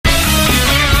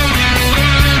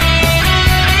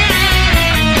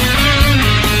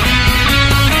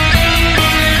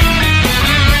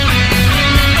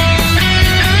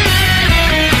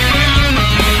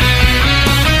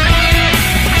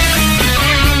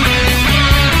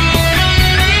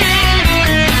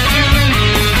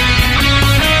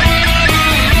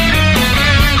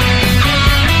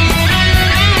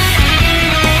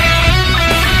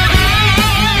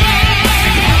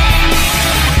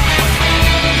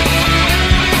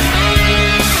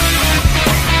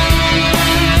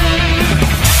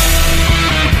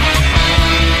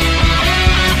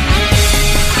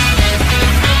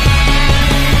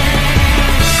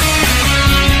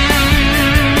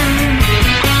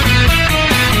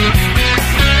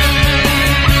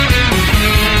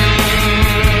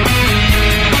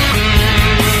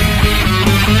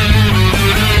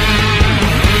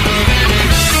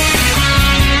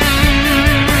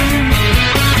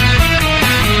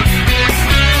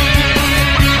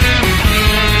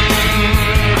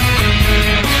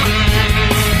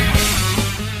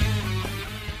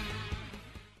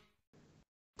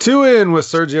Two in with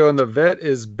Sergio and the Vet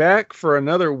is back for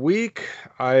another week.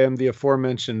 I am the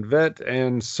aforementioned Vet,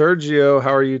 and Sergio,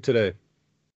 how are you today?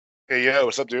 Hey, yeah,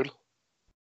 what's up, dude?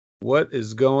 What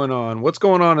is going on? What's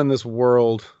going on in this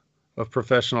world of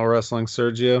professional wrestling,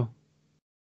 Sergio?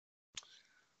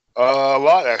 A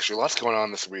lot actually. Lots going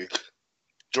on this week.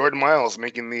 Jordan Miles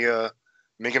making the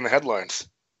headlines.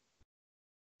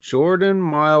 Jordan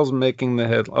Miles making the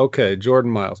head. Okay,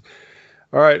 Jordan Miles.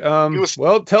 All right. He was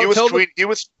Well, he was tell the. tweet he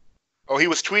was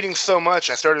tweeting so much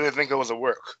I started to think it was a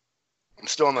work. I'm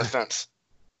still on the fence.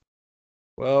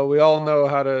 Well, we all know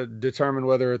how to determine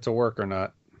whether it's a work or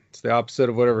not. It's the opposite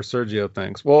of whatever Sergio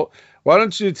thinks. Well, why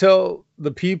don't you tell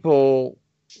the people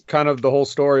kind of the whole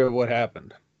story of what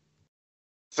happened?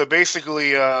 So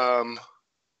basically, I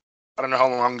don't know how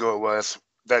long ago it was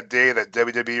that day that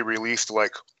WWE released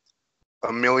like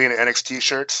a million NXT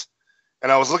shirts,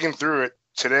 and I was looking through it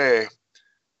today,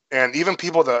 and even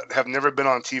people that have never been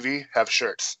on TV have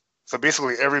shirts. So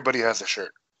basically, everybody has a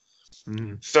shirt.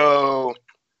 Mhm. So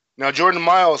now Jordan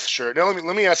Miles' shirt. Now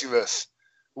let me ask you this: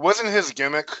 wasn't his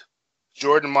gimmick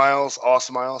Jordan Miles all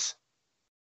smiles?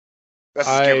 That's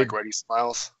his I gimmick, right? He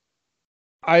smiles,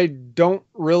 I don't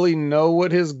really know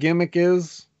what his gimmick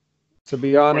is, to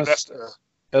be or that's honest. the At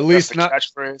that's least the not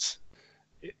catchphrase.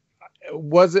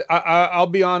 was it. I'll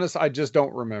be honest. I just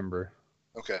don't remember.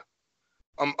 Okay,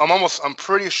 I'm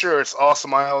pretty sure it's all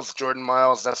smiles. Jordan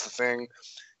Miles, that's the thing.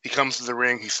 He comes to the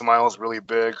ring, he smiles really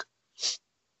big.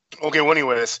 Okay, well,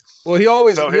 anyways, Well, he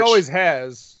always so he his always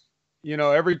has.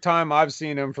 Every time I've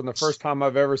seen him, from the first time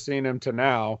I've ever seen him to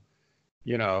now,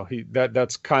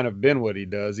 that's kind of been what he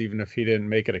does, even if he didn't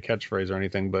make it a catchphrase or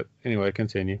anything. But anyway,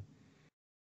 continue.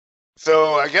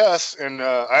 so I guess, and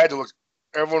I had to look.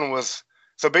 Everyone was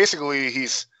so basically he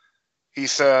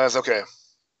says, okay,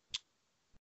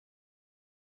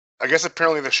 I guess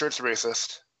apparently the shirt's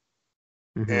racist,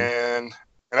 Hmm. and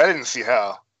I didn't see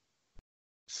how.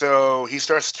 So he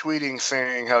starts tweeting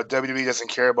saying how WWE doesn't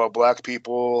care about black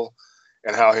people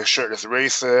and how his shirt is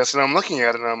racist. And I'm looking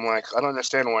at it and I'm like, I don't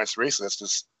understand why it's racist.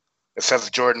 It says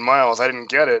Jordan Miles. I didn't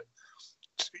get it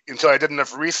until I did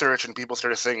enough research and people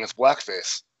started saying it's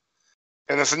blackface.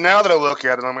 And then so now that I look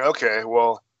at it, I'm like, okay,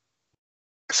 well,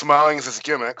 smiling is his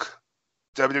gimmick.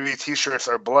 WWE t-shirts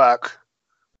are black,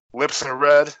 lips are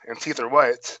red, and teeth are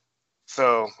white.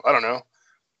 So I don't know.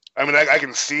 I mean, I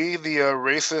can see the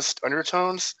racist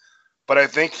undertones, but I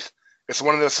think it's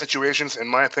one of those situations, in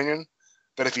my opinion,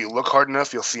 that if you look hard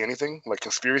enough, you'll see anything, like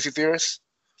conspiracy theorists.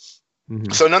 Hmm.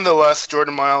 So, nonetheless,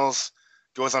 Jordan Miles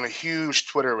goes on a huge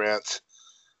Twitter rant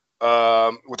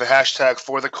with the hashtag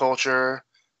for the culture,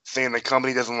 saying the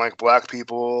company doesn't like black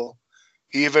people.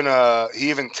 He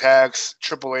even tags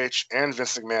Triple H and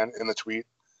Vince McMahon in the tweet,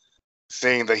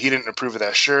 saying that he didn't approve of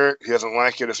that shirt. He doesn't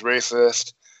like it. It's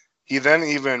racist. He then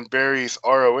even buries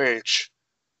ROH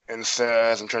and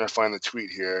says, I'm trying to find the tweet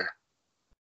here,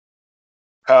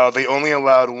 how they only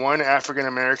allowed one African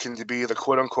American to be the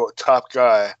quote unquote top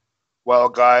guy, while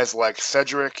guys like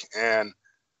Cedric and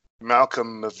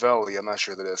Malcolm Mavelli, I'm not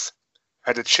sure that is,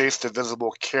 had to chase the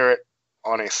visible carrot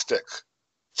on a stick.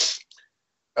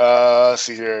 Let's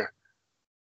see here.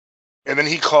 And then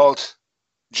he called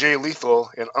Jay Lethal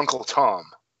and Uncle Tom,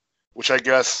 which I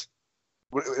guess,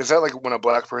 is that like when a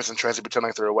black person tries to pretend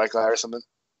like they're a white guy or something?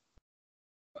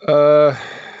 Uh,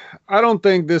 I don't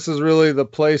think this is really the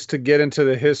place to get into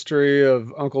the history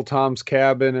of Uncle Tom's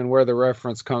Cabin and where the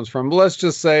reference comes from. But let's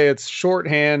just say it's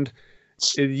shorthand.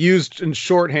 It used in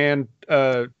shorthand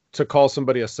to call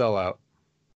somebody a sellout.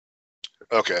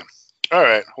 Okay. All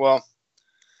right. Well,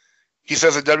 he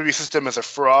says the WWE system is a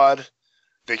fraud.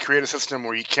 They create a system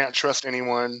where you can't trust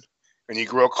anyone, and you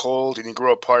grow cold and you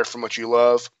grow apart from what you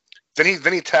love. Then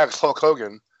he tags Hulk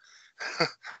Hogan,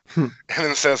 and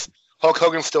then says Hulk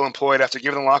Hogan's still employed after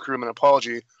giving the locker room an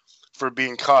apology for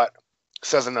being caught.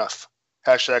 Says enough.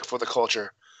 Hashtag for the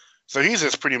culture. So he's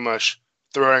just pretty much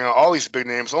throwing out all these big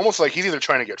names, almost like he's either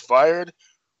trying to get fired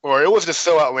or it was just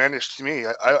so outlandish to me.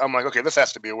 I'm like, okay, this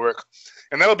has to be a work,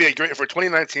 and that'll be a great for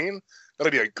 2019. That'll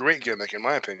be a great gimmick, in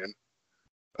my opinion.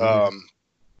 Hmm. Um,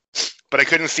 but I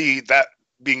couldn't see that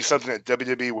being something that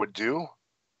WWE would do.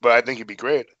 But I think it'd be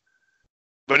great.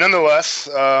 But nonetheless,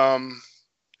 yeah,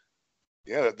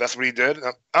 that's what he did.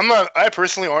 I'm not. I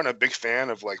personally aren't a big fan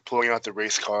of like pulling out the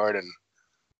race card, and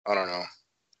I don't know.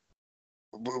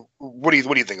 What do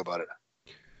you think about it?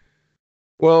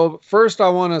 Well, first I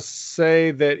want to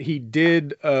say that he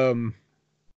did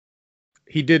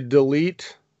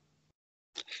delete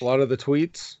a lot of the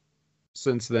tweets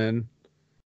since then,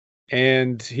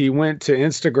 and he went to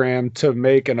Instagram to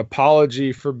make an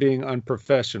apology for being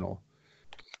unprofessional.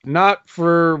 Not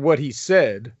for what he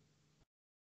said,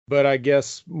 but I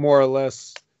guess more or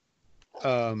less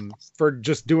for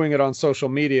just doing it on social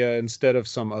media instead of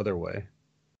some other way.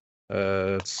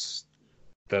 That's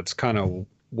kind of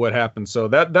what happened. So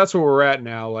that's where we're at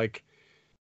now. Like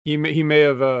he may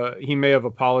have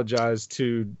apologized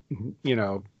to,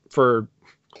 for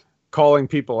calling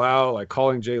people out, like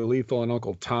calling Jay Lethal and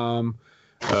Uncle Tom.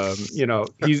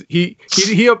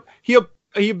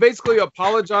 He basically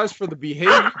apologized for the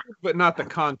behavior, but not the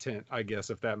content, I guess,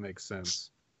 if that makes sense.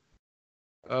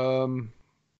 And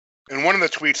one of the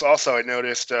tweets also I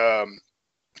noticed, I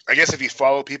guess if you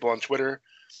follow people on Twitter,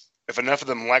 if enough of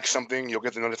them like something, you'll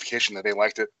get the notification that they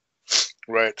liked it,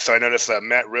 right? So I noticed that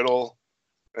Matt Riddle,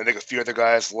 I think a few other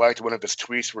guys liked one of his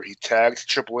tweets where he tagged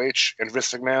Triple H and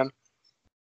Vince McMahon.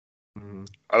 Mm-hmm.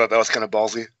 I thought that was kind of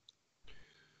ballsy.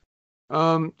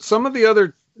 Some of the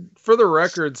other, for the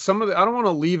record, I don't want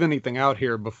to leave anything out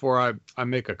here before I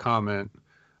make a comment.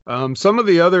 Some of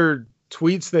the other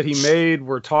tweets that he made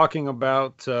were talking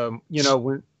about,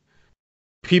 when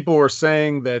people were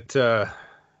saying that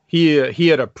he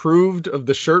had approved of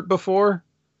the shirt before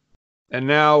and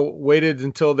now waited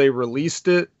until they released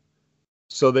it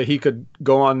so that he could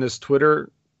go on this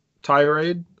Twitter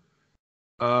tirade.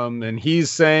 And he's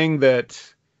saying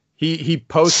that he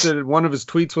posted, one of his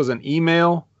tweets was an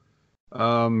email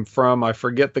from, I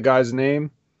forget the guy's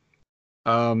name.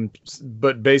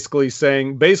 But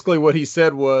basically what he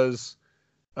said was,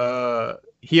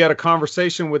 he had a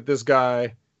conversation with this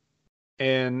guy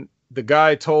and the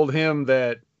guy told him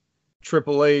that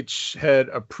Triple H had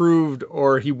approved,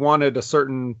 or he wanted a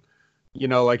certain,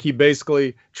 Triple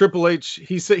H,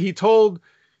 he told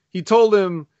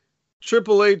him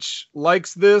Triple H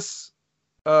likes this,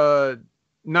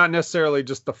 not necessarily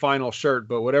just the final shirt,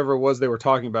 but whatever it was they were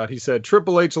talking about. He said,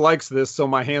 Triple H likes this, so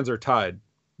my hands are tied.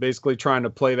 Basically trying to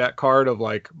play that card of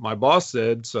like, my boss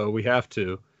said, so we have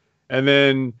to. And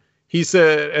then he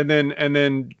said, and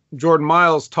then Jordan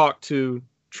Miles talked to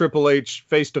Triple H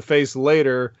face to face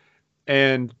later,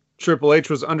 and Triple H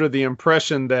was under the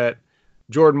impression that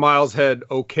Jordan Miles had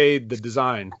okayed the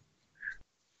design.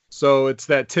 So it's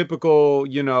that typical,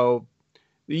 you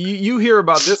hear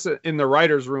about this in the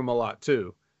writer's room a lot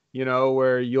too,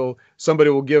 where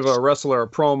somebody will give a wrestler a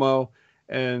promo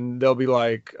and they'll be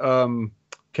like, can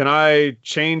I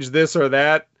change this or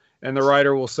that? And the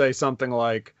writer will say something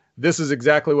like, this is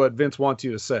exactly what Vince wants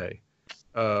you to say.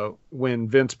 When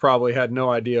Vince probably had no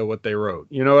idea what they wrote.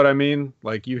 You know what I mean?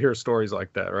 Like, you hear stories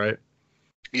like that, right?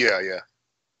 Yeah.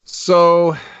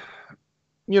 So,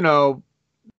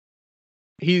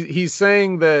 he's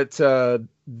saying that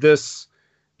this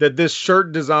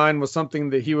shirt design was something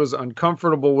that he was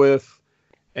uncomfortable with,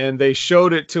 and they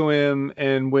showed it to him,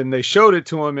 and when they showed it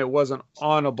to him, it wasn't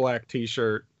on a black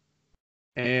t-shirt.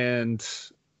 And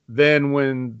then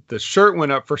when the shirt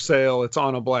went up for sale, it's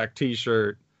on a black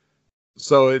t-shirt.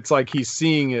 So it's like he's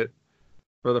seeing it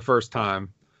for the first time,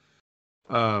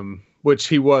 which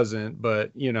he wasn't.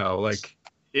 But, like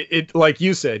it, like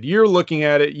you said, you're looking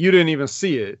at it, you didn't even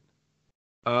see it.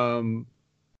 And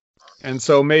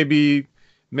so maybe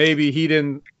he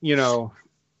didn't,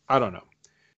 I don't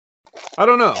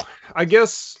know. I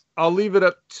guess I'll leave it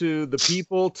up to the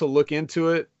people to look into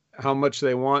it, how much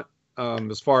they want,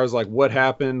 as far as like what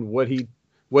happened, what he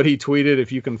tweeted,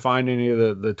 if you can find any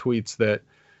of the tweets that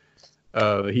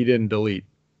he didn't delete.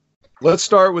 Let's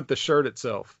start with the shirt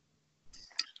itself.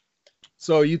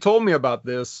 So you told me about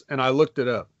this and I looked it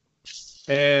up,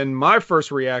 and my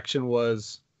first reaction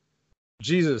was,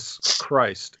 Jesus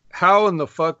Christ, how in the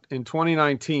fuck in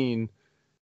 2019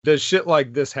 does shit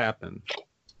like this happen?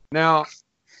 Now,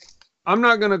 I'm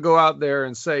not going to go out there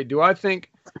and say, do I think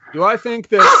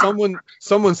that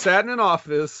someone sat in an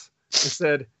office and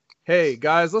said, hey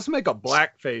guys, let's make a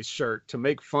blackface shirt to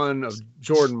make fun of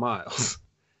Jordan Miles?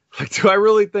 Like, do I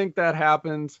really think that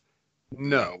happened?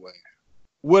 No way.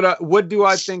 What do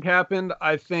I think happened?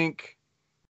 I think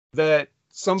that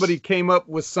somebody came up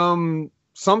with something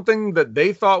that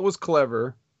they thought was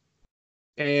clever,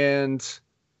 and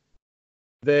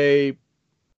they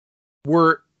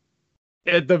were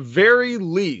at the very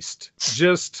least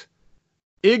just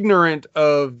ignorant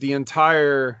of the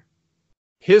entire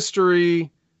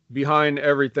history behind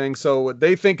everything. So what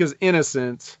they think is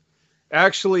innocent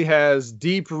actually has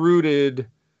deep-rooted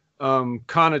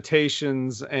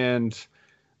connotations, and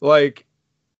like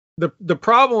the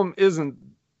problem isn't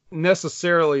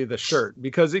necessarily the shirt,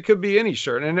 because it could be any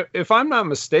shirt. And if I'm not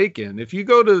mistaken, if you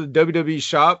go to the WWE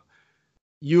shop,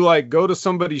 you like go to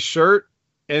somebody's shirt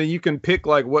and you can pick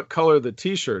like what color the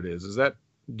t-shirt is.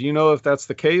 Do you know if that's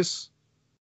the case?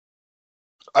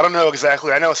 I don't know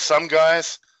exactly. I know some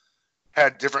guys,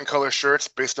 had different color shirts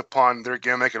based upon their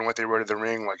gimmick and what they were to the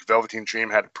ring. Like Velveteen Dream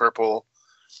had purple,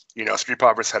 Street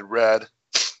Profits had red.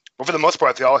 But for the most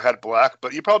part, they all had black.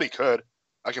 But you probably could.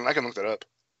 I can look that up.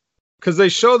 Because they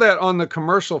show that on the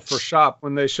commercial for Shop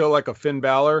when they show like a Finn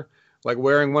Balor like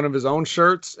wearing one of his own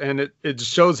shirts, and it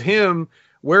shows him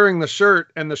wearing the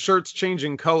shirt and the shirt's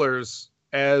changing colors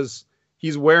as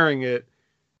he's wearing it,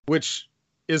 which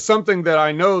is something that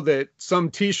I know that some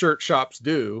t-shirt shops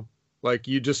do. Like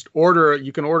you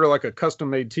can order like a custom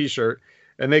made t-shirt,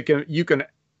 and you can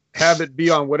have it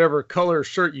be on whatever color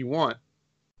shirt you want,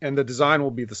 and the design will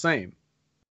be the same.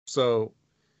 So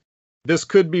this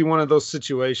could be one of those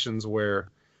situations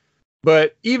where,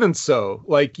 but even so,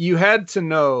 like you had to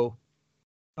know,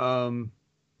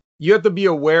 you have to be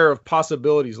aware of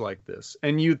possibilities like this.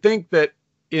 And you think that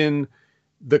in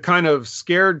the kind of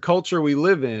scared culture we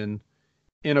live in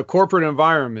a corporate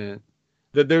environment,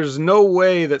 that there's no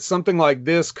way that something like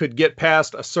this could get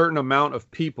past a certain amount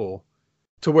of people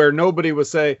to where nobody would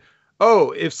say,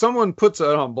 oh, if someone puts it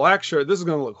on black shirt, this is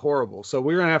going to look horrible. So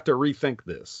we're going to have to rethink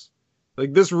this.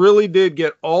 Like this really did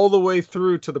get all the way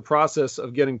through to the process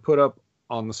of getting put up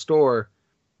on the store.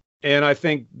 And I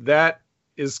think that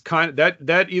is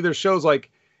that either shows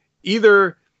like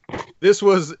either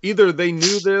they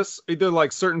knew this, either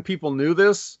like certain people knew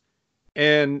this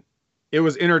and it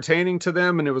was entertaining to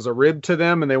them and it was a rib to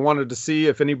them and they wanted to see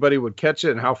if anybody would catch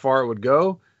it and how far it would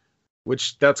go,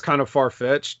 which that's kind of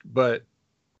far-fetched. But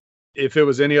if it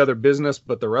was any other business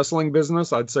but the wrestling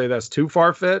business, I'd say that's too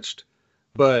far-fetched.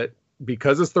 But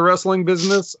because it's the wrestling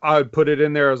business, I would put it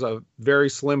in there as a very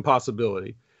slim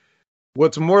possibility.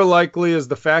 What's more likely is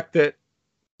the fact that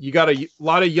you got a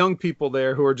lot of young people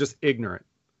there who are just ignorant.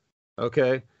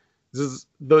 Okay. This is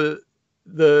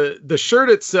the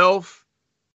shirt itself,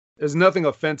 there's nothing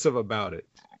offensive about it,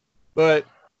 but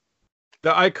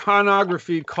the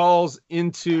iconography calls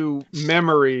into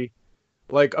memory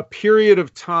like a period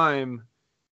of time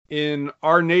in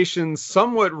our nation's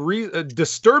somewhat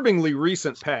disturbingly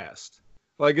recent past.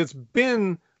 Like it's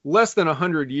been less than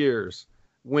 100 years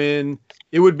when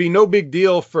it would be no big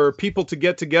deal for people to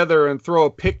get together and throw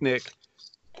a picnic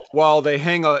while they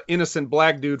hang a innocent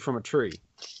black dude from a tree.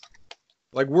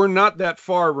 Like we're not that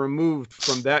far removed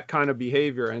from that kind of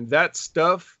behavior. And that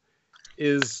stuff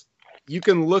is, you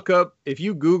can look up, if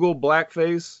you Google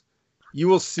blackface, you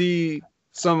will see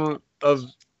some of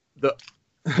the,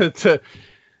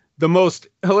 the most,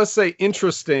 let's say,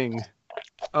 interesting,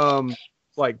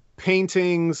 like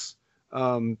paintings,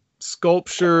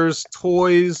 sculptures,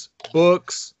 toys,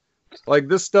 books. Like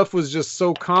this stuff was just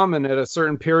so common at a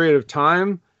certain period of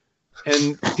time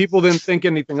and people didn't think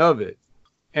anything of it.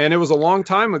 And it was a long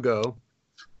time ago,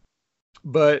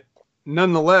 but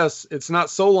nonetheless, it's not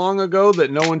so long ago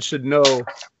that no one should know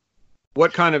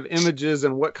what kind of images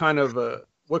and what kind of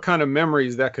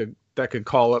memories that could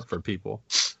call up for people.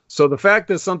 So the fact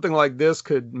that something like this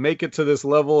could make it to this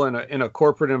level in a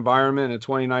corporate environment in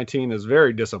 2019 is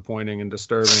very disappointing and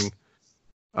disturbing.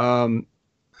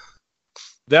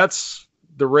 That's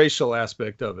the racial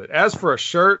aspect of it. As for a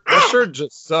shirt, that shirt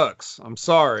just sucks. I'm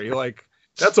sorry. Like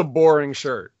that's a boring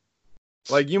shirt.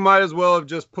 Like you might as well have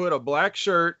just put a black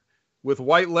shirt with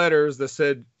white letters that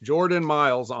said Jordan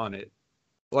Miles on it.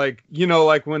 Like,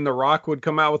 like when The Rock would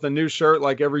come out with a new shirt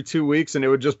like every 2 weeks and it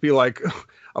would just be like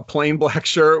a plain black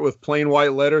shirt with plain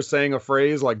white letters saying a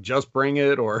phrase like just bring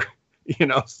it or,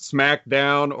 smack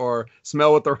down or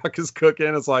smell what The Rock is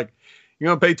cooking. It's like, you're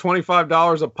going to pay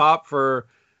 $25 a pop for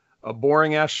a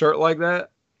boring ass shirt like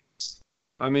that.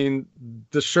 I mean,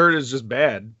 the shirt is just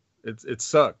bad. It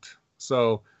sucked.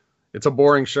 So it's a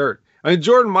boring shirt. I mean,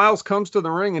 Jordan Miles comes to the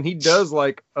ring and he does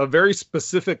like a very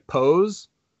specific pose.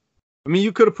 I mean,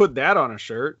 you could have put that on a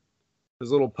shirt,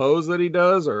 his little pose that he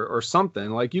does or something.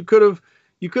 Like you could have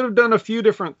done a few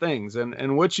different things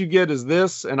and what you get is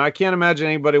this. And I can't imagine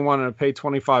anybody wanting to pay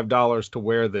 $25 to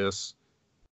wear this,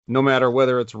 no matter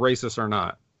whether it's racist or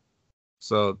not.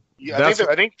 So yeah, I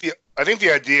think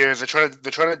the idea is they're trying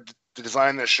to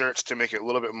design their shirts to make it a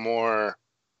little bit more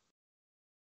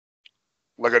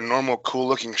like a normal, cool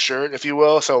looking shirt, if you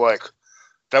will. So like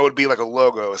that would be like a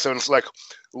logo. So it's like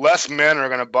less men are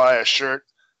going to buy a shirt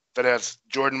that has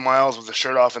Jordan Miles with the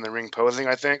shirt off in the ring posing,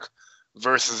 I think,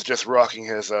 versus just rocking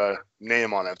his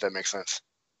name on it, if that makes sense.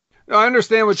 No, I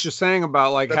understand what you're saying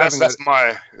about like that's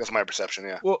my perception.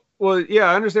 Yeah. Well, yeah,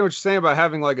 I understand what you're saying about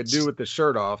having like a dude with the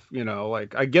shirt off.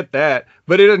 Like I get that,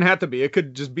 but it doesn't have to be. It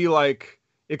could just be like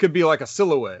a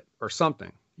silhouette or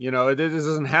something. It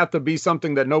doesn't have to be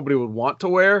something that nobody would want to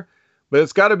wear, but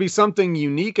it's got to be something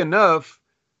unique enough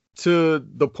to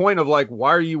the point of like, why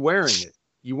are you wearing it?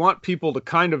 You want people to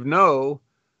kind of know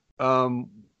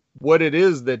what it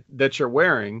is that you're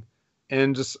wearing,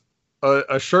 and just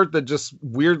a shirt that just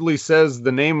weirdly says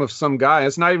the name of some guy.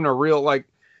 It's not even a real, like,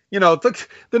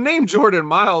 the name Jordan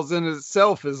Miles in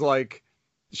itself is like,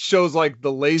 shows like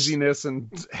the laziness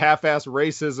and half-ass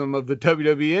racism of the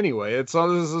WWE anyway. It's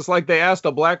like they asked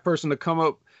a black person to come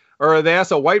up, or they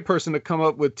asked a white person to come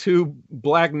up with two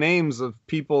black names of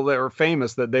people that were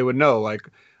famous that they would know, like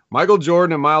Michael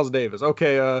Jordan and Miles Davis.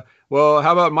 Okay, well,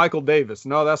 how about Michael Davis?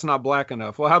 No, that's not black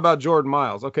enough. Well, how about Jordan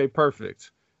Miles? Okay,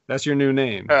 perfect. That's your new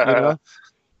name.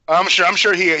 I'm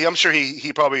sure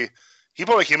he probably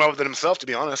came up with it himself, to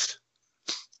be honest.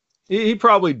 He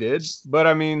probably did, but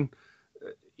I mean,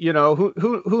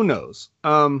 who knows?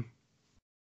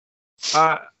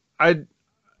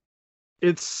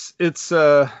 It's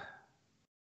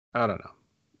I don't know.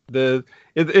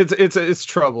 It's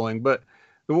troubling, but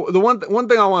the one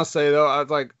thing I want to say though, I'm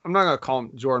not gonna call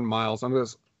him Jordan Miles. I'm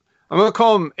gonna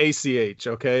call him ACH.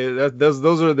 Okay,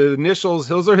 those are the initials.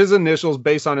 Those are his initials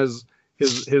based on his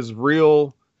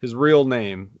real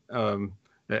name,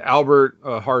 Albert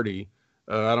Hardy.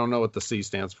 I don't know what the C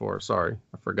stands for. Sorry,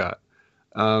 I forgot.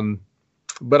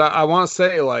 But I want to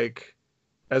say, like,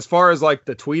 as far as like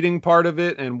the tweeting part of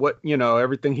it and what,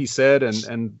 everything he said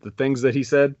and the things that he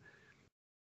said,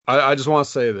 I just want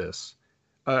to say this.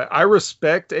 I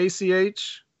respect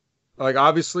ACH. Like,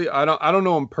 obviously I don't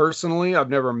know him personally. I've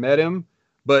never met him,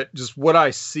 but just what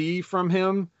I see from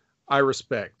him, I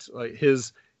respect. Like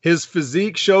his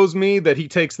physique shows me that he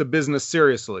takes the business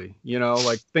seriously,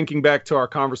 like thinking back to our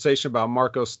conversation about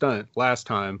Marco Stunt last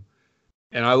time.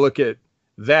 And I look at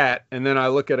that, and then I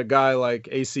look at a guy like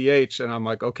ACH, and I'm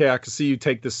like, okay, I can see you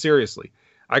take this seriously.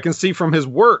 I can see from his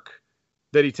work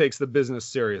that he takes the business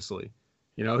seriously.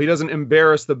 He doesn't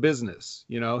embarrass the business.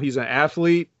 He's an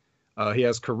athlete. He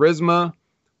has charisma.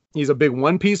 He's a big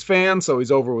One Piece fan, so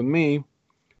he's over with me.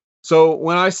 So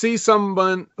when I see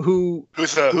someone who's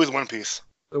One Piece,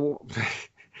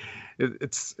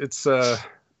 it's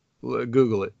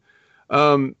Google it.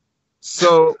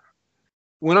 So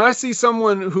when I see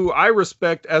someone who I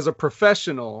respect as a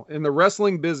professional in the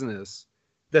wrestling business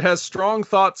that has strong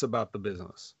thoughts about the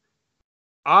business,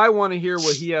 I want to hear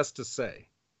what he has to say.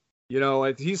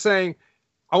 Like he's saying,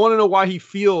 I want to know why he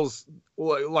feels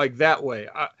like that way.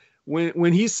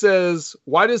 When he says,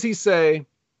 why does he say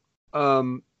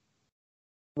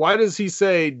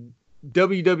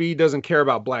WWE doesn't care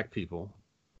about black people?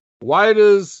 Why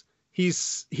does he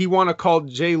want to call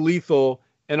Jay Lethal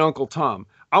and Uncle Tom?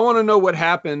 I want to know what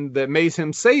happened that made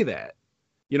him say that.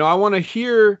 I want to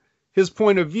hear his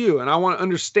point of view, and I want to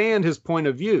understand his point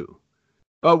of view.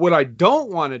 What I don't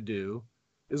want to do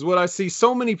is what I see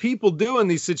so many people do in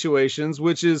these situations,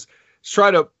 which is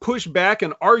try to push back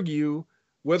and argue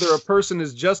whether a person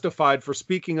is justified for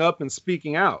speaking up and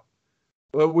speaking out,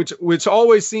 which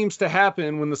always seems to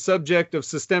happen when the subject of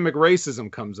systemic racism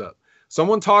comes up.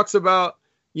 Someone talks about,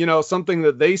 something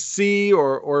that they see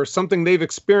or something they've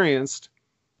experienced,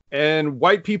 and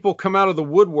white people come out of the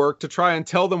woodwork to try and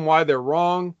tell them why they're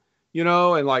wrong,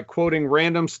 and like quoting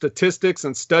random statistics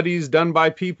and studies done by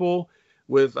people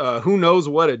with who knows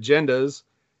what agendas,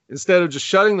 instead of just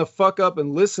shutting the fuck up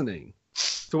and listening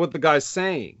to what the guy's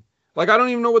saying. Like, I don't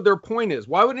even know what their point is.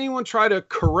 Why would anyone try to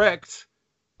correct,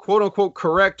 quote unquote,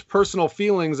 correct personal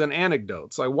feelings and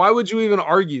anecdotes? Like, why would you even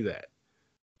argue that?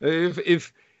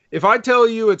 If I tell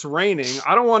you it's raining,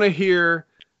 I don't want to hear,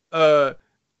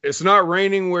 it's not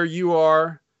raining where you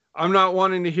are. I'm not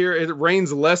wanting to hear it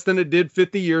rains less than it did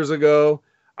 50 years ago.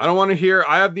 I don't want to hear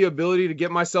I have the ability to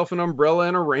get myself an umbrella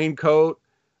and a raincoat.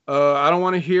 I don't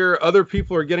want to hear other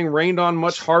people are getting rained on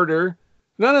much harder.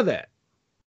 None of that.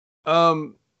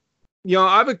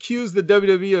 I've accused the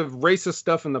WWE of racist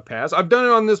stuff in the past. I've done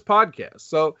it on this podcast.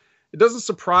 So it doesn't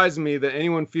surprise me that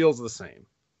anyone feels the same.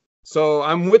 So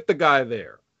I'm with the guy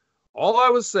there. All I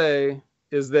would say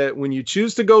is that when you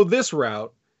choose to go this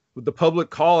route with the public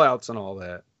call outs and all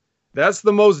that, that's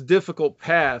the most difficult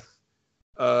path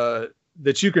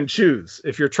that you can choose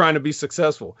if you're trying to be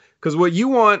successful. Because what you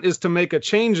want is to make a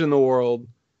change in the world,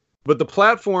 but the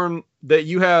platform that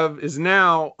you have is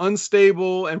now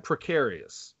unstable and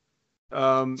precarious.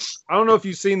 I don't know if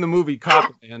you've seen the movie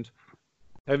Copland.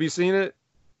 Have you seen it?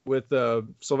 With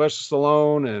Sylvester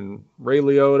Stallone and Ray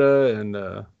Liotta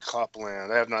and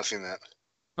Copland. I have not seen that.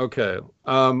 Okay.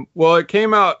 Well, it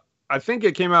came out. I think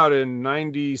it came out in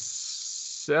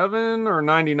 97 or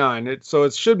 99. So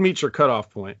it should meet your cutoff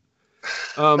point.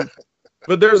 But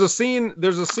there's a scene.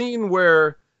 There's a scene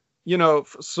where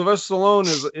Sylvester Stallone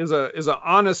is an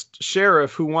honest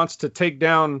sheriff who wants to take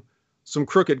down some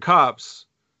crooked cops,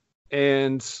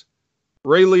 and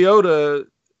Ray Liotta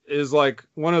is like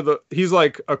he's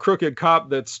like a crooked cop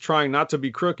that's trying not to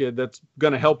be crooked, that's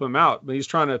going to help him out, but he's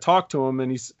trying to talk to him, and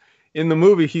he's in the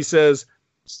movie he says,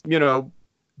 you know,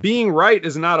 being right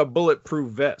is not a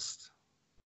bulletproof vest.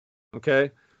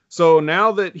 Okay, so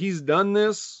now that he's done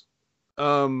this,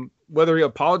 whether he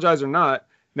apologized or not,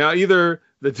 now either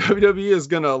the WWE is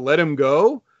going to let him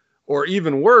go, or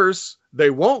even worse, they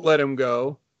won't let him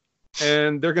go,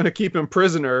 and they're going to keep him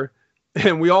prisoner,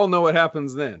 and we all know what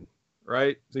happens then,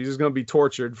 right? So he's just going to be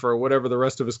tortured for whatever the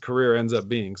rest of his career ends up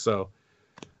being. So,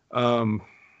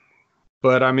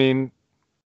 but I mean,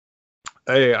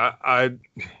 hey, I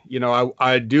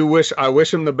do wish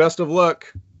him the best of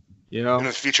luck, you know, in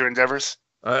his future endeavors.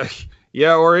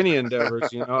 Yeah, or any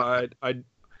endeavors, you know,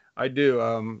 I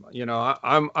do. You know,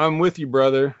 I'm with you,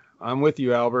 brother. I'm with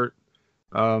you, Albert.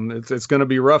 It's going to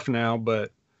be rough now,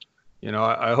 but you know,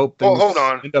 I hope things hold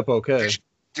on. end up okay.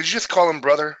 Did you just call him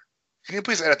brother? Can you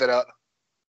please edit that out?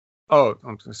 Oh,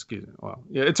 excuse me. Well,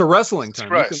 yeah, it's a wrestling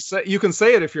term. You can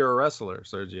say it if you're a wrestler,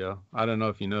 Sergio. I don't know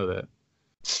if you know that.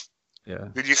 Yeah.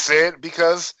 Did you say it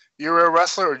because you're a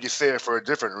wrestler, or did you say it for a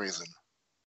different reason?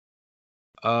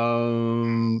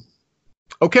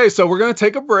 Okay, so we're gonna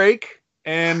take a break,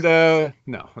 and no,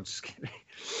 I'm just kidding.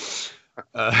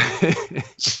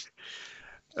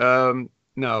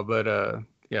 No, but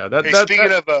yeah.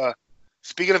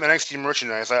 Speaking of NXT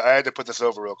merchandise, I had to put this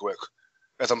over real quick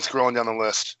as I'm scrolling down the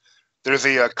list. There's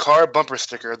a car bumper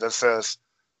sticker that says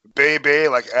 "Bay Bay"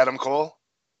 like Adam Cole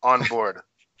on board.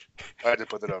 I had to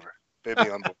put that over. Bay Bay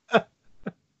on board.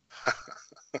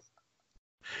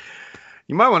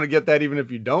 You might want to get that even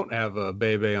if you don't have a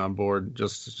Bay Bay on board,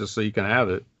 just so you can have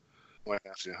it. Might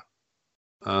have to.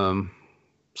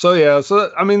 So yeah,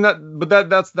 so I mean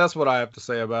that's what I have to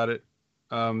say about it.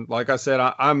 Like I said,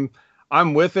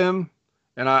 I'm with him,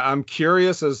 and I'm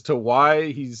curious as to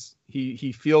why he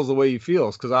feels the way he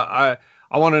feels, because I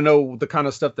want to know the kind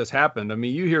of stuff that's happened. I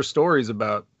mean, you hear stories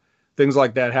about things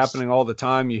like that happening all the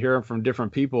time. You hear them from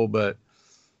different people, but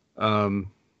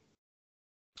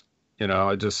you know,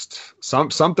 I just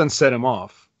something set him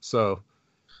off. So,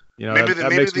 you know,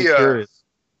 that makes me curious.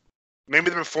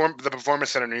 Maybe the performance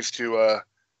center needs to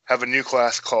have a new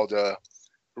class called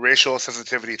racial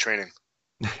sensitivity training.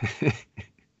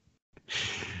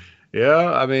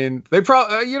 Yeah, I mean, they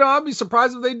probably, you know, I'd be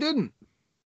surprised if they didn't.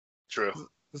 True.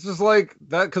 It's just like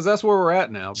that, because that's where we're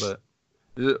at now. But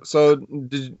so,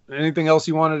 did anything else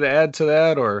you wanted to add to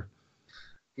that, or?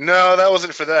 No, that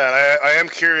wasn't for that. I am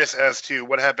curious as to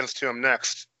what happens to him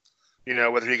next. You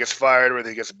know, whether he gets fired, whether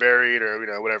he gets buried, or, you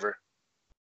know, whatever.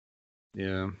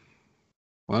 Yeah.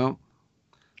 Well,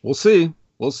 we'll see.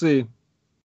 We'll see.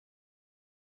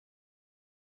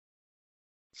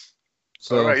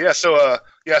 So, all right, yeah. So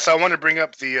I want to bring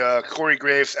up the Corey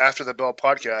Graves After the Bell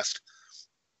podcast,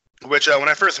 which when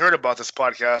I first heard about this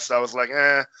podcast, I was like,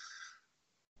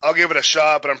 I'll give it a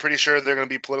shot, but I'm pretty sure they're going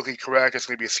to be politically correct. It's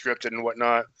going to be scripted and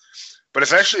whatnot. But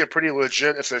it's actually a pretty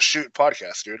legit, it's a shoot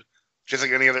podcast, dude. Just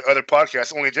like any other podcast.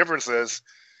 The only difference is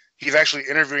he's actually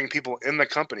interviewing people in the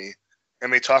company,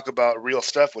 and they talk about real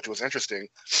stuff, which was interesting.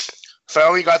 So I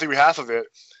only got through half of it.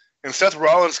 And Seth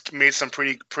Rollins made some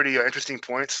pretty interesting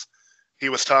points. He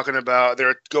was talking about,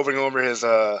 they're going over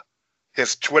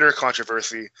his Twitter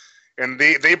controversy, and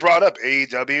they brought up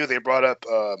AEW. They brought up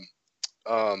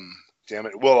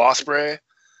Will Ospreay.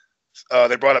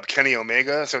 They brought up Kenny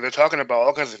Omega. So they're talking about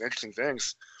all kinds of interesting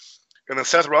things. And then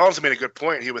Seth Rollins made a good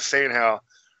point. He was saying how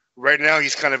right now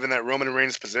he's kind of in that Roman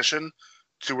Reigns position,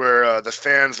 to where the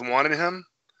fans wanted him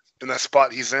in that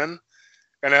spot he's in,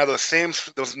 and now those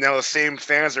same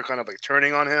fans are kind of like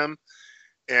turning on him,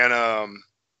 and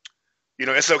you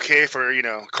know, it's okay for, you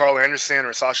know, Carl Anderson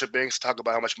or Sasha Banks to talk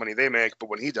about how much money they make, but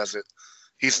when he does it,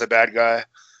 he's the bad guy.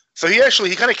 So he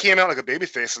kind of came out like a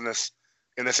babyface in this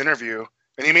interview,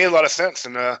 and he made a lot of sense.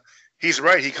 And he's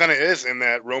right. He kind of is in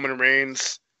that Roman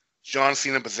Reigns, John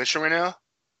Cena position right now,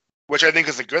 which I think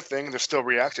is a good thing. They're still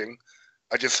reacting.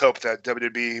 I just hope that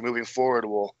WWE moving forward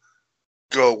will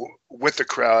go with the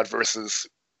crowd versus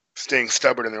staying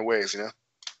stubborn in their ways, you know?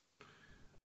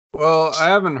 Well, I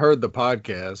haven't heard the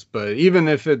podcast, but even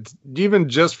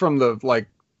just from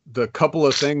the couple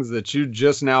of things that you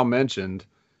just now mentioned,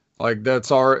 like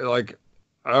that's I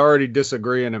already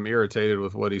disagree and I'm irritated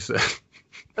with what he said.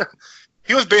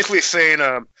 He was basically saying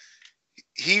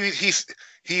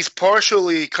he's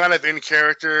partially kind of in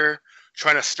character,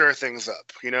 trying to stir things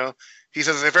up, you know? He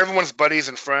says if everyone's buddies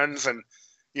and friends and,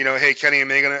 you know, hey, Kenny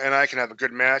Omega and I can have a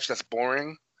good match, that's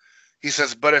boring. He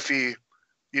says, but if he,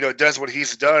 you know, does what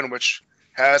he's done, which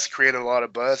has created a lot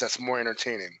of buzz, that's more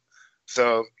entertaining.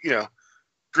 So, you know,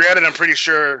 granted, I'm pretty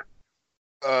sure,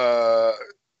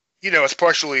 it's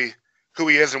partially who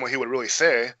he is and what he would really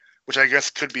say, which I guess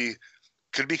could be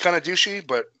kind of douchey,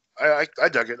 but I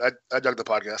dug it. I dug the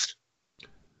podcast.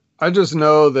 I just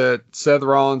know that Seth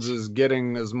Rollins is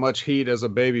getting as much heat as a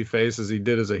babyface as he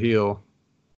did as a heel.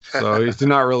 So he's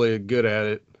not really good at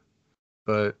it.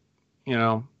 But,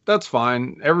 that's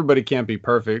fine. Everybody can't be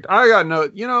perfect. I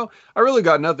really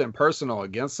got nothing personal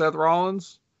against Seth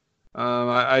Rollins.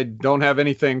 I don't have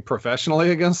anything professionally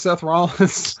against Seth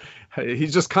Rollins.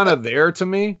 He's just kind of there to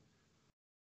me.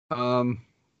 So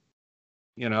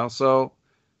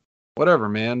whatever,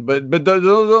 man. But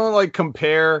don't like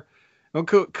compare. Don't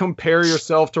compare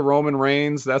yourself to Roman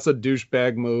Reigns. That's a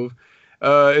douchebag move.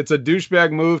 It's a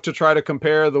douchebag move to try to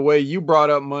compare the way you brought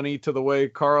up money to the way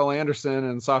Carl Anderson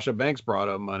and Sasha Banks brought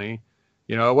up money.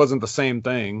 It wasn't the same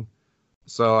thing.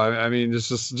 So I mean, it's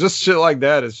just shit like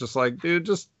that. It's just like, dude,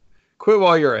 just quit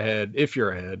while you're ahead. If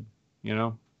you're ahead,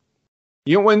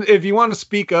 if you want to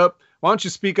speak up, why don't you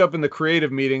speak up in the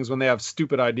creative meetings when they have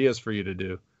stupid ideas for you to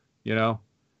do?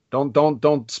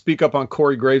 Don't speak up on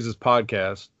Corey Graves'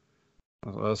 podcast.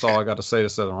 That's all I got to say to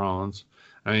Seth Rollins.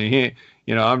 I mean,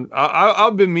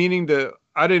 I've been meaning to.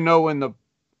 I didn't know when the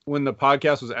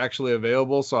podcast was actually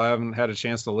available, so I haven't had a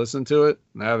chance to listen to it.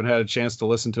 And I haven't had a chance to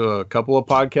listen to a couple of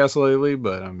podcasts lately.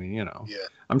 But I mean, yeah.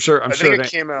 I'm sure it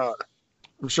came out.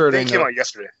 I'm sure it came out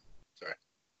yesterday. Sorry.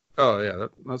 Oh yeah,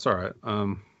 that's all right.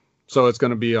 So it's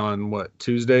going to be on what,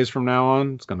 Tuesdays from now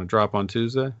on? It's going to drop on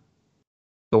Tuesday.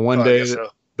 The one day.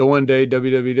 The one day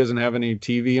WWE doesn't have any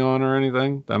TV on or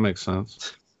anything. That makes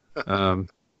sense.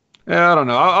 Yeah, I don't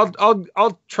know.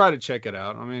 I'll try to check it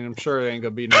out. I mean, I'm sure it ain't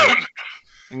gonna be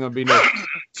no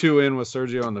 2 in with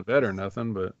Sergio on the vet or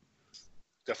nothing, but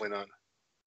definitely not.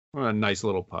 Well, a nice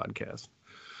little podcast.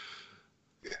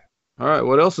 Yeah. All right,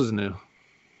 what else is new?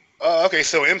 Okay,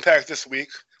 so Impact this week.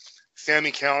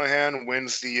 Sami Callihan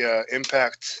wins the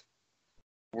Impact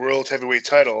World Heavyweight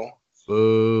title.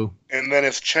 Boo. And then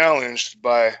it's challenged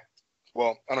by,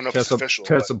 well, I don't know if it's official.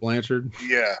 Tessa Blanchard.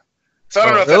 Yeah. So I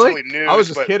don't know if that's really news. I was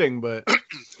just kidding, but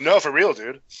no, for real,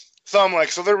 dude. So I'm like,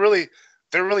 so they're really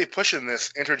pushing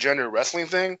this intergender wrestling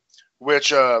thing,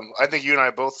 which I think you and I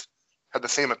both had the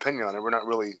same opinion on it. We're not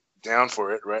really down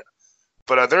for it, right?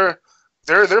 But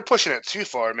they're pushing it too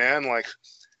far, man. Like,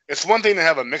 it's one thing to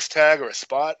have a mixed tag or a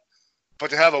spot, but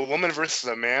to have a woman versus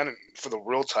a man for the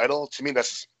world title, to me,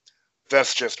 that's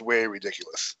just way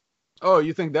ridiculous. Oh,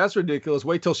 you think that's ridiculous?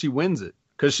 Wait till she wins it,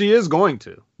 because she is going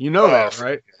to. You know that,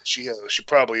 right? She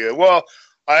probably is. Well,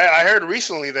 I heard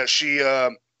recently that she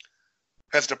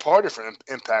has departed from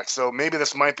Impact, so maybe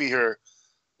this might be her.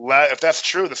 If that's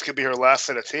true, this could be her last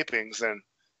set of tapings, and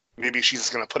maybe she's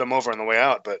just gonna put them over on the way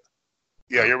out. But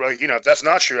yeah, you're right. If that's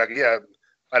not true,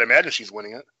 I'd imagine she's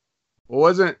winning it.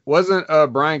 Well, wasn't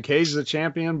Brian Cage the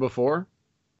champion before?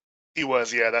 He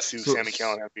was. Yeah, that's who Sami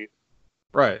Callihan beat.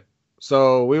 Right.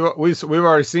 So we've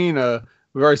already seen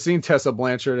Tessa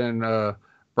Blanchard and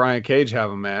Brian Cage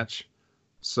have a match.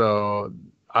 So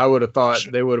I would have thought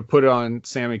they would have put it on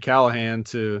Sami Callihan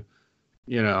to,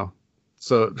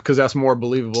 so because that's more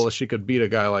believable that she could beat a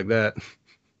guy like that.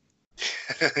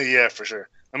 Yeah, for sure.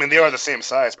 I mean, they are the same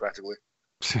size practically.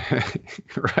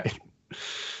 Right.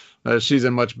 She's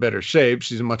in much better shape.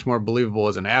 She's much more believable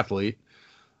as an athlete.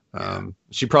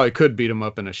 She probably could beat him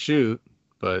up in a shoot,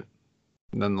 but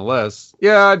nonetheless,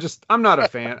 yeah, I'm not a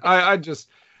fan. I just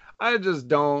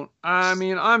don't. I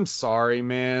mean, I'm sorry,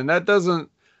 man.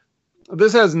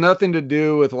 This has nothing to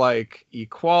do with like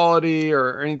equality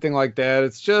or anything like that.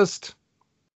 It just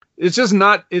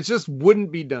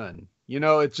wouldn't be done.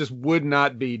 It just would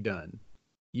not be done.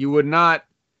 You would not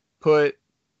put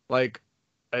like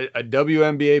a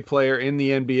WNBA player in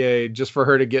the NBA just for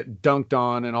her to get dunked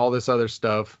on and all this other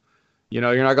stuff. You're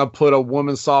not going to put a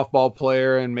women's softball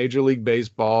player in Major League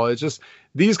Baseball. It's just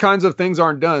these kinds of things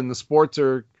aren't done. The sports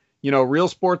are, real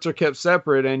sports are kept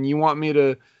separate. And you want me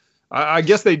to, I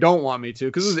guess they don't want me to,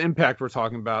 because this is Impact we're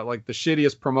talking about, like the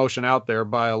shittiest promotion out there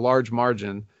by a large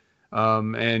margin.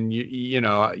 And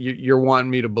you're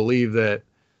wanting me to believe that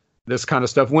this kind of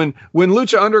stuff. When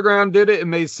Lucha Underground did it, it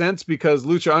made sense because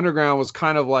Lucha Underground was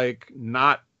kind of like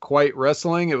not quite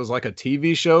wrestling. It was like a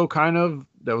TV show kind of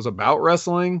that was about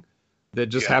wrestling. That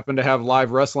just happened to have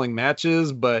live wrestling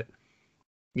matches, but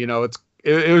it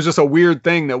was just a weird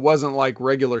thing that wasn't like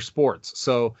regular sports.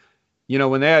 So,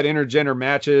 when they had intergender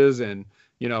matches and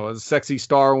a sexy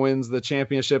star wins the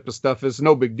championship and stuff, it's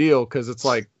no big deal because it's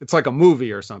like a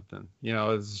movie or something.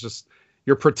 It's just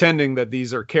you're pretending that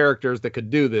these are characters that could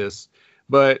do this,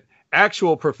 but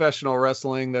actual professional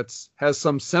wrestling has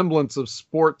some semblance of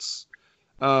sports.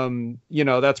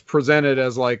 That's presented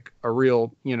as like a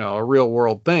real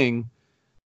world thing.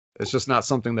 It's just not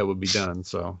something that would be done.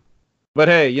 So, but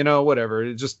hey,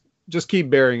 whatever. Just keep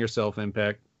burying yourself,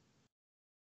 Impact.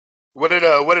 What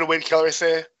did Wade Keller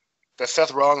say? That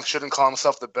Seth Rollins shouldn't call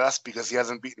himself the best because he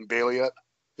hasn't beaten Bailey yet.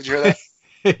 Did you hear that?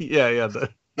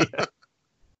 Yeah.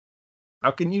 How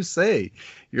can you say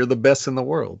you're the best in the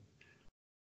world?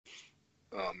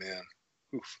 Oh man.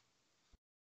 Oof.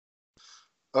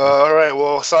 All right.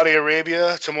 Well, Saudi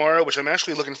Arabia tomorrow, which I'm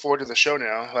actually looking forward to the show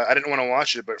now. I didn't want to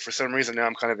watch it, but for some reason now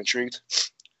I'm kind of intrigued.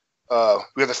 We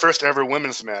have the first ever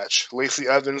women's match: Lacey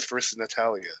Evans versus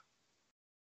Natalya.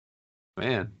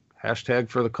 Man, hashtag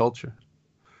for the culture.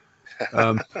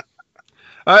 I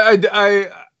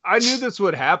knew this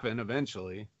would happen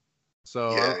eventually,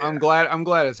 so yeah. I'm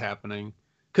glad it's happening,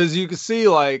 because you can see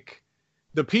like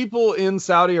the people in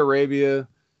Saudi Arabia,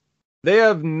 they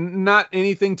have not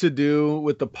anything to do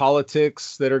with the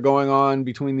politics that are going on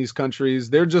between these countries.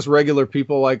 They're just regular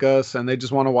people like us, and they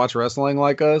just want to watch wrestling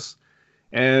like us.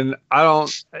 And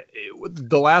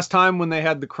the last time when they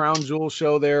had the Crown Jewel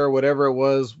show there, whatever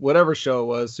show it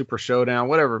was, Super Showdown,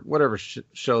 whatever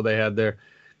show they had there,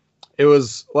 it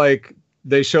was like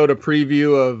they showed a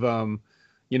preview of,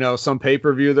 some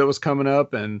pay-per-view that was coming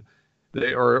up, and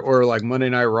or like Monday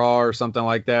Night Raw or something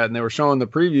like that. And they were showing the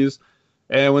previews.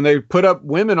 And when they put up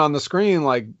women on the screen,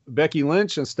 like Becky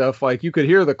Lynch and stuff, like you could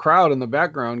hear the crowd in the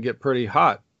background get pretty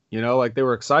hot, like they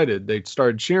were excited. They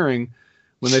started cheering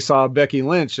when they saw Becky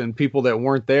Lynch and people that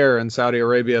weren't there in Saudi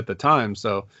Arabia at the time.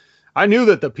 So I knew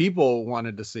that the people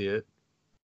wanted to see it.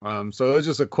 So it was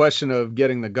just a question of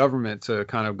getting the government to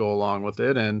kind of go along with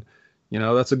it. And,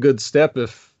 that's a good step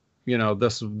if,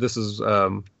 this is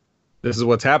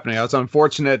what's happening. It's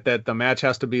unfortunate that the match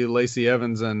has to be Lacey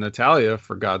Evans and Natalya,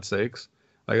 for God's sakes.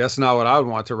 Like, that's not what I would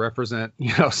want to represent,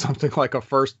 something like a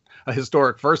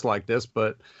historic first like this,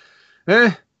 but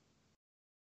Yeah.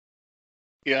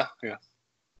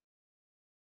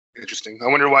 Interesting. I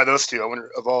wonder why those two. I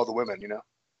wonder of all the women,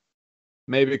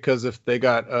 Maybe because if they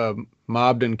got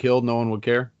mobbed and killed, no one would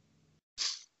care.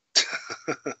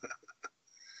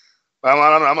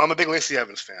 I'm a big Lacey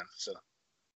Evans fan, so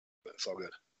it's all good.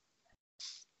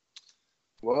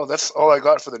 Well, that's all I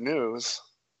got for the news.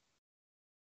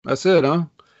 That's it, huh?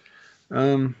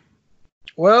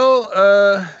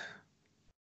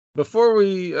 Before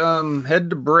we head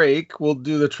to break, we'll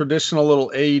do the traditional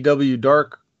little AEW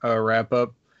Dark wrap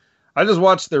up. I just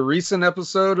watched the recent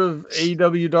episode of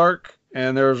AEW Dark,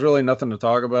 and there was really nothing to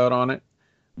talk about on it.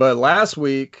 But last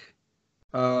week,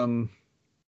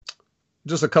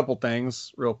 just a couple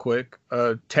things real quick.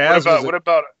 Taz. What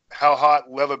about how hot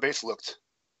Leva Bates looked?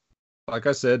 Like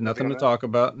I said, nothing to talk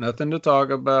about.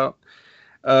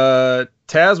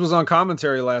 Taz was on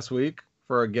commentary last week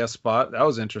for a guest spot. That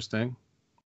was interesting.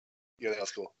 Yeah, that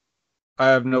was cool. I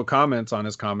have no comments on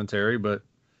his commentary, but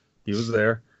he was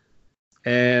there.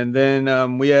 And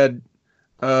then we had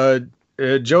Joey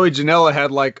Janela had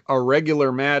like a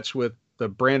regular match with the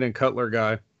Brandon Cutler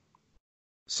guy.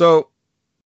 So,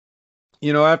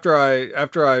 after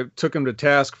I took him to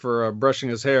task for brushing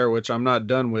his hair, which I'm not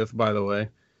done with, by the way,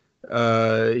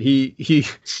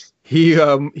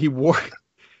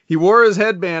 he wore his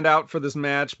headband out for this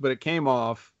match, but it came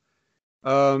off.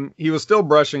 He was still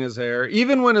brushing his hair.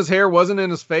 Even when his hair wasn't in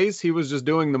his face, he was just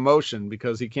doing the motion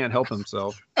because he can't help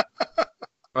himself.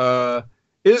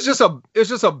 It's just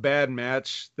a bad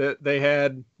match that they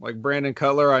had. Like Brandon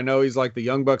Cutler, I know he's like the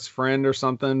Young Bucks friend or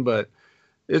something, but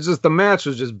it's just the match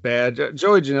was just bad.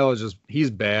 Joey Janela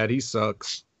he's bad. He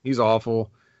sucks. He's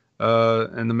awful.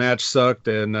 And the match sucked,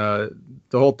 and the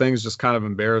whole thing's just kind of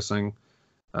embarrassing.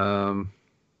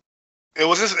 It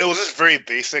was just very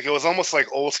basic. It was almost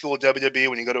like old school WWE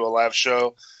when you go to a live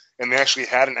show and they actually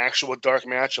had an actual dark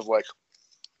match of like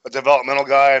a developmental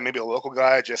guy and maybe a local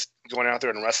guy just going out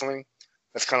there and wrestling.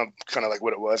 That's kind of like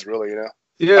what it was, really,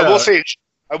 Yeah. I will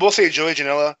say Joey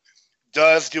Janela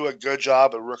does do a good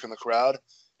job of working the crowd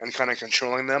and kind of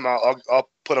controlling them. I'll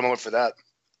put him over for that.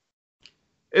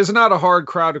 It's not a hard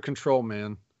crowd to control,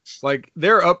 man. Like,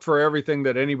 they're up for everything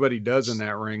that anybody does in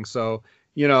that ring. So,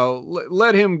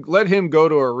 let him go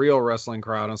to a real wrestling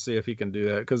crowd and see if he can do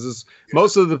that. Because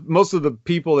most of the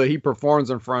people that he performs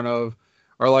in front of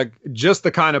are like just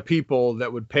the kind of people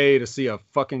that would pay to see a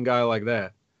fucking guy like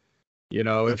that.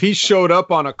 If he showed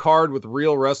up on a card with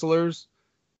real wrestlers,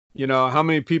 how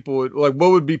many people would like?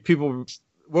 What would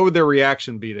their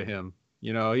reaction be to him?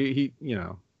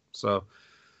 So.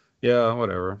 Yeah,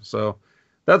 whatever. So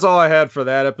that's all I had for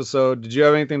that episode. Did you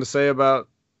have anything to say about?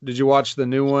 Did you watch the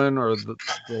new one or the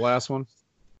last one?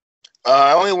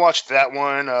 I only watched that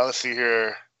one. Let's see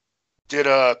here. Did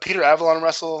Peter Avalon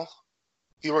wrestle?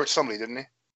 He worked somebody, didn't he?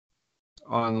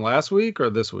 On last week or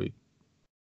this week?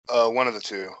 One of the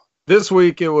two. This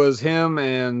week it was him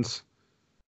and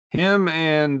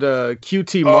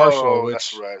QT Marshall, which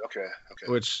that's right. Okay.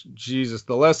 Which, Jesus,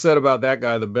 the less said about that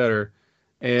guy, the better.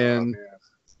 And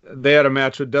Oh, they had a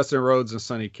match with Dustin Rhodes and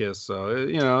Sonny Kiss, so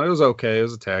it was okay. It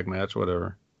was a tag match,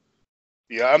 whatever.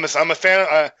 Yeah, I'm a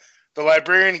fan. The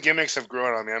librarian gimmicks have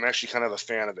grown on me. I'm actually kind of a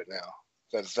fan of it now.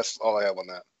 That's all I have on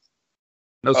that.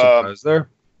 No surprise there.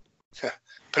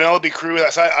 Penelope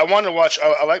Cruz. I wanted to watch.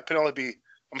 I like Penelope.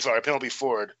 I'm sorry, Penelope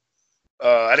Ford.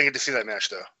 I didn't get to see that match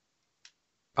though.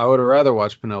 I would have rather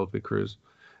watched Penelope Cruz.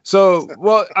 So,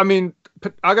 well, I mean,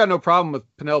 I got no problem with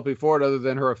Penelope Ford other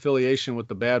than her affiliation with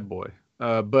the Bad Boy.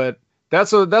 But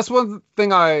that's one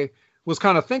thing I was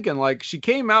kind of thinking. Like, she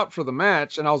came out for the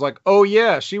match, and I was like, oh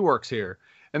yeah, she works here.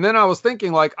 And then I was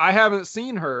thinking, like, I haven't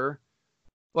seen her.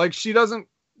 Like, she doesn't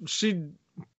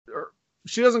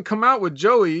come out with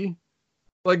Joey.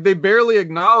 Like, they barely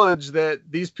acknowledge that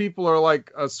these people are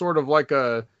like a sort of like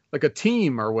a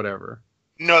team or whatever.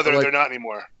 No, they're not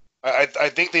anymore. I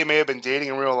think they may have been dating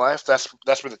in real life. That's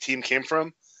where the team came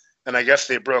from, and I guess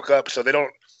they broke up. So they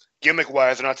don't, gimmick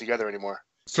wise, they're not together anymore.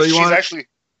 So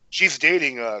she's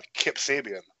dating Kip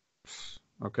Sabian.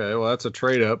 Okay, well that's a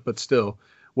trade up, but still,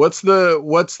 what's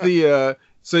the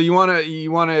so you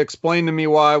wanna explain to me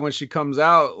why when she comes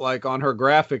out, like on her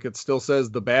graphic, it still says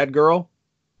the bad girl?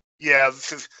 Yeah,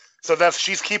 so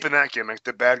she's keeping that gimmick,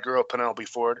 the bad girl Penelope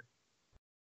Ford.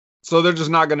 So they're just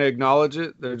not going to acknowledge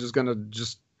it. They're just going to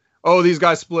these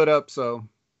guys split up. So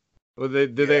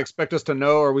did they expect us to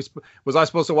know? Or was I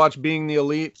supposed to watch Being the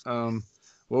Elite? Well,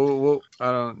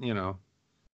 I don't,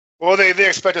 Well, they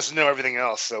expect us to know everything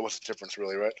else. So what's the difference,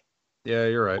 really, right? Yeah,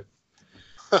 you're right.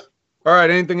 All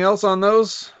right. Anything else on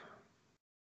those?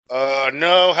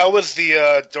 No. How was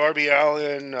the Darby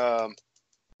Allin?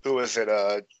 Who was it?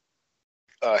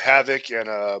 Havoc and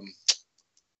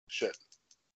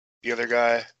the other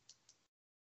guy.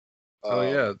 Oh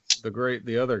yeah,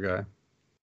 the other guy.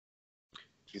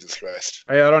 Jesus Christ.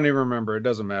 Hey, I don't even remember. It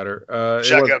doesn't matter.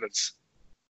 Jack Evans.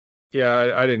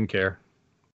 Yeah, I didn't care.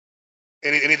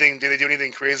 Anything? Did they do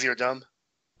anything crazy or dumb?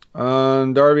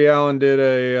 Darby Allin did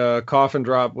a coffin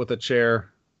drop with a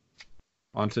chair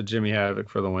onto Jimmy Havoc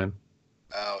for the win.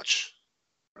 Ouch.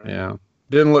 Yeah,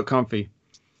 didn't look comfy.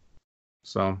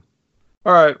 So,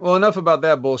 all right. Well, enough about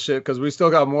that bullshit because we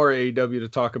still got more AEW to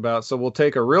talk about. So we'll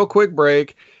take a real quick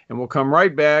break and we'll come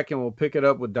right back and we'll pick it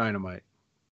up with Dynamite.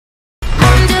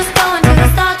 I'm just going to the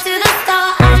store,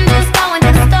 I'm just going to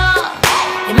the store.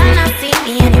 You might not see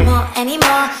me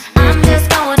anymore. I'm just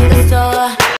going to the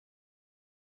store.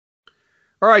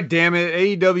 All right, damn it.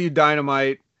 AEW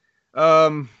Dynamite.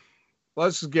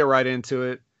 Let's just get right into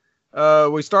it.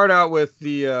 We start out with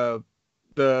the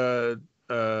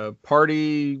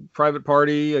private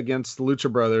party against the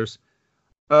Lucha Brothers.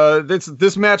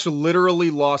 This match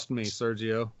literally lost me,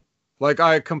 Sergio. Like,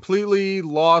 I completely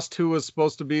lost who was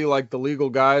supposed to be like the legal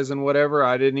guys and whatever.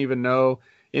 I didn't even know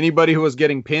anybody who was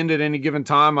getting pinned at any given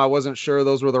time. I wasn't sure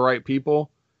those were the right people.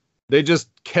 They just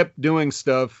kept doing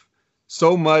stuff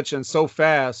so much and so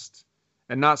fast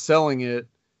and not selling it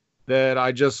that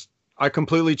I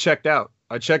completely checked out.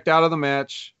 I checked out of the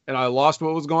match and I lost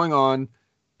what was going on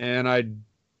and I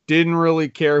didn't really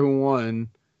care who won.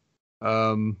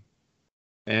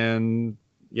 And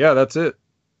yeah, that's it.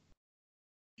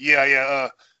 Yeah.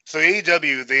 So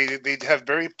AEW, they have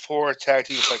very poor tag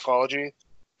team psychology.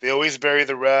 They always bury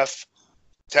the ref.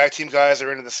 Tag team guys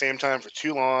are in at the same time for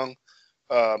too long.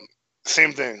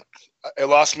 Same thing. It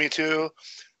lost me too.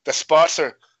 The spots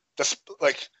are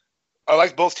I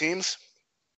like both teams,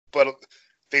 but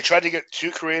they tried to get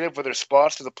too creative with their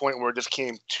spots to the point where it just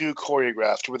came too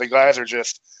choreographed, where the guys are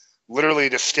just literally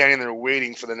just standing there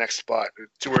waiting for the next spot,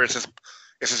 to where it's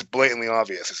just blatantly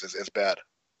obvious. It's bad.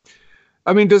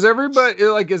 I mean, is everybody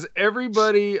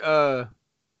in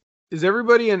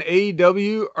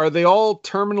AEW, are they all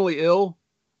terminally ill?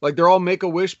 Like, they're all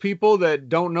Make-A-Wish people that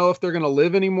don't know if they're going to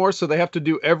live anymore, so they have to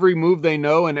do every move they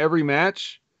know in every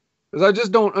match? Because I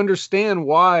just don't understand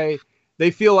why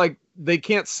they feel like they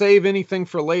can't save anything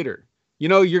for later.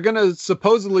 You're going to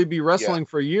supposedly be wrestling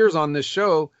for years on this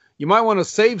show. You might want to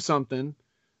save something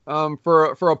for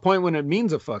a point when it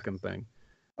means a fucking thing.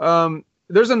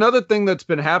 There's another thing that's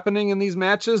been happening in these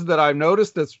matches that I've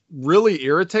noticed that's really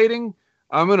irritating.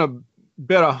 I'm going to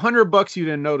bet $100 you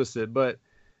didn't notice it, but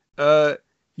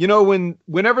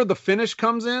whenever the finish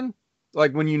comes in,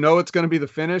 like when it's going to be the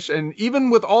finish, and even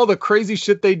with all the crazy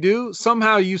shit they do,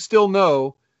 somehow you still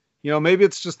know, maybe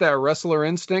it's just that wrestler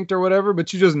instinct or whatever,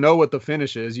 but you just know what the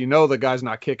finish is. The guy's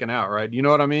not kicking out, right? You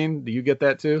know what I mean? Do you get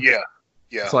that too? Yeah.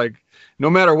 It's like, no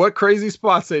matter what crazy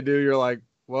spots they do, you're like,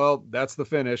 well, that's the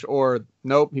finish, or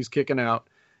nope, he's kicking out.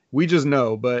 We just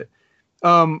know. But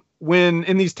when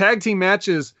in these tag team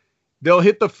matches, they'll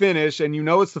hit the finish and you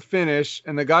know it's the finish,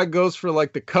 and the guy goes for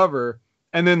like the cover,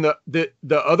 and then the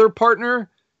other partner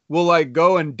will like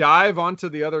go and dive onto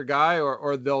the other guy,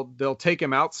 or they'll take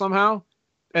him out somehow.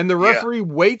 And the referee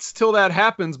waits till that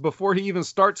happens before he even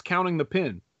starts counting the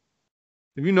pin.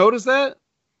 Have you noticed that?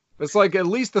 It's like at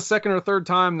least the second or third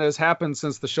time that has happened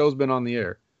since the show's been on the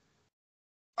air.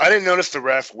 I didn't notice the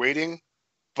ref waiting,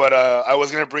 but I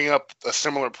was going to bring up a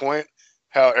similar point,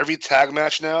 how every tag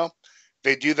match now,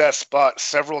 they do that spot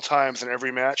several times in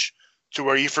every match to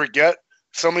where you forget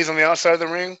somebody's on the outside of the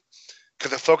ring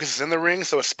because the focus is in the ring,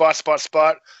 so it's spot, spot,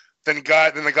 spot. Then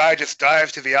the guy just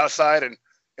dives to the outside and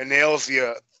nails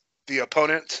the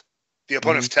opponent's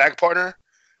tag partner.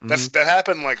 That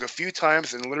happened like a few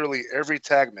times in literally every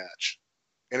tag match,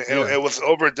 and it was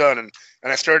overdone, and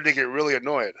I started to get really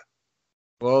annoyed.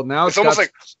 Well, now it's almost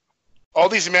like all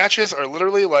these matches are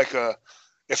literally like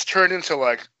it's turned into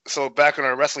like, so back in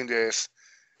our wrestling days,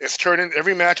 it's turned in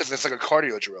every match is like a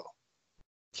cardio drill.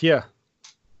 Yeah.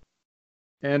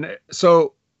 And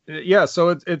so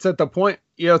it's at the point,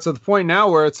 it's at the point now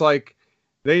where it's like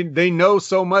they know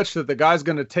so much that the guy's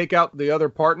going to take out the other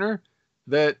partner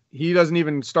that he doesn't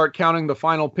even start counting the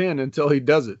final pin until he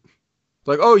does it. It's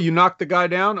like, oh, you knocked the guy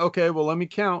down? Okay, well, let me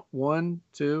count. 1,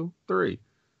 2, 3.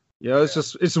 It's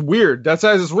just, it's weird.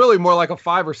 It's really more like a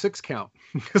 5 or 6 count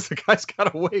because the guy's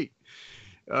got to wait.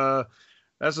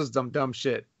 That's just dumb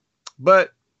shit.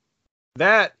 But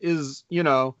that is,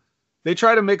 they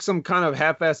try to make some kind of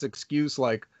half-assed excuse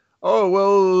like, oh,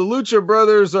 well, the Lucha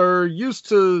Brothers are used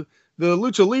to the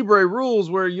Lucha Libre rules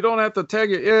where you don't have to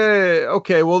tag it. Yeah,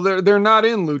 okay, well, they're not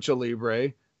in Lucha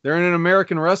Libre. They're in an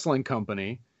American wrestling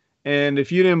company. And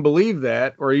if you didn't believe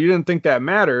that, or you didn't think that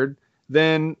mattered,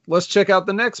 then let's check out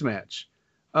the next match.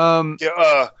 Jim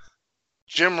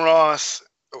Ross,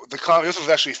 this was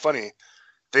actually funny.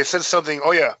 They said something,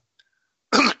 oh yeah,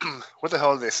 what the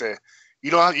hell did they say?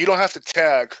 You don't have to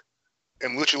tag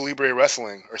in Lucha Libre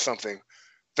wrestling or something.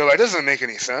 They're like, that doesn't make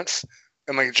any sense.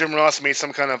 And like Jim Ross made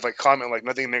some kind of like comment like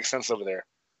nothing makes sense over there,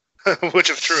 which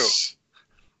is true.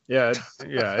 Yeah,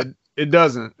 it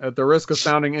doesn't. At the risk of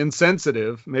sounding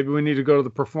insensitive, maybe we need to go to the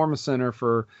Performance Center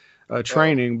for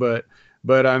training. But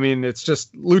I mean, it's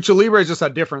just Lucha Libre is just a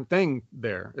different thing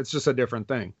there. It's just a different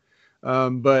thing.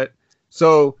 But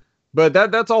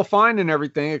that's all fine and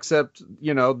everything, except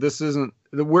this isn't.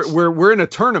 We're in a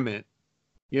tournament.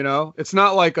 It's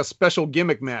not like a special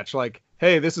gimmick match. Like,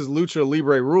 hey, this is Lucha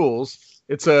Libre rules.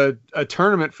 It's a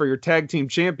tournament for your tag team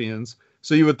champions.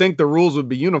 So you would think the rules would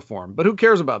be uniform, but who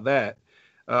cares about that?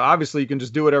 Obviously, you can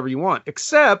just do whatever you want.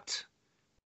 Except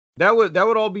that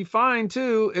would all be fine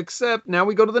too. Except now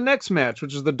we go to the next match,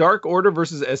 which is the Dark Order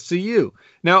versus SCU.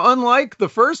 Now, unlike the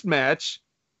first match,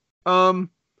 when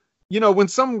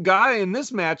some guy in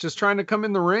this match is trying to come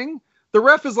in the ring, the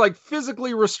ref is like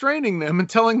physically restraining them and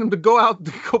telling them to go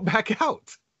back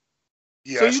out.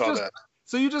 Yeah, so I saw that.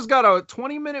 So you just got a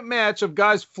 20-minute match of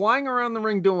guys flying around the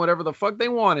ring doing whatever the fuck they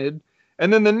wanted.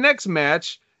 And then the next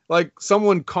match, like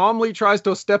someone calmly tries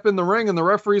to step in the ring and the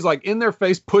referee's like in their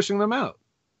face pushing them out.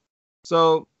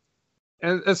 So,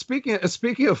 and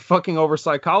speaking of fucking over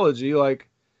psychology, like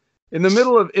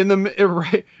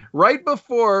right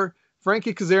before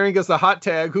Frankie Kazarian gets the hot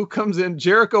tag, who comes in?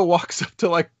 Jericho walks up to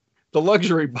like the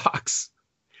luxury box.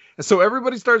 And so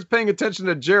everybody starts paying attention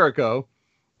to Jericho.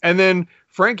 And then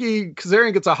Frankie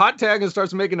Kazarian gets a hot tag and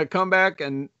starts making a comeback,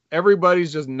 and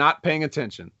everybody's just not paying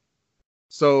attention.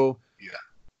 So,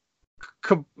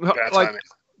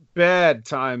 bad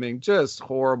timing, just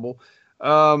horrible.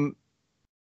 So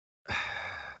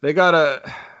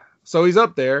he's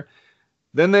up there.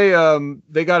 Then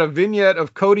they got a vignette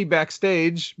of Cody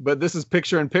backstage, but this is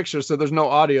picture in picture, so there's no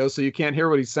audio, so you can't hear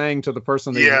what he's saying to the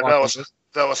person. That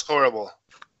was horrible.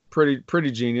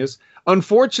 Pretty genius.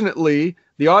 Unfortunately,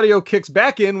 the audio kicks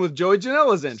back in with Joey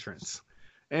Janela's entrance,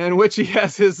 in which he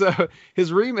has his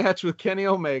rematch with Kenny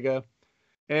Omega,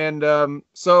 and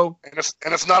it's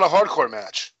not a hardcore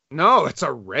match. No, it's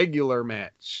a regular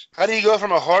match. How do you go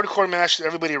from a hardcore match that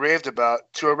everybody raved about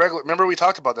to a regular? Remember we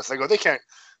talked about this. I go, they can't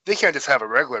just have a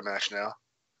regular match now.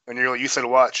 And you said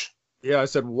watch. Yeah, I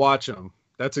said watch them.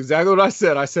 That's exactly what I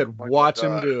said. I said watch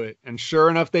them do it, and sure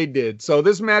enough, they did. So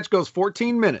this match goes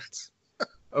 14 minutes.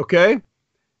 Okay.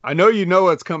 I know you know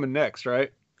what's coming next,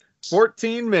 right?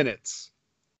 14 minutes.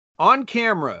 On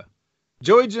camera,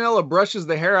 Joey Janela brushes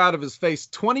the hair out of his face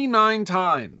 29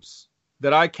 times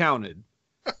that I counted.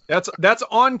 That's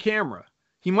on camera.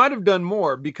 He might have done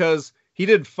more because he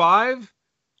did 5,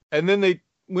 and then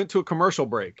went to a commercial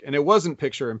break, and it wasn't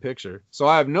picture in picture. So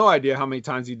I have no idea how many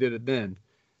times he did it then.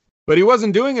 But he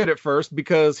wasn't doing it at first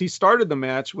because he started the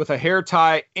match with a hair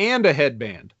tie and a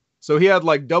headband. So he had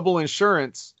like double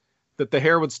insurance that the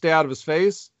hair would stay out of his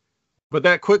face. But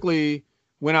that quickly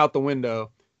went out the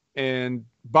window. And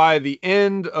by the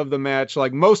end of the match,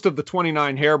 like most of the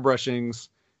 29 hair brushings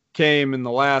came in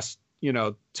the last,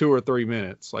 2 or 3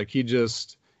 minutes. Like it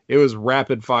was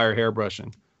rapid fire hair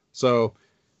brushing. So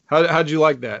how'd you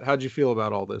like that? How'd you feel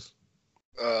about all this?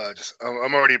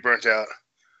 I'm already burnt out.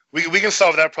 We can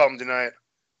solve that problem tonight.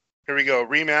 Here we go.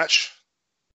 Rematch.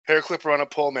 Hair clipper on a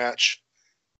pole match.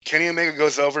 Kenny Omega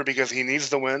goes over because he needs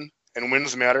the win, and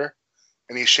wins matter,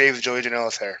 and he shaves Joey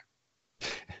Janela's hair.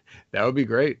 That would be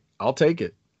great. I'll take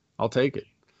it.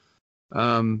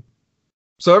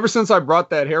 So ever since I brought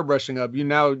that hairbrushing up,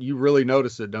 you really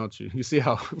notice it, don't you? You see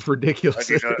how ridiculous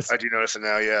it is. I do notice it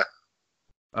now, yeah.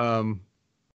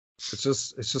 It's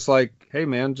just like, hey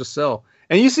man, just sell.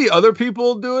 And you see other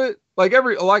people do it. Like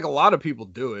a lot of people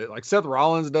do it. Like Seth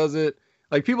Rollins does it.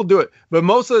 Like people do it. But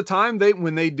most of the time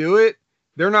when they do it,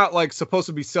 they're not like supposed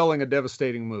to be selling a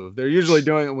devastating move. They're usually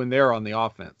doing it when they're on the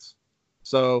offense.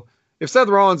 So if Seth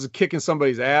Rollins is kicking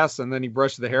somebody's ass and then he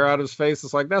brushes the hair out of his face,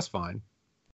 it's like, that's fine.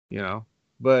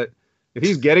 But if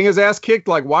he's getting his ass kicked,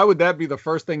 like, why would that be the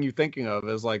first thing you're thinking of?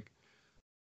 Is like,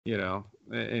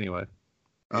 anyway.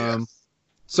 Yeah.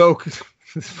 So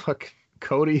fucking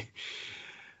Cody,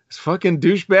 this fucking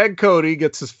douchebag Cody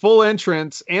gets his full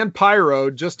entrance and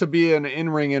pyro just to be an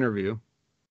in-ring interview.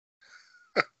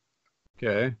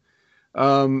 Okay.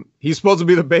 He's supposed to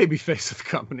be the baby face of the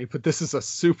company, but this is a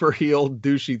super heel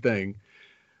douchey thing.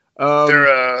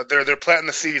 They're planting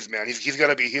the seeds, man. He's got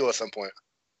to be a heel at some point.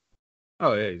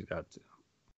 Oh yeah, he's got to,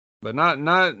 but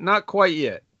not quite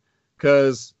yet,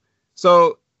 because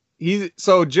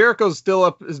Jericho's still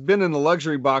up, has been in the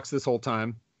luxury box this whole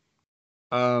time,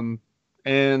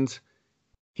 and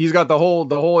he's got the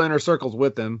whole inner circles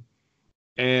with him,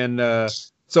 and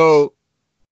so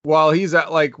while he's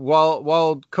at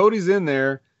while Cody's in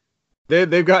there,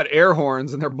 they've got air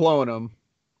horns and they're blowing them,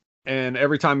 and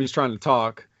every time he's trying to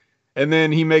talk, and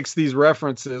then he makes these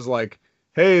references like,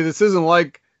 hey, this isn't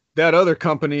like that other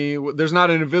company. There's not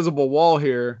an invisible wall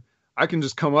here. I can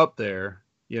just come up there,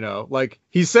 like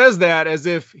he says that as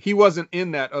if he wasn't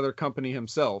in that other company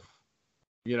himself,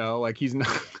 like he's not,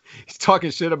 he's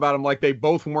talking shit about him like they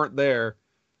both weren't there.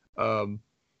 And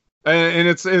I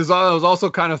was also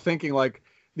kind of thinking like,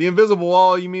 the invisible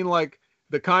wall, you mean like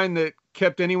the kind that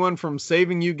kept anyone from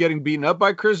saving you getting beaten up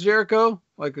by Chris Jericho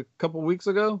like a couple weeks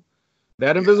ago?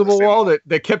 That invisible wall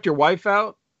that kept your wife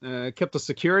out, kept the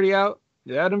security out?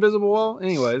 That invisible wall?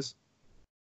 Anyways.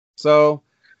 So,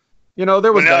 there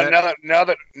was that. Now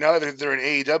that they're in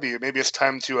AEW, maybe it's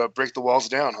time to break the walls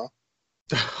down,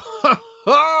 huh?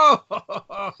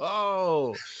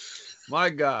 Oh, my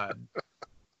God.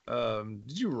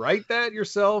 Did you write that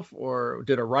yourself, or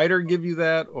did a writer give you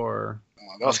that, or?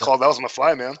 That was on the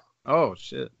fly, man. Oh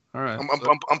shit! All right.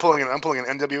 I'm pulling an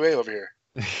NWA over here.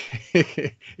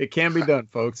 It can be done,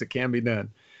 folks. It can be done.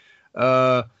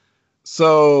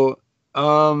 So,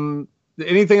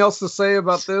 anything else to say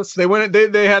about this? They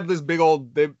had this big old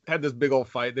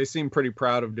fight. They seemed pretty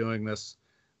proud of doing this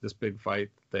big fight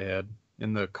they had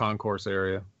in the concourse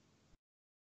area.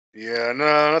 Yeah,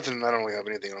 no, nothing. I don't really have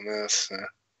anything on this.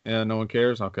 Yeah, no one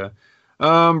cares. Okay.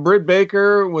 Britt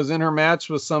Baker was in her match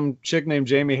with some chick named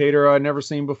Jamie Hayter I'd never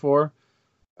seen before.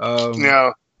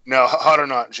 No, hot or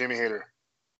not, Jamie Hayter.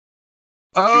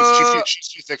 She's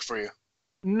too thick for you.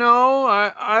 No,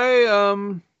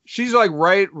 I she's like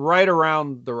right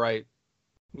around the right,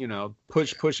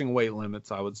 pushing weight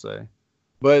limits, I would say.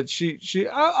 But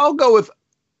I'll go with.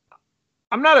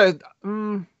 I'm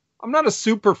not a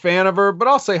super fan of her, but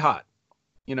I'll say hot.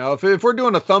 If we're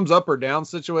doing a thumbs up or down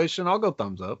situation, I'll go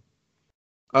thumbs up.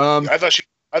 I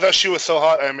thought she was so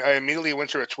hot. I immediately went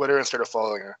to her Twitter and started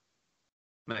following her.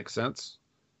 Makes sense.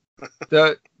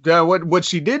 What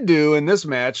she did do in this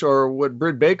match, or what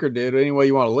Britt Baker did, any way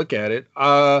you want to look at it,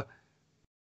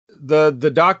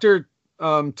 the doctor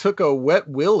took a wet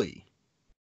willy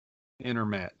in her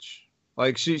match.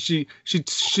 Like Jamie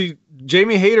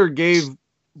Hayter gave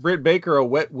Britt Baker a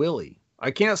wet willy. I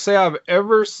can't say I've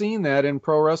ever seen that in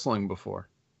pro wrestling before.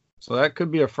 So that could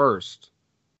be a first.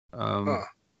 Okay.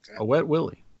 A wet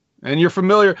willy. And you're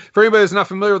familiar, for anybody that's not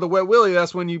familiar with a wet willy,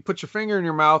 that's when you put your finger in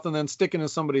your mouth and then stick it in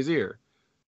somebody's ear.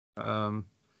 That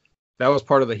was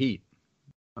part of the heat.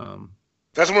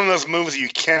 That's one of those moves you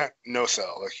can't no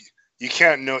sell. Like you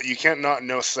can't not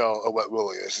no sell a wet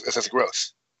willy. It's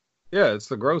gross. Yeah, it's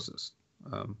the grossest.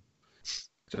 So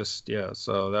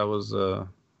that was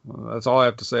that's all I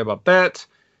have to say about that.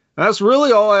 That's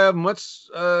really all I have much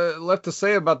left to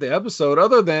say about the episode,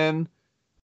 other than,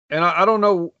 and I don't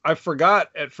know, I forgot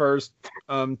at first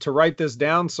to write this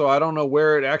down, so I don't know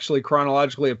where it actually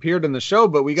chronologically appeared in the show,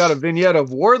 but we got a vignette of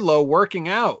Wardlow working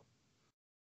out.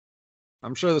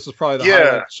 I'm sure this was probably the highlight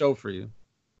of the show for you.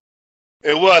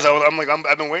 It was.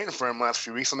 I've been waiting for him last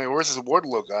few weeks. I'm like, where's this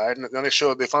Wardlow guy? And then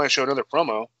they finally showed another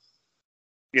promo.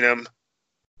 You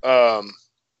know,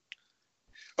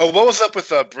 what was up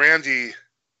with Brandy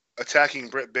attacking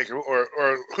Britt Baker, or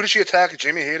who did she attack?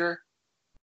 Jamie Hayter?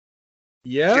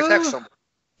 Yeah,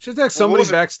 she attacked somebody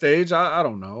backstage. I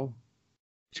don't know.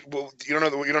 Well, you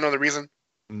don't know the reason?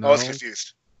 No. I was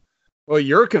confused. Well,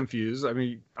 you're confused. I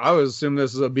mean, I would assume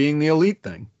this is a being the elite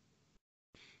thing.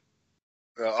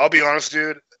 I'll be honest,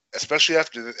 dude. Especially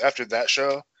after that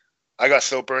show, I got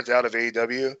so burnt out of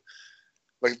AEW.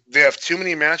 Like, they have too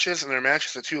many matches, and their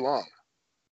matches are too long.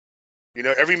 You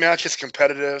know, every match is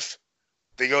competitive.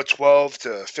 They go 12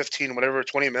 to 15, whatever,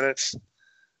 20 minutes.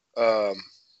 I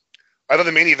thought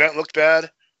the main event looked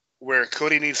bad, where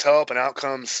Cody needs help, and out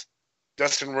comes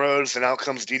Dustin Rhodes, and out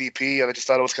comes DDP. I just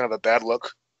thought it was kind of a bad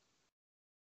look.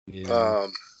 Yeah.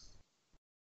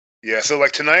 So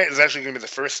like tonight is actually going to be the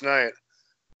first night.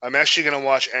 I'm actually going to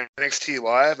watch NXT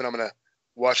live, and I'm going to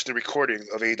watch the recording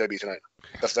of AEW tonight.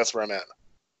 That's where I'm at.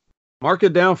 Mark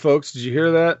it down, folks. Did you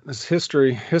hear that? It's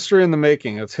history. History in the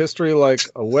making. It's history like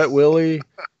a wet willy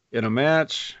in a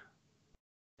match.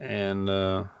 And,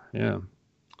 yeah.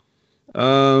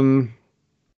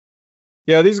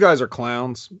 Yeah, these guys are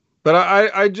clowns. But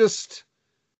I just...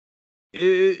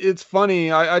 It's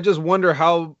funny. I just wonder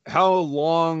how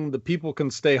long the people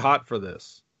can stay hot for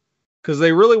this. Because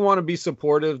they really want to be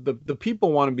supportive. The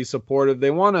people want to be supportive. They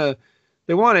want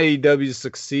AEW to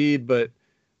succeed, but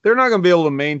they're not going to be able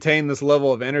to maintain this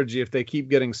level of energy if they keep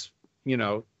getting,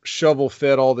 shovel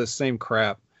fed all this same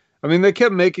crap. I mean, they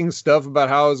kept making stuff about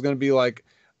how it's going to be like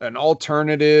an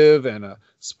alternative and a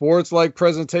sports-like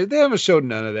presentation. They haven't showed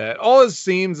none of that. All it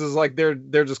seems is like they're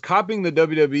just copying the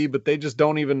WWE, but they just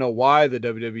don't even know why the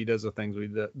WWE does the things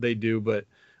they do. But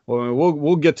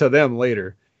we'll get to them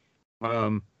later.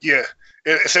 So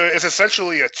it's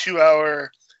essentially a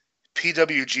 2-hour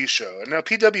PWG show. And now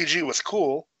PWG was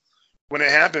cool when it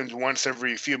happened once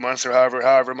every few months or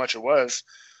however much it was.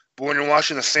 But when you're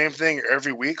watching the same thing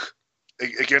every week,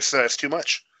 it gets it's too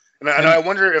much. And I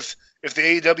wonder if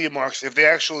the AEW marks, if they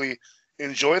actually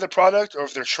enjoy the product or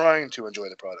if they're trying to enjoy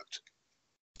the product.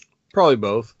 Probably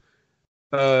both.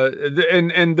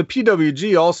 And the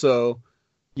PWG also,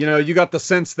 you got the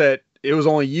sense that it was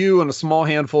only you and a small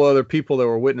handful of other people that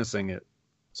were witnessing it.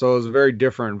 So it was a very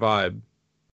different vibe.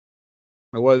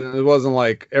 It wasn't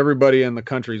like everybody in the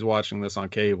country's watching this on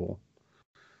cable.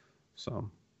 So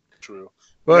true.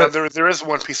 But now, there is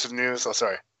one piece of news. Oh,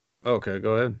 sorry. Okay,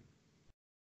 go ahead.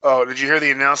 Oh, did you hear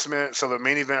the announcement? So the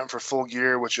main event for Full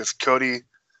Gear, which is Cody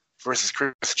versus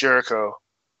Chris Jericho,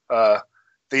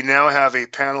 they now have a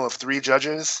panel of 3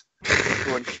 judges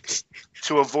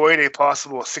to avoid a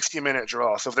possible 60-minute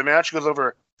draw. So if the match goes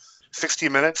over 60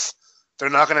 minutes, they're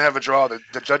not going to have a draw.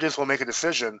 The judges will make a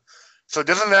decision. So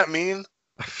doesn't that mean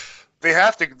they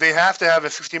have to have a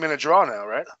 60-minute draw now,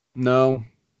 right? No,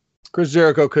 Chris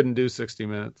Jericho couldn't do 60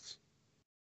 minutes.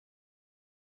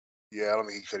 Yeah, I don't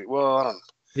think he could. Well, I don't.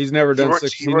 He's never done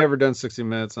 60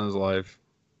 minutes in his life.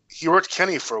 He worked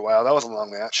Kenny for a while. That was a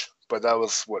long match, but that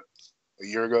was a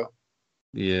year ago.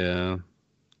 Yeah,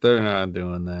 they're not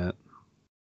doing that.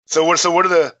 So what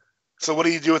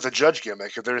do you do with the judge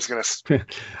gimmick if they're just gonna?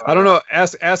 I don't know.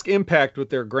 Ask Impact with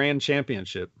their Grand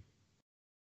Championship.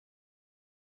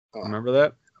 Oh. Remember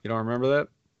that? You don't remember that?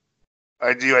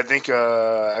 I do. I think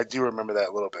I do remember that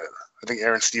a little bit. I think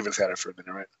Aaron Stevens had it for a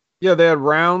minute, right? Yeah, they had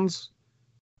rounds,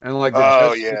 and like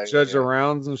the judge the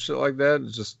rounds and shit like that.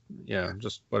 It's just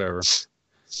whatever.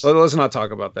 So let's not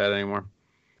talk about that anymore.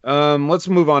 Let's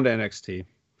move on to NXT.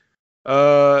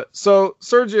 So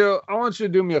Sergio, I want you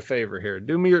to do me a favor here.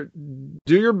 Do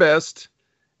your best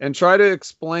and try to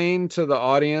explain to the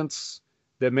audience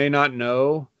that may not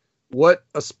know what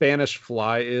a Spanish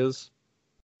fly is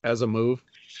as a move.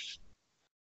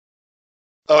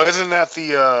 Oh, isn't that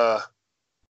the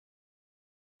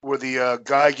where the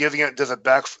guy giving it does a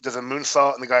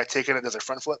moonsault and the guy taking it does a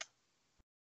front flip?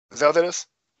 Is that what that is?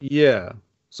 Yeah.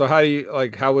 So how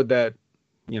would that,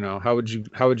 how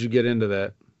would you get into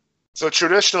that? So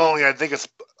traditionally, I think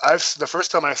the first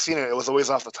time I've seen it, it was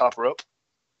always off the top rope.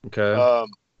 Okay.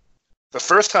 The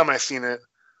first time I seen it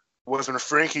was when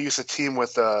Frankie used to team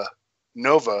with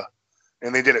Nova,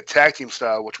 and they did it tag team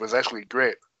style, which was actually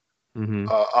great,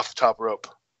 off the top rope.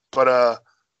 But I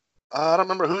don't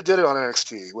remember who did it on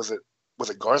NXT. Was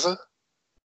it Garza?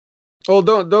 Oh,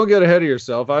 don't get ahead of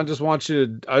yourself. I just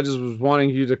was wanting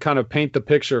you to kind of paint the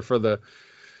picture for the,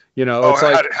 Oh, it's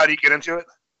like, how do you get into it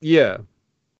yeah.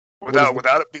 without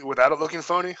it looking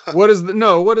phony? What does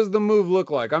the move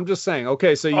look like? I'm just saying.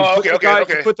 Okay, so you Oh, put you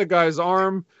okay. put the guy's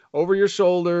arm over your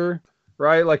shoulder,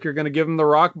 right? Like you're gonna give him the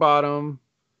rock bottom.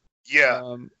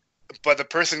 Yeah, but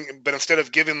instead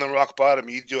of giving the rock bottom,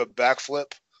 you do a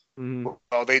backflip. Mhm.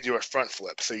 Well, they do a front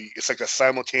flip, so it's like a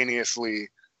simultaneous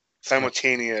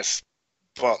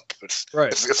bump.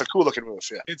 Right. It's a cool looking move.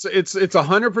 Yeah. It's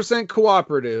 100%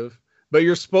 cooperative, but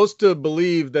you're supposed to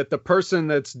believe that the person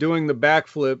that's doing the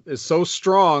backflip is so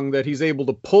strong that he's able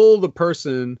to pull the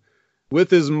person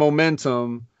with his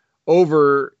momentum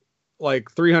over like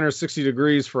 360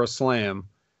 degrees for a slam.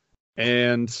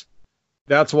 And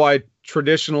that's why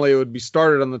traditionally it would be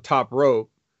started on the top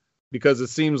rope, because it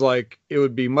seems like it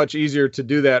would be much easier to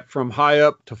do that from high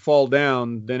up to fall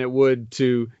down than it would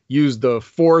to use the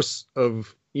force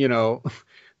of, to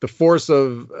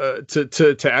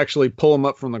actually pull them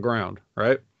up from the ground,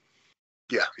 right?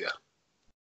 Yeah.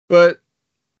 But,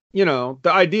 the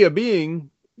idea being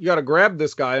you got to grab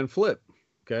this guy and flip.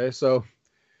 Okay, so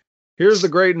here's the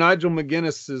great Nigel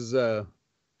McGuinness's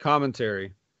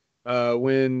commentary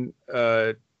when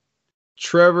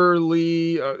Trevor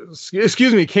Lee,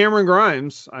 excuse me, Cameron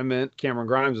Grimes. I meant Cameron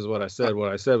Grimes is what I said.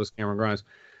 What I said was Cameron Grimes.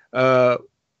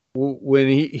 When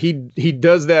he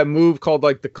does that move called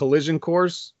like the collision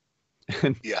course,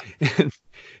 and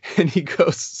and he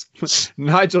goes,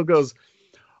 Nigel goes,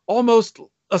 almost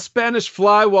a Spanish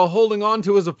fly while holding on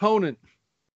to his opponent.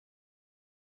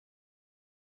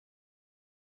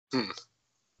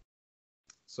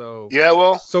 So yeah,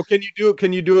 well, so can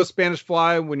you do a Spanish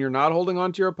fly when you're not holding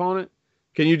on to your opponent?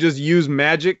 Can you just use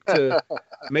magic to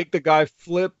make the guy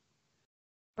flip?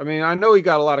 I mean, I know he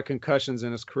got a lot of concussions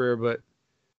in his career, but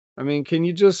I mean, can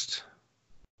you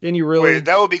really? Wait,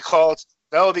 that would be called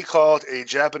a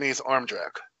Japanese arm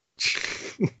drag.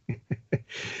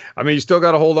 I mean, you still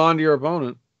got to hold on to your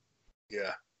opponent.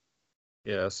 Yeah.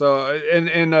 Yeah. So I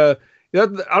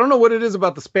don't know what it is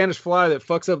about the Spanish fly that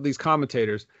fucks up these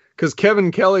commentators. Because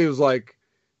Kevin Kelly was like,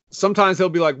 sometimes he'll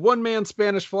be like, one man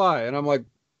Spanish fly, and I'm like,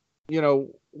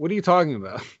 what are you talking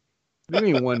about? What do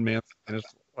you mean one man Spanish?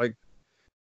 Like,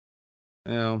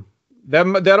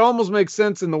 that almost makes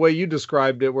sense in the way you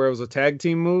described it, where it was a tag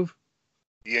team move.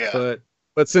 Yeah.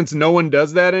 But since no one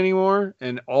does that anymore,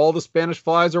 and all the Spanish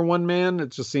flies are one man, it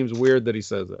just seems weird that he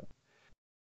says that.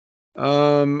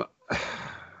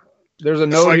 There's a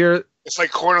note here. It's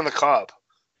like corn on the cob.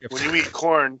 When you eat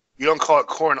corn, you don't call it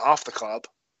corn off the cob.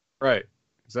 Right.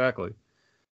 Exactly.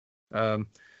 I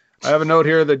have a note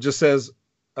here that just says,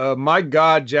 my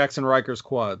God, Jackson Riker's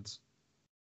quads.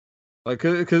 Like,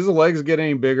 could his legs get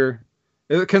any bigger?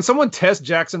 Can someone test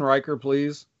Jackson Riker,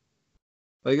 please?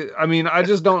 Like, I mean, I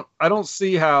don't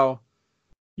see how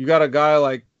you got a guy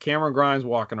like Cameron Grimes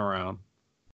walking around,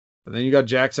 and then you got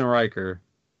Jackson Riker.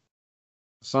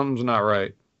 Something's not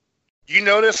right. You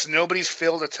notice nobody's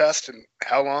failed a test in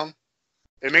how long?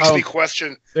 It makes me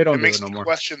question. They don't. It makes me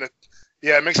question that.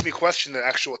 Yeah, it makes me question the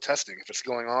actual testing, if it's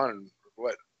going on and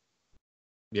what.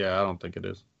 Yeah, I don't think it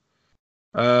is.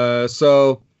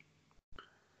 So,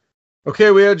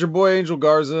 okay, we had your boy Angel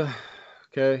Garza.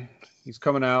 Okay, he's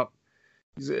coming out.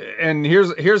 And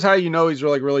here's how you know he's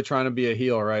really trying to be a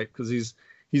heel, right? Because he's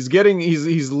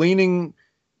leaning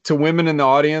to women in the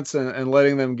audience and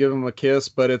letting them give him a kiss,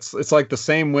 but it's like the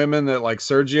same women that like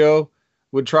Sergio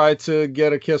would try to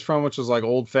get a kiss from, which is like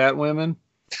old fat women.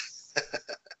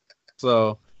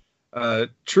 So,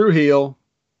 true heel.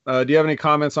 Do you have any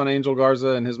comments on Angel Garza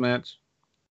and his match?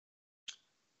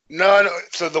 No.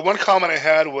 So the one comment I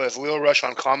had was Leo Rush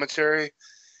on commentary.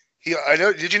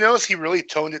 Did you notice he really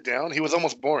toned it down? He was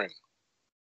almost boring.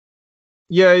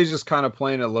 Yeah, he's just kind of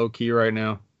playing it low key right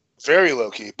now. Very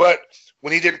low key. But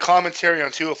when he did commentary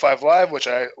on 205 Live, which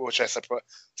I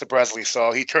surprisingly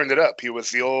saw, he turned it up. He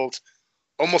was the old,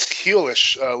 almost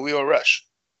heelish Leo Rush.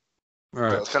 All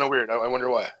right. So it's kind of weird. I wonder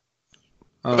why.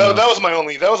 That was my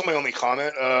only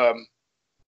comment.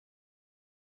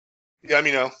 Yeah, I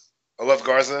mean, I love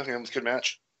Garza. It was a good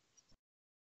match.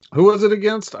 Who was it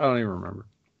against? I don't even remember.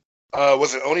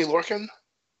 Was it Oni Lorcan?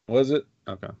 Was it?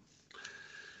 Okay.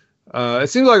 It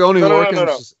seems like Oni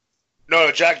Lorcan.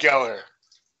 No, Jack Gallagher.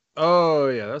 Oh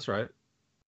yeah, that's right.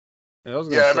 Yeah,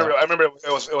 I remember.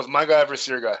 It was my guy versus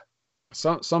your guy.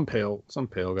 Some pale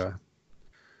guy.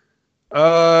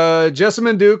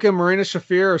 Jessamine Duke and Marina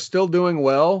Shafir are still doing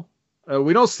well.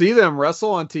 We don't see them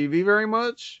wrestle on TV very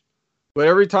much, but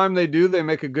every time they do, they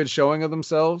make a good showing of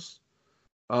themselves.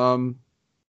 Jim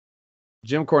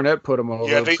Cornette put them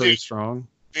over pretty strong.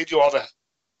 They do all the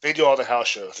They do all the house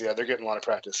shows. Yeah, they're getting a lot of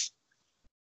practice.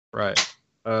 Right.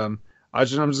 I'm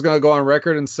just gonna go on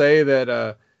record and say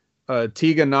that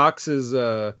Tegan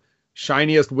Knox's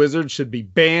shiniest wizard should be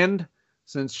banned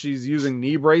since she's using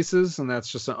knee braces, and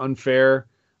that's just an unfair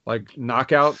like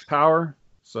knockout power.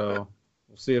 So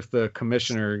we'll see if the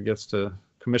Commissioner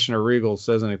Regal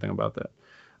says anything about that.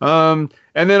 And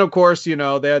then of course, they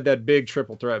had that big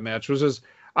triple threat match, which is,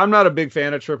 I'm not a big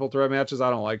fan of triple threat matches. I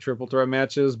don't like triple threat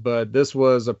matches, but this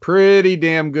was a pretty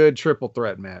damn good triple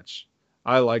threat match.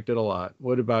 I liked it a lot.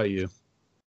 What about you?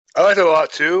 I liked it a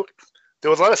lot too. There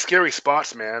was a lot of scary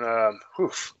spots, man.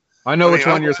 I know which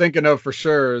one you're thinking of for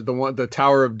sure. The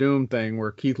Tower of Doom thing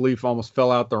where Keith Lee almost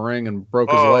fell out the ring and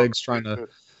broke his legs trying to.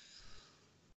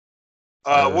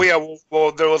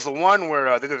 Well, there was the one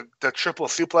where they did the triple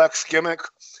suplex gimmick,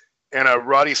 and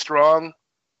Roddy Strong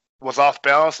was off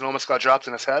balance and almost got dropped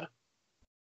in his head.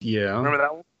 Yeah. Remember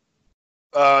that one?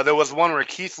 There was one where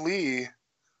Keith Lee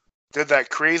did that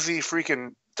crazy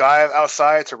freaking dive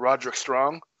outside to Roderick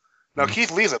Strong. Now,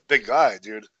 Keith Lee's a big guy,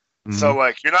 dude. Mm-hmm. So,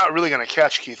 you're not really going to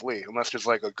catch Keith Lee unless there's,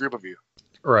 a group of you.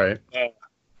 Right.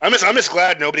 I'm just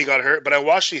glad nobody got hurt, but I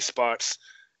watched these spots,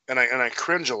 and I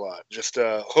cringe a lot, just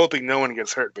hoping no one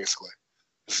gets hurt, basically.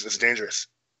 It's dangerous.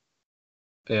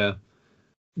 Yeah.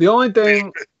 The only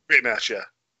thing... Great match, yeah.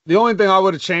 The only thing I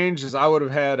would have changed is I would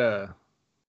have had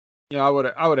I would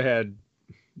have had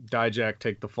Dijak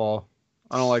take the fall.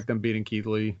 I don't like them beating Keith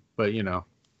Lee, but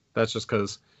that's just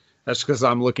because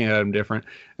I'm looking at him different.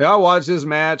 And I watched this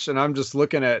match and I'm just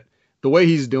looking at the way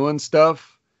he's doing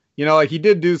stuff. He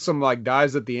did do some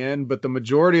dives at the end, but the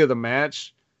majority of the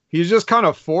match, he's just kind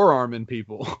of forearming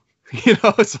people.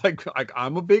 It's like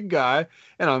I'm a big guy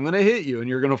and I'm going to hit you and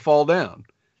you're going to fall down.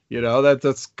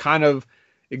 That's kind of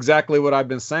exactly what I've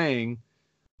been saying.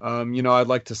 I'd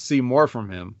like to see more from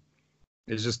him.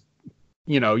 It's just,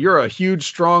 you're a huge,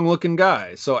 strong looking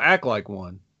guy, so act like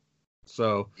one.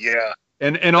 So yeah,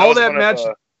 and all that match,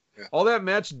 all that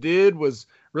match did was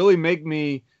really make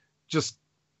me just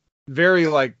very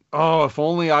if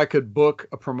only I could book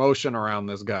a promotion around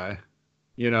this guy,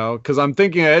 because I'm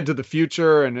thinking ahead to the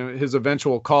future and his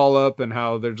eventual call up and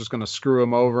how they're just going to screw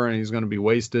him over and he's going to be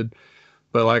wasted.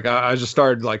 But I just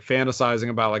started fantasizing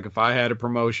about if I had a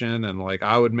promotion and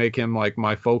I would make him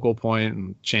my focal point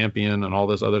and champion and all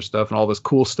this other stuff and all this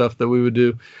cool stuff that we would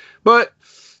do. But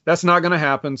that's not going to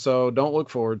happen. So don't look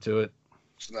forward to it.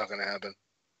 It's not going to happen.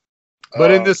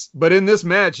 But in this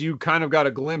match, you kind of got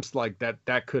a glimpse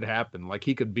that could happen.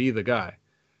 He could be the guy.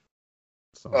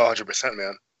 So. 100%,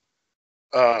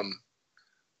 man.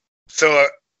 So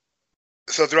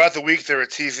throughout the week they were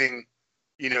teasing,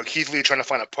 Keith Lee trying to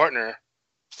find a partner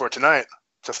for tonight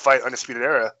to fight Undisputed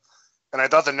Era, and I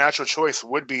thought the natural choice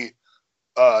would be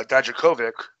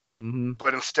Dijakovic,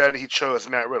 but instead he chose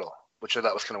Matt Riddle, which I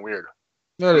thought was kind of weird.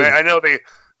 I know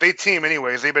they team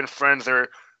anyways. They've been friends. They're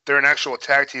an actual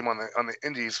tag team on the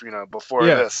Indies, before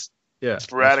this,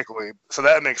 sporadically. So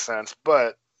that makes sense.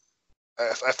 But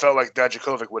I felt like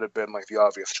Dijakovic would have been the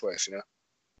obvious choice,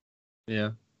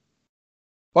 Yeah.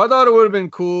 Well, I thought it would have been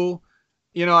cool.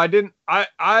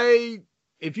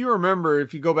 If you remember,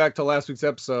 if you go back to last week's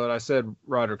episode, I said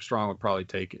Roderick Strong would probably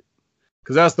take it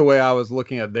because that's the way I was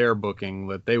looking at their booking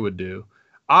that they would do.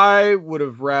 I would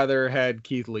have rather had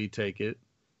Keith Lee take it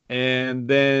and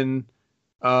then,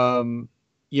 kind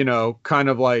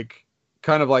of like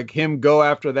him go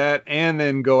after that and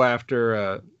then go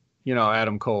after,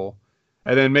 Adam Cole.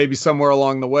 And then maybe somewhere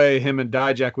along the way, him and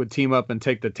Dijak would team up and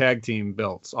take the tag team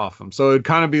belts off him. So it'd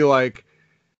kind of be like,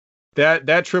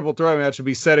 that triple threat match would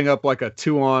be setting up a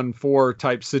 2-on-4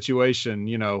 type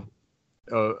situation,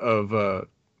 of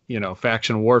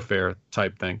faction warfare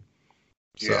type thing.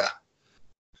 So. Yeah.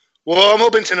 Well, I'm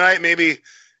hoping tonight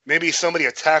maybe somebody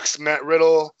attacks Matt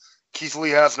Riddle. Keith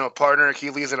Lee has no partner.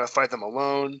 Keith Lee's gonna fight them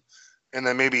alone, and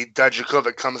then maybe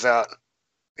Dijakovic comes out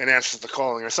and answers the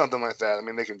calling or something like that. I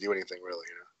mean, they can do anything really.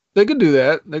 They could do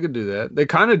that. They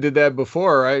kind of did that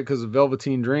before, right? Because of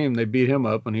Velveteen Dream, they beat him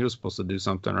up when he was supposed to do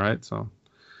something, right? So.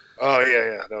 Oh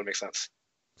yeah, that would make sense.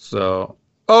 So,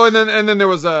 and then there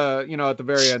was at the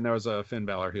very end there was a Finn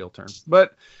Balor heel turn.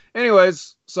 But,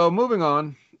 anyways, so moving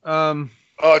on. Oh,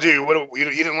 dude, you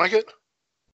didn't like it?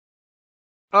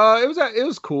 It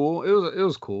was cool. It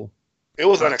was cool. It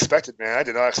was unexpected, man. I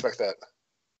did not expect that.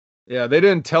 Yeah, they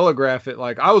didn't telegraph it.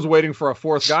 I was waiting for a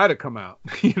fourth guy to come out.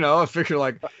 I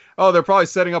figured they're probably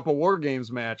setting up a War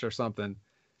Games match or something.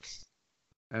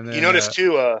 And then, you noticed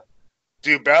too,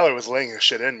 dude, Balor was laying his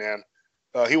shit in, man.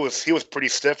 He was pretty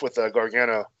stiff with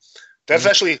Gargano. That's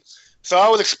actually. So I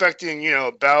was expecting,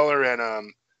 Balor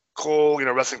and Cole,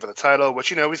 wrestling for the title,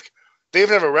 which they've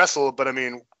never wrestled, but I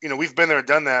mean, we've been there and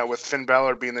done that with Finn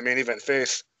Balor being the main event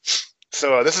face.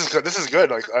 So this is good. This is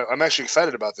good. Like I'm actually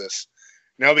excited about this.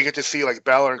 Now we get to see like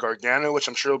Balor and Gargano, which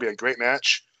I'm sure will be a great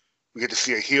match. We get to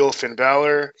see a heel Finn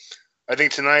Balor. I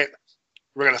think tonight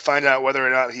we're going to find out whether or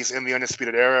not he's in the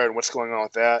Undisputed Era and what's going on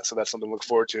with that. So that's something to look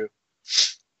forward to.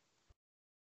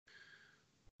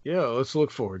 Yeah, let's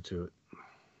look forward to it.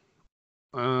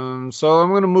 So I'm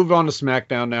going to move on to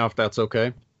SmackDown now, if that's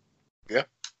okay. Yeah.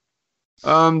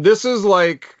 This is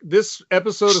like this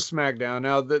episode of SmackDown.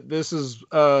 Now that this is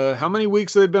how many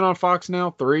weeks have they been on Fox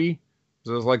now? 3?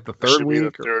 This is like the third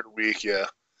week. Third week, yeah.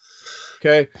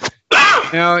 Okay.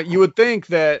 Now you would think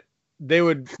that they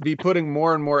would be putting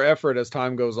more and more effort as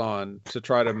time goes on to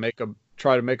try to make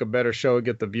a better show and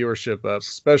get the viewership up,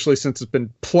 especially since it's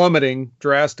been plummeting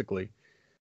drastically.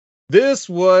 This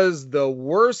was the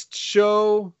worst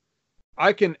show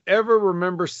I can ever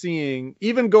remember seeing,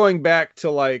 even going back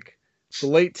to like the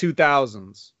late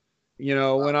 2000s.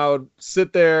 When I would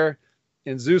sit there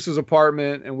in Zeus's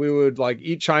apartment and we would like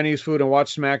eat Chinese food and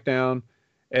watch SmackDown,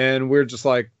 and we're just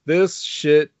like, this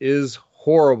shit is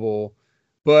horrible.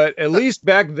 But at least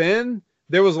back then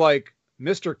there was like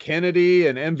Mr. Kennedy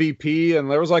and MVP,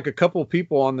 and there was like a couple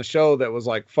people on the show that was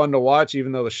like fun to watch,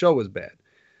 even though the show was bad.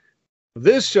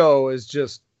 This show is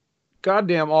just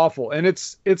goddamn awful. And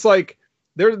it's like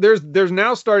there's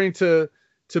now starting to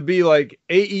be like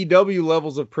AEW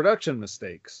levels of production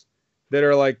mistakes that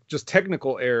are like just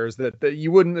technical errors that you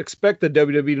wouldn't expect the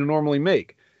WWE to normally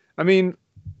make. I mean,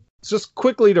 just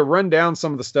quickly to run down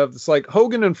some of the stuff. It's like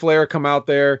Hogan and Flair come out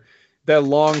there, that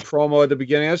long promo at the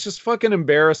beginning. It's just fucking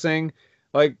embarrassing.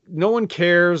 Like, no one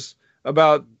cares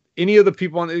about any of the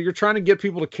people. You're trying to get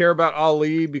people to care about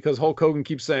Ali because Hulk Hogan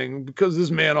keeps saying, because this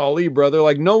man Ali, brother.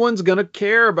 Like, no one's going to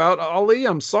care about Ali.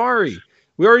 I'm sorry.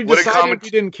 We already decided we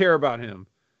didn't care about him.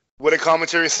 Would a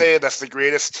commentary say that's the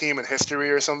greatest team in history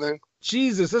or something?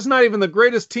 Jesus, that's not even the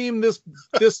greatest team this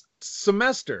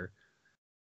semester.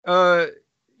 Then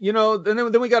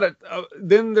we got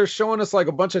then they're showing us like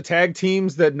a bunch of tag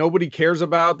teams that nobody cares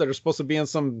about that are supposed to be in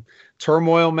some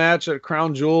turmoil match at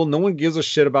Crown Jewel. No one gives a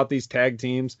shit about these tag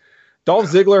teams.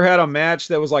 Dolph Ziggler had a match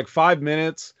that was like 5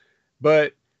 minutes,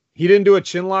 but he didn't do a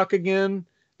chin lock again,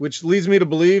 which leads me to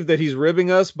believe that he's ribbing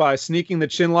us by sneaking the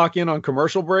chin lock in on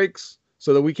commercial breaks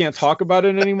so that we can't talk about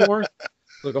it anymore.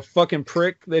 Like a fucking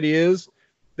prick that he is.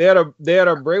 They had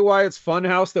a Bray Wyatt's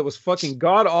Funhouse that was fucking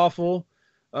god awful.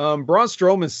 Braun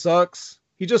Strowman sucks.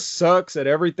 He just sucks at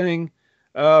everything.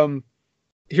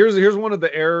 Here's one of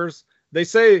the errors. They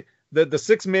say that the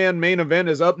 6-man main event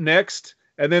is up next,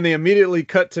 and then they immediately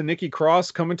cut to Nikki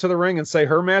Cross coming to the ring and say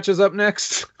her match is up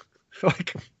next.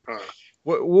 Like,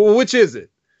 which is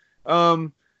it?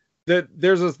 That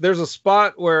there's a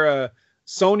spot where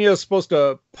Sonya is supposed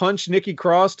to punch Nikki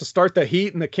Cross to start the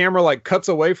heat, and the camera like cuts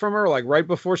away from her like right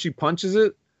before she punches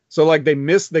it. So like they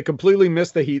completely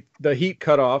missed the heat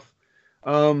cutoff.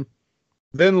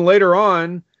 Then later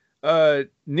on,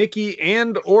 Nikki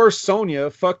and or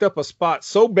Sonya fucked up a spot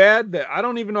so bad that I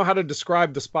don't even know how to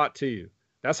describe the spot to you.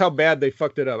 That's how bad they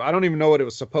fucked it up. I don't even know what it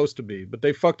was supposed to be, but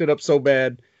they fucked it up so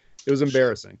bad it was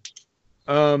embarrassing.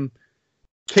 Cain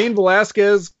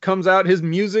Velasquez comes out. His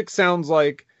music sounds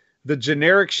like the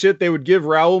generic shit they would give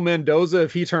Raul Mendoza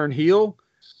if he turned heel.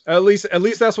 At least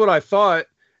that's what I thought.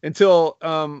 Until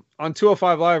on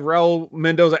 205 Live, Raul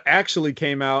Mendoza actually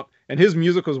came out, and his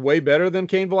music was way better than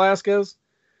Cain Velasquez.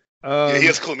 Yeah, he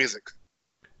has cool music.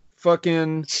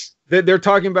 Fucking, they're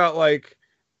talking about like,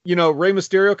 Rey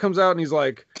Mysterio comes out and he's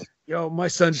like, "Yo, my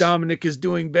son Dominic is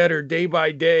doing better day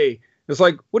by day." It's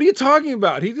like, what are you talking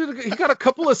about? He got a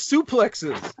couple of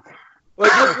suplexes.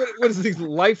 Like, what is these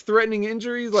life-threatening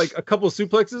injuries? Like a couple of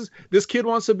suplexes. This kid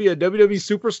wants to be a WWE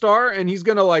superstar, and he's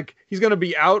gonna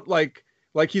be out like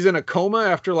he's in a coma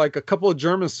after like a couple of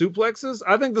German suplexes.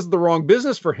 I think this is the wrong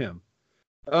business for him.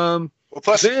 Well,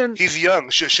 plus he's young.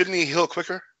 Shouldn't he heal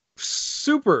quicker?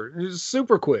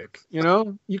 Super quick.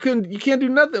 You can't do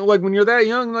nothing. Like when you're that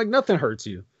young, like nothing hurts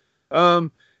you.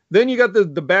 Then you got the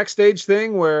backstage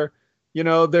thing where,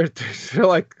 they're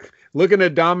like looking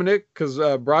at Dominic because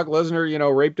Brock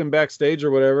Lesnar, raped him backstage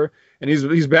or whatever. And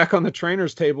he's back on the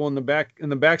trainer's table in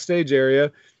the backstage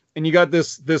area. And you got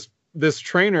this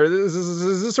trainer.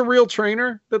 Is this a real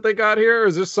trainer that they got here? Or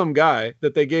is this some guy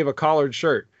that they gave a collared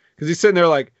shirt? Because he's sitting there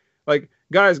like,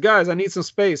 guys, I need some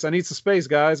space. I need some space,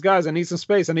 guys. Guys, I need some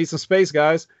space. I need some space,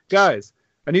 guys. Guys,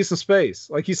 I need some space.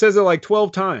 Like he says it like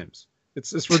 12 times.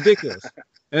 It's ridiculous.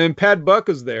 And then Pat Buck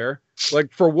is there.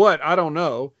 Like for what? I don't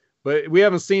know. But we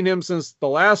haven't seen him since the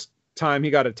last time he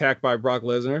got attacked by Brock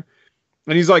Lesnar.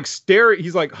 And he's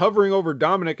like hovering over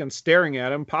Dominic and staring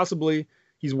at him, possibly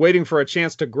he's waiting for a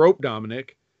chance to grope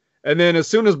Dominic. And then as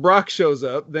soon as Brock shows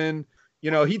up, then,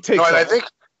 you know, he takes off. I think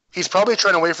he's probably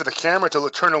trying to wait for the camera to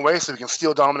turn away so he can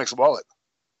steal Dominic's wallet.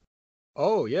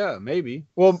 Oh, yeah, maybe.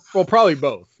 Well, probably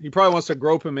both. He probably wants to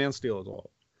grope him and steal his wallet.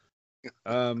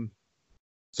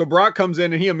 So Brock comes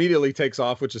in and he immediately takes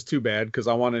off, which is too bad because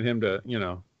I wanted him to, you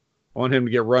know,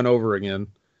 get run over again.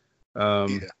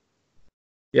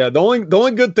 Yeah, the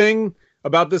only good thing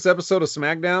about this episode of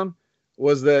SmackDown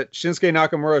was that Shinsuke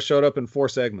Nakamura showed up in 4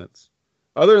 segments.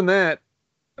 Other than that,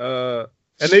 and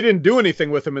they didn't do anything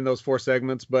with him in those 4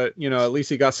 segments, but, you know, at least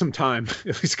he got some time.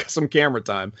 At least got some camera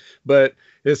time. But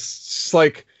it's just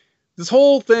like this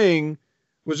whole thing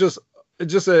was just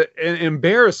an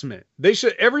embarrassment.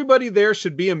 Everybody there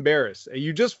should be embarrassed.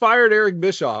 You just fired Eric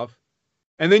Bischoff,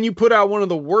 and then you put out one of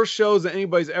the worst shows that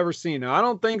anybody's ever seen. Now, I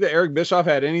don't think that Eric Bischoff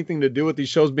had anything to do with these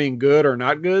shows being good or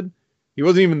not good. He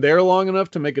wasn't even there long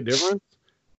enough to make a difference.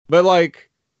 But,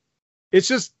 like, it's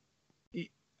just,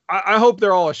 I hope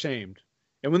they're all ashamed.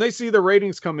 And when they see the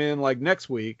ratings come in, like, next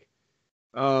week,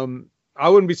 I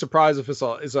wouldn't be surprised if it's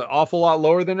an awful lot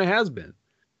lower than it has been.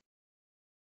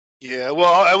 Yeah,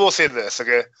 well, I will say this,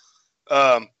 okay?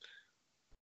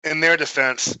 In their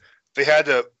defense, they had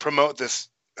to promote this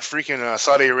freaking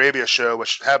Saudi Arabia show,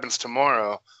 which happens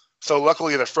tomorrow. So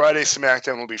luckily, the Friday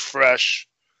SmackDown will be fresh.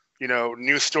 You know,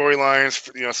 new storylines.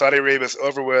 You know, Saudi Arabia's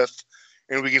over with,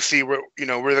 and we can see where they're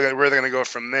going to go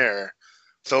from there.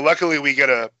 So luckily, we get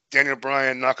a Daniel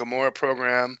Bryan Nakamura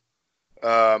program.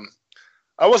 I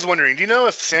was wondering, do you know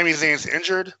if Sami Zayn's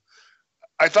injured?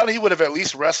 I thought he would have at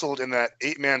least wrestled in that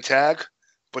 8-man tag,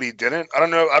 but he didn't. I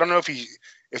don't know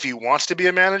if he wants to be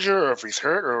a manager or if he's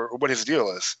hurt or what his deal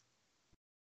is.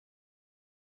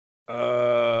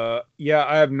 Yeah,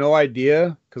 I have no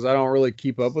idea because I don't really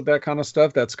keep up with that kind of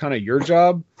stuff. That's kind of your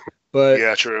job. But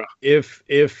yeah, true. If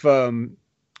I'm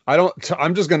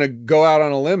just gonna go out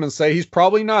on a limb and say he's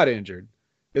probably not injured.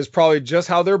 It's probably just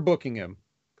how they're booking him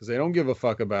because they don't give a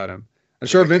fuck about him. I'm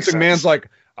sure Vince McMahon's like,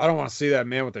 I don't want to see that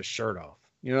man with his shirt off.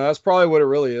 You know, that's probably what it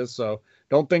really is. So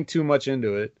don't think too much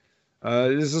into it.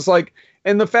 It's just like,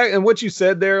 and the fact, and what you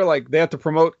said there, like they have to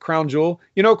promote Crown Jewel.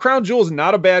 You know, Crown Jewel is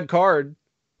not a bad card.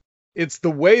 It's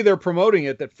the way they're promoting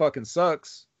it that fucking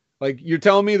sucks. Like you're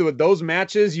telling me that with those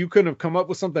matches, you couldn't have come up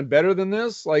with something better than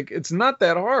this. Like it's not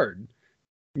that hard.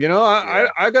 You know,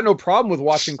 I got no problem with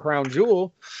watching Crown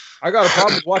Jewel. I got a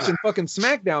problem with watching fucking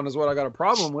SmackDown is what I got a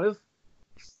problem with.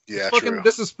 Yeah, true.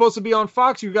 This is supposed to be on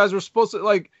Fox. You guys are supposed to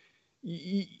like,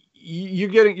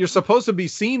 you're supposed to be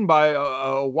seen by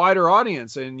a wider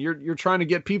audience, and you're trying to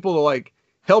get people to like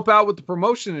help out with the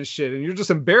promotion and shit, and you're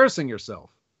just embarrassing yourself.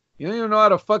 You don't even know how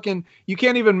to fucking. You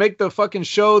can't even make the fucking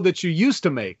show that you used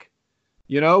to make.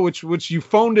 You know, which you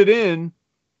phoned it in,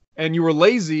 and you were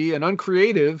lazy and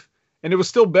uncreative, and it was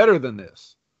still better than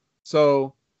this.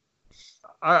 So,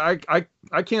 I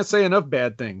can't say enough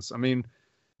bad things. I mean,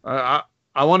 I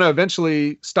want to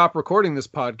eventually stop recording this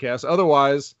podcast.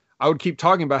 Otherwise, I would keep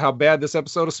talking about how bad this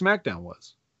episode of SmackDown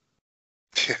was.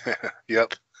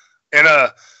 Yep.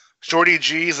 And Shorty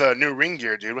G's new ring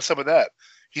gear, dude. What's up with that?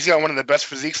 He's got one of the best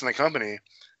physiques in the company,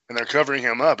 and they're covering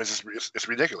him up. It's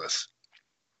ridiculous.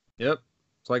 Yep.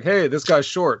 It's like, hey, this guy's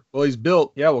short. Well, he's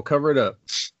built. Yeah, we'll cover it up.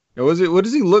 What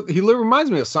does he look? He reminds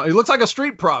me of something. He looks like a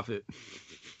Street Profit.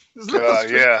 Isn't that the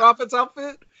Street Profits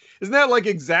outfit? Isn't that like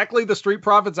exactly the Street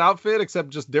Profits outfit, except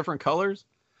just different colors?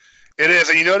 It is.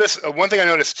 And you notice, one thing I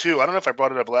noticed too, I don't know if I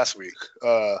brought it up last week.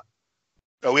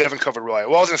 We haven't covered Riot.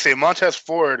 Well, I was going to say, Montez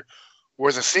Ford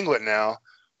wears a singlet now.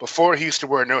 Before, he used to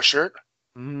wear no shirt.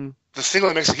 Mm-hmm. The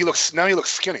singlet makes he looks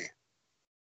skinny. I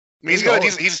mean,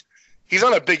 he's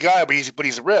not a big guy, but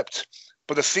he's ripped.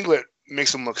 But the singlet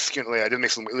makes him look skinny. It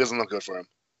doesn't look good for him.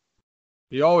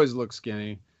 He always looks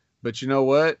skinny. But you know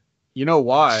what? You know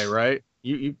why, right?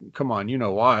 You come on, you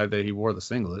know why that he wore the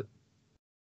singlet.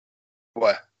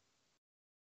 Why?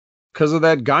 Because of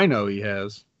that gyno he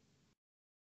has.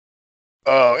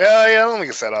 Oh, yeah, I don't think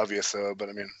it's that obvious, though, but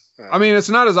I mean... I mean, it's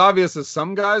not as obvious as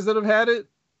some guys that have had it,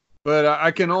 but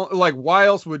I can only... Like, why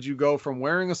else would you go from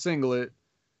wearing a singlet,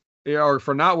 or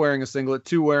for not wearing a singlet,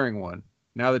 to wearing one,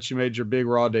 now that you made your big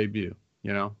Raw debut?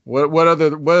 You know? What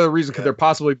other reason could there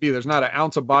possibly be? There's not an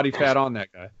ounce of body fat on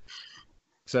that guy.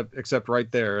 Except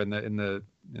right there in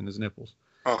his nipples.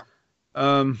 Oh.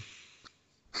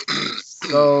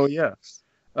 So yeah.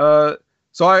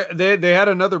 So they had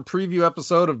another preview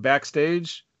episode of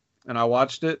Backstage, and I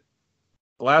watched it.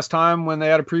 Last time when they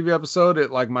had a preview episode,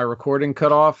 it like my recording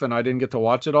cut off and I didn't get to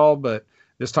watch it all, but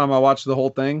this time I watched the whole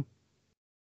thing.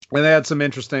 And they had some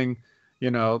interesting,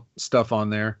 stuff on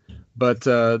there. But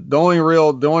the only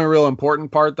real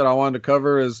important part that I wanted to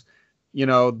cover is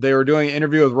they were doing an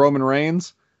interview with Roman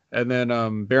Reigns, and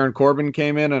then Baron Corbin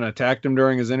came in and attacked him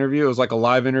during his interview. It was like a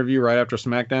live interview right after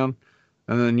SmackDown.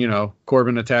 And then,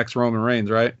 Corbin attacks Roman Reigns,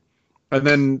 right? And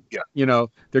then,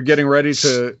 they're getting ready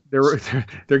to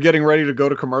they're getting ready to go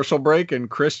to commercial break, and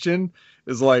Christian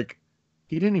is like,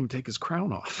 he didn't even take his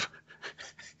crown off.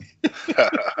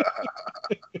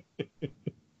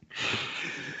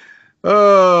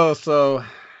 Oh, so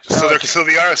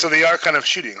they are kind of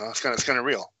shooting. Huh? It's kind of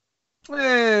real.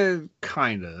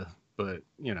 Kind of, but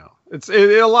it's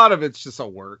a lot of it's just a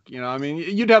work. I mean,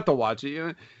 you'd have to watch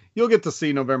it. You'll get to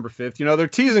see November 5th. They're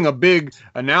teasing a big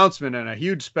announcement and a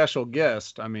huge special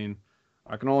guest. I mean,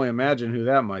 I can only imagine who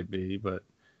that might be, but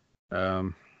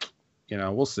we'll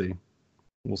see.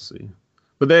 We'll see.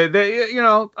 But they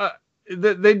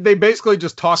basically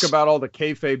just talk about all the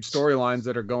kayfabe storylines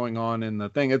that are going on in the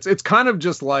thing. It's kind of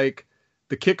just like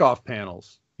the kickoff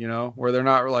panels, where they're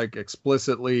not like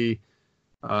explicitly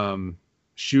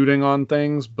shooting on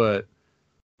things, but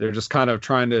they're just kind of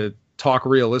trying to talk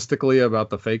realistically about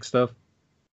the fake stuff.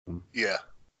 Yeah.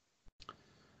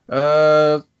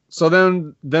 So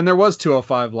then there was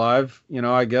 205 Live,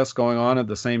 I guess going on at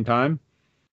the same time.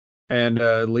 And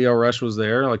Leo Rush was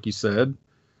there, like you said.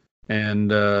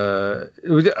 And I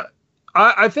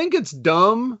think it's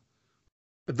dumb,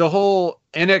 the whole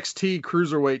NXT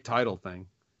Cruiserweight title thing.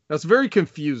 That's very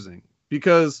confusing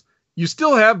because you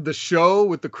still have the show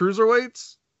with the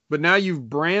Cruiserweights, but now you've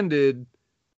branded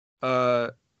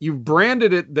it the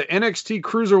NXT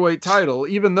Cruiserweight title,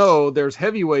 even though there's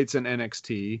heavyweights in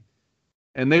NXT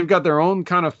and they've got their own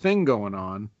kind of thing going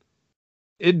on.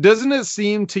 Doesn't it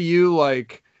seem to you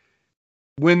like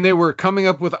when they were coming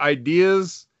up with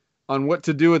ideas on what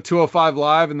to do with 205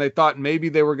 Live, and they thought maybe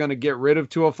they were going to get rid of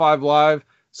 205 Live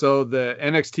so the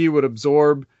NXT would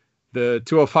absorb the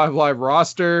 205 Live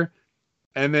roster,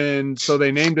 and then so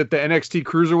they named it the NXT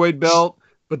Cruiserweight belt,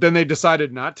 but then they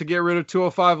decided not to get rid of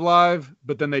 205 Live,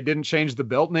 but then they didn't change the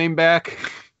belt name back.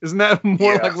 Isn't that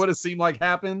more like what it seemed like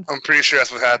happened? I'm pretty sure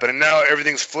that's what happened, and now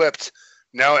everything's flipped.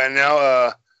 Now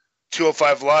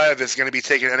 205 Live is going to be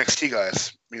taking NXT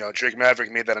guys. Drake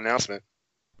Maverick made that announcement.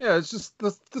 Yeah, it's just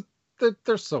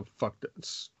they're so fucked up.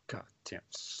 Goddamn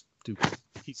stupid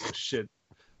piece of shit.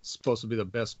 It's supposed to be the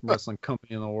best wrestling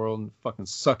company in the world and fucking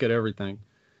suck at everything.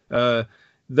 And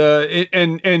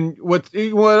what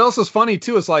else is funny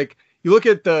too is like you look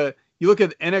at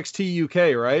NXT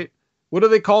UK, right? What do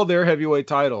they call their heavyweight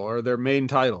title or their main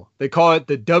title? They call it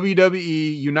the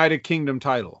WWE United Kingdom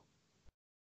title.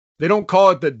 They don't call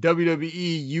it the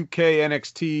WWE UK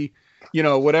NXT,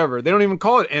 whatever. They don't even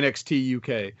call it NXT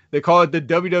UK. They call it the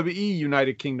WWE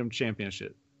United Kingdom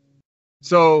Championship.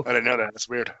 So I didn't know that. That's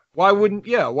weird. Why wouldn't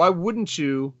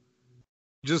you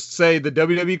just say the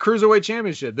WWE Cruiserweight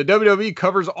Championship? The WWE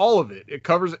covers all of it. It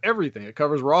covers everything. It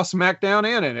covers Raw, SmackDown,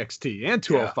 and NXT, and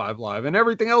 205 Live, and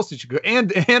everything else that you go, and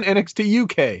NXT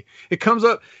UK. It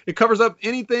covers up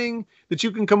anything that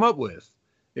you can come up with.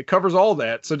 It covers all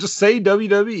that. So just say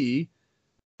WWE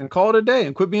and call it a day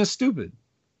and quit being stupid.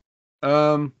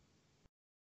 And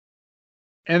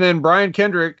then Brian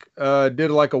Kendrick did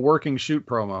like a working shoot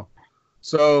promo.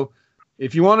 So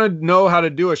if you want to know how to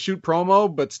do a shoot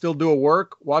promo but still do a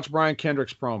work, watch Brian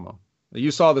Kendrick's promo. You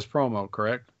saw this promo,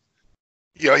 correct?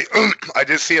 Yeah, I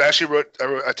did see it. I actually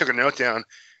I took a note down.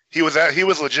 He was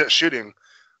legit shooting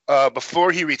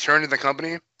before he returned to the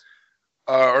company,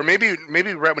 or maybe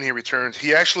right when he returned.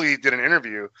 He actually did an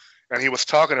interview, and he was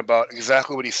talking about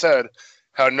exactly what he said.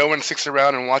 How no one sticks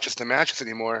around and watches the matches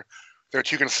anymore. They're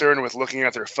too concerned with looking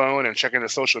at their phone and checking their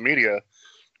social media.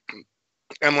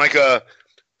 And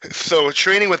so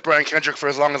training with Brian Kendrick for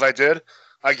as long as I did,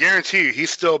 I guarantee you he's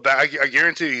still back. I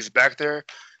guarantee you he's back there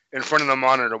in front of the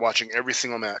monitor watching every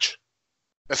single match.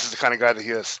 This is the kind of guy that he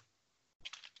is.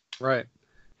 Right.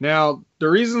 Now, the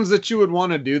reasons that you would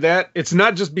want to do that, it's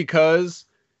not just because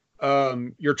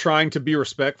you're trying to be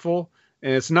respectful,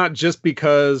 and it's not just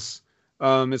because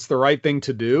it's the right thing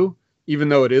to do, even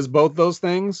though it is both those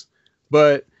things.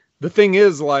 But the thing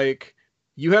is, like,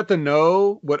 you have to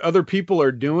know what other people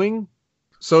are doing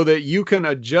so that you can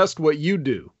adjust what you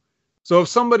do. So if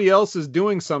somebody else is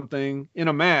doing something in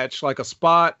a match, like a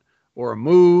spot or a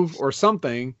move or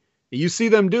something, you see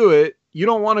them do it, you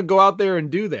don't want to go out there and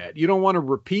do that. You don't want to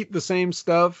repeat the same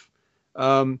stuff.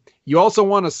 You also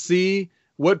want to see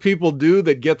what people do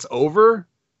that gets over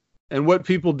and what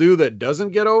people do that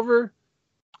doesn't get over.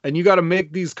 And you got to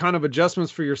make these kind of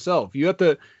adjustments for yourself. You have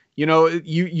to,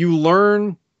 you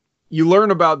learn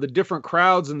about the different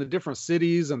crowds in the different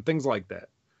cities and things like that.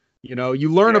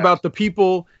 You learn about the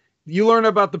people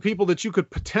that you could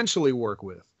potentially work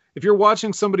with. If you're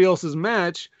watching somebody else's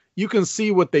match, you can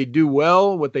see what they do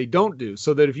well, what they don't do,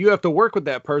 so that if you have to work with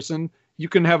that person, you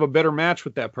can have a better match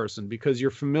with that person because you're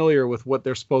familiar with what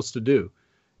they're supposed to do.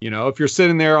 If you're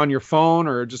sitting there on your phone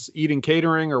or just eating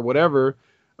catering or whatever,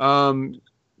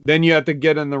 then you have to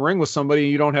get in the ring with somebody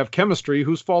and you don't have chemistry.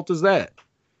 Whose fault is that?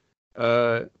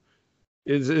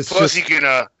 It's Plus, just, you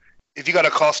can, if you got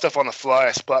to call stuff on the fly,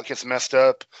 a spot gets messed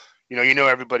up, you know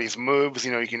everybody's moves,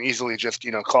 you can easily just,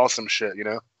 call some shit,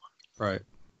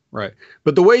 Right.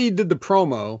 But the way he did the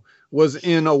promo was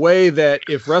in a way that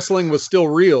if wrestling was still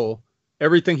real,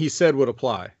 everything he said would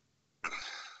apply.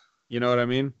 You know what I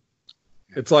mean?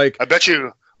 It's like, I bet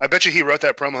you he wrote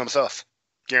that promo himself.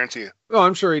 Guarantee you. oh,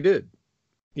 I'm sure he did.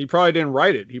 He probably didn't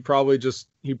write it. He probably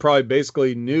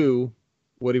basically knew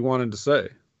what he wanted to say.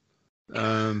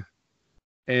 But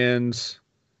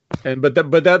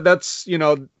that's,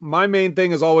 my main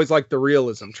thing is always like the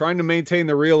realism, trying to maintain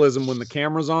the realism when the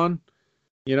camera's on.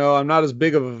 I'm not as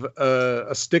big of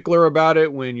a stickler about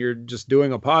it when you're just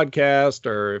doing a podcast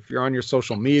or if you're on your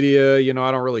social media. I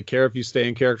don't really care if you stay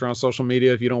in character on social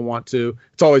media if you don't want to.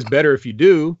 It's always better if you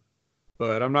do,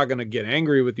 but I'm not going to get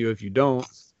angry with you if you don't.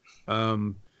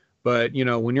 But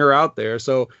when you're out there,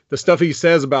 so the stuff he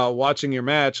says about watching your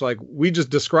match, like we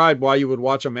just described why you would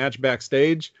watch a match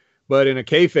backstage, but in a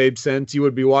kayfabe sense, you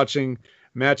would be watching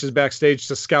matches backstage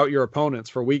to scout your opponents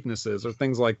for weaknesses or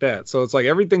things like that. So it's like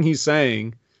everything he's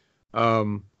saying,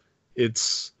 it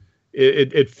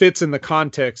fits in the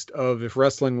context of if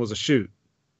wrestling was a shoot.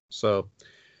 So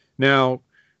now,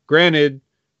 granted,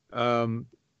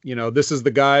 this is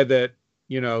the guy that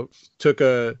took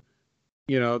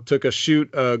a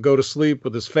shoot, go to sleep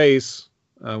with his face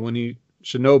when he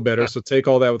should know better. So take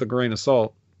all that with a grain of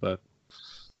salt. But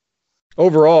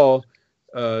overall,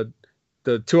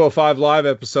 the 205 Live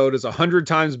episode is 100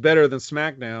 times better than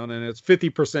SmackDown, and it's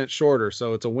 50% shorter,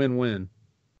 so it's a win-win.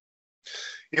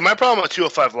 Yeah, my problem with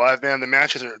 205 Live, man, the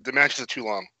matches are too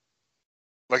long.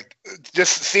 Like,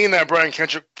 just seeing that Brian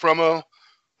Kendrick promo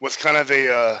was kind of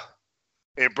a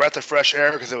breath of fresh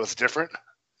air because it was different.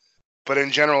 But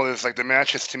in general, it's like the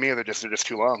matches to me they're just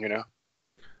too long,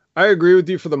 I agree with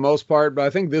you for the most part, but I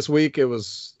think this week it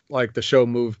was like the show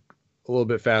moved a little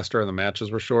bit faster and the matches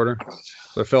were shorter.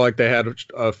 So I felt like they had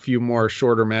a few more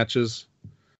shorter matches.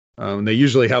 They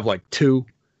usually have like 2.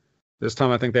 This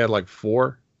time I think they had like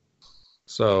 4.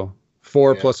 So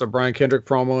 4 plus a Brian Kendrick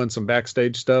promo and some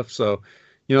backstage stuff. So,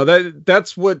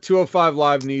 that's what 205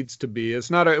 Live needs to be.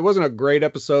 It wasn't a great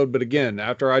episode, but again,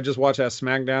 after I just watched that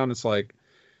SmackDown, it's like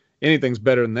anything's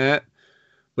better than that.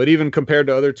 But even compared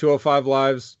to other 205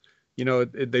 Lives,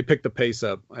 they picked the pace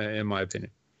up, in my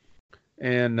opinion.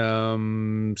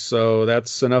 And so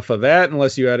that's enough of that,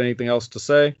 unless you had anything else to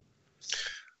say.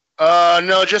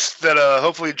 No, just that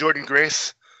hopefully Jordan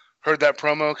Grace heard that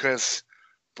promo because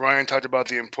Brian talked about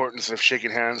the importance of shaking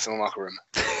hands in the locker room.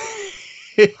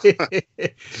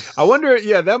 I wonder,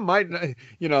 that might,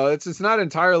 it's not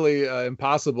entirely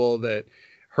impossible that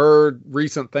her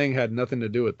recent thing had nothing to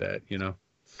do with that,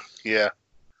 Yeah.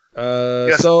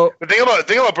 Yes. So the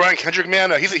thing about Brian Kendrick,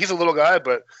 man, he's a little guy,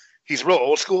 but he's real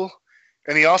old school.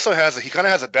 And he also he kind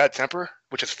of has a bad temper,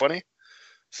 which is funny.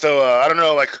 So I don't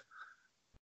know, like,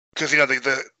 because a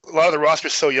lot of the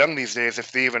roster's so young these days,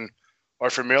 if they even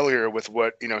are familiar with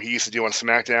what he used to do on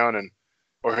SmackDown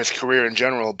or his career in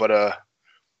general. But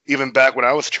even back when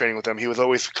I was training with him, he was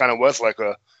always kind of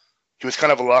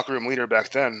a locker room leader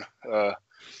back then.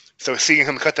 So seeing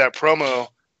him cut that promo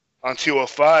on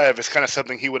 205 is kind of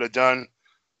something he would have done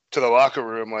to the locker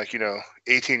room, like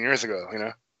 18 years ago.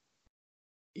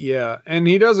 Yeah, and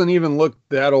he doesn't even look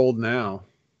that old now.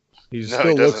 He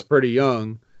still looks pretty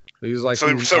young. He's like so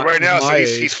right now,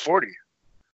 he's 40.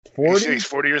 40? He's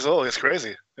 40 years old. It's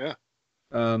crazy. Yeah.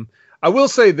 I will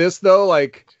say this though,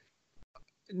 like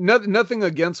nothing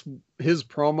against his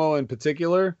promo in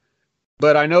particular,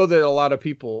 but I know that a lot of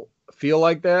people feel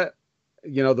like that.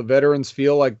 The veterans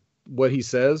feel like what he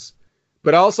says.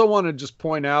 But I also want to just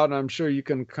point out, and I'm sure you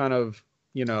can kind of,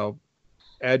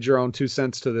 add your own 2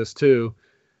 cents to this too.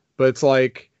 But it's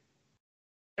like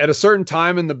at a certain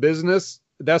time in the business,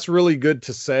 that's really good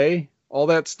to say all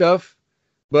that stuff.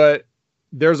 But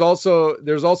there's also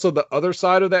the other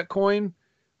side of that coin,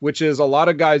 which is a lot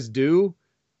of guys do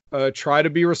try to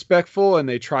be respectful and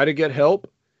they try to get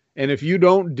help. And if you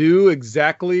don't do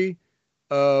exactly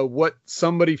what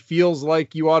somebody feels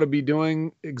like you ought to be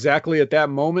doing exactly at that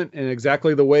moment and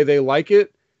exactly the way they like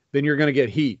it, then you're going to get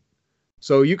heat.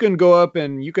 So you can go up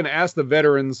and you can ask the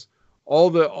veterans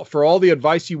for all the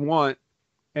advice you want.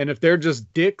 And if they're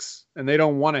just dicks and they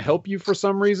don't want to help you for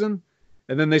some reason,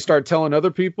 and then they start telling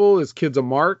other people his kid's a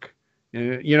mark,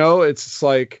 and it's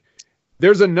like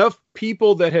there's enough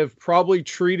people that have probably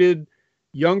treated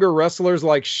younger wrestlers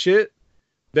like shit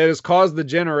that has caused the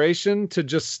generation to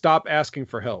just stop asking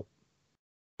for help.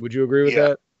 Would you agree with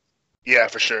that? Yeah,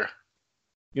 for sure.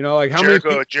 You know, like how many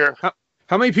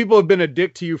people have been a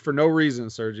dick to you for no reason,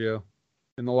 Sergio,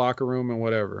 in the locker room and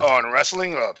whatever? Oh, in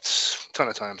wrestling? Oh, ton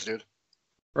of times, dude.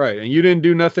 Right. And you didn't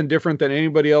do nothing different than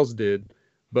anybody else did.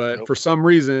 But for some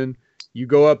reason, you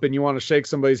go up and you want to shake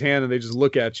somebody's hand and they just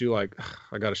look at you like,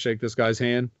 I got to shake this guy's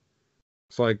hand.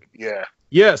 It's like, yeah.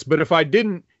 Yes, but if I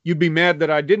didn't, you'd be mad that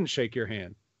I didn't shake your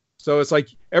hand. So it's like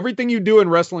everything you do in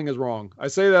wrestling is wrong. I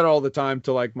say that all the time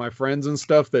to like my friends and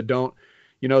stuff that don't,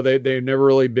 you know, they've never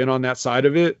really been on that side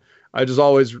of it. I just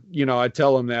always, you know, I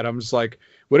tell them that I'm just like,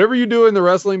 whatever you do in the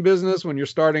wrestling business when you're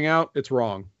starting out, it's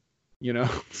wrong. You know,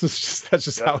 that's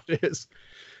just how it is.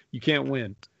 You can't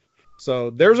win. So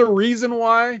there's a reason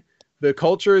why the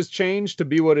culture has changed to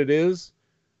be what it is,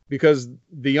 because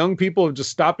the young people have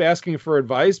just stopped asking for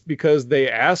advice because they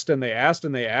asked and they asked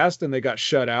and they asked and they got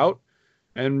shut out.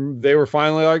 And they were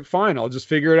finally like, fine, I'll just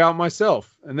figure it out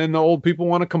myself. And then the old people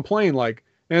want to complain like,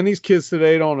 man, these kids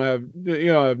today don't have,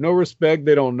 you know, have no respect.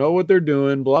 They don't know what they're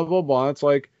doing, blah, blah, blah. It's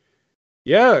like,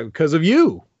 yeah, because of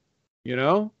you, you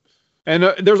know? And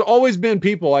there's always been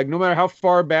people, like no matter how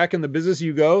far back in the business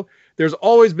you go, there's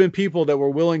always been people that were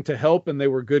willing to help and they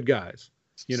were good guys,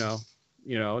 you know,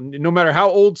 no matter how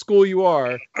old school you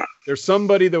are, there's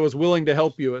somebody that was willing to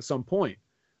help you at some point.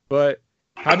 But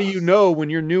how do you know when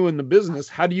you're new in the business?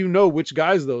 How do you know which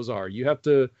guys those are? You have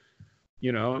to,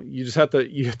 you know, you just have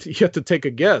to take a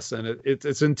guess, and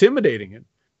it's intimidating,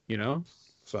 you know?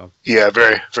 So yeah,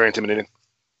 very, very intimidating.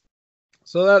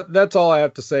 So that's all I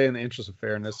have to say in the interest of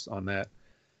fairness on that.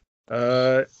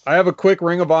 I have a quick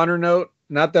Ring of Honor note.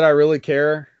 Not that I really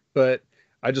care, but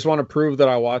I just want to prove that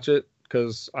I watch it,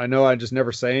 because I know I just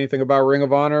never say anything about Ring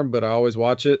of Honor, but I always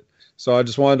watch it. So I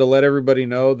just wanted to let everybody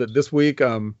know that this week,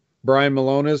 Brian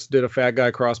Malonis did a fat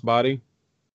guy crossbody.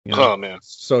 You know? Oh man!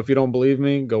 So if you don't believe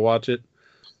me, go watch it,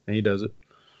 and he does it.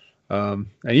 And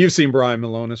you've seen Brian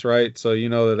Malonis, right? So you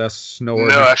know that's no.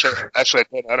 No, actually,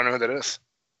 I don't know who that is.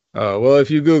 Well,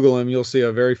 if you Google him, you'll see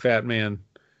a very fat man,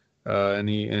 and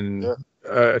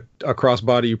a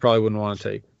crossbody you probably wouldn't want to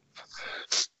take.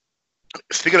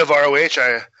 Speaking of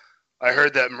ROH, I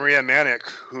heard that Maria Manic,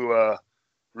 who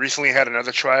recently had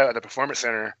another tryout at the Performance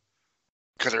Center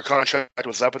because her contract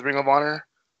was up with Ring of Honor,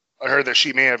 I heard that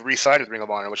she may have re-signed with Ring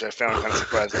of Honor, which I found kind of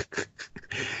surprising.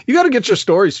 You got to get your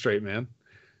story straight, man.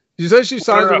 She says she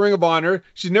signed with Ring of Honor.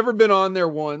 She's never been on there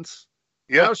once.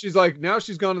 Yeah. Now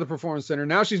she's gone to the Performance Center.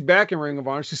 Now she's back in Ring of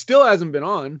Honor. She still hasn't been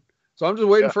on. So I'm just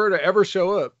waiting for her to ever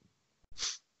show up.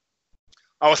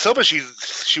 I was hoping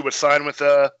she would sign with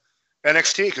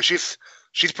NXT, because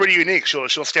she's pretty unique. She'll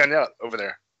stand out over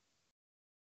there.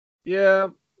 Yeah,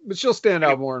 but she'll stand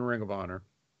out more in Ring of Honor.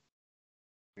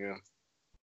 Yeah.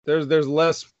 There's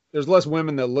less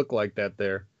women that look like that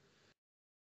there.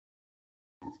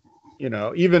 You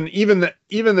know, even the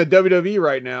WWE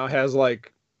right now has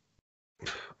like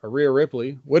a Rhea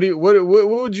Ripley. What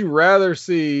would you rather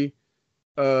see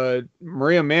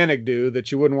Maria Manic do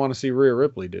that you wouldn't want to see Rhea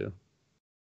Ripley do?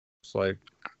 It's like,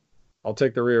 I'll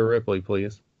take the Rhea Ripley,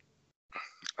 please.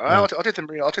 I'll take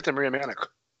the Maria Manic.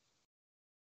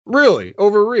 Really?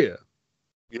 Over Rhea?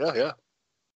 Yeah.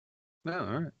 No,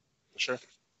 all right. Sure.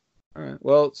 All right.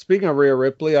 Well, speaking of Rhea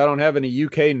Ripley, I don't have any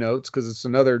UK notes because it's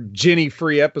another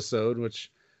Ginny-free episode,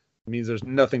 which means there's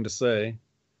nothing to say.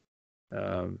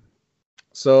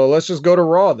 So let's just go to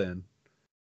Raw then.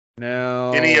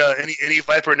 Now, any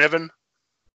Viper Niven?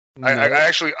 No.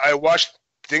 I watched,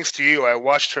 thanks to you, I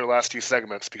watched her last few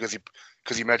segments because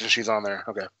you mentioned she's on there.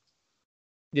 Okay.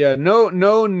 Yeah,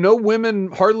 no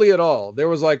women hardly at all. There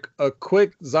was like a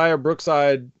quick Zaya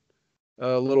Brookside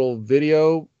little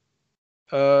video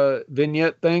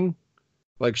vignette thing.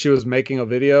 Like she was making a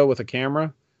video with a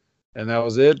camera, and that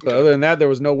was it. But other than that, there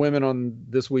was no women on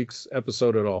this week's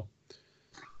episode at all.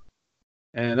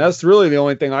 And that's really the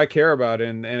only thing I care about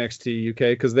in NXT UK,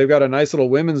 because they've got a nice little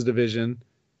women's division,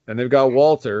 and they've got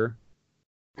Walter,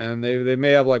 and they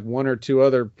may have like one or two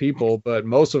other people, but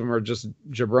most of them are just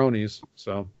jabronis.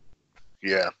 So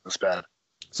yeah, that's bad.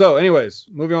 So anyways,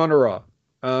 moving on to Raw.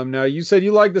 Now you said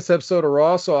you liked this episode of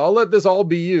Raw, so I'll let this all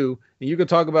be you, and you can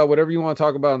talk about whatever you want to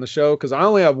talk about on the show, because I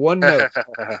only have one note,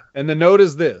 and the note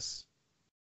is this: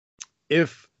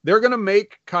 if they're gonna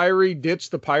make Kyrie ditch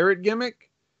the pirate gimmick,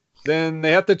 then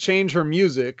they have to change her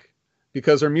music,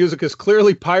 because her music is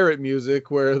clearly pirate music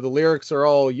where the lyrics are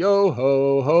all yo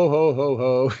ho ho ho ho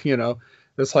ho. You know,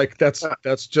 it's like that's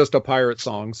just a pirate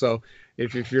song. So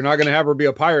if you're not going to have her be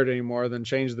a pirate anymore, then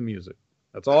change the music.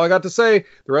 That's all I got to say.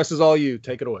 The rest is all you.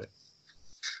 Take it away.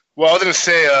 Well, I was gonna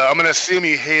say, I'm gonna assume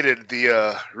you hated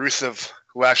the Rusev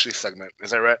Lashley segment.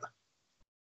 Is that right?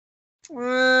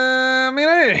 I mean,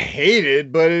 I didn't hate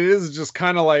it, but it is just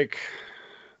kind of like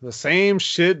the same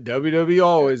shit WWE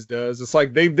always does. It's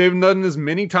like they've done this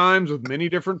many times with many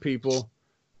different people.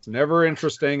 It's never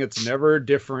interesting. It's never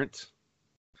different.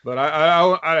 But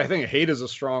I think hate is a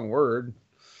strong word.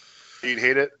 You'd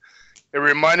hate it. It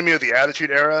reminded me of the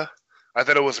Attitude Era. I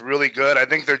thought it was really good. I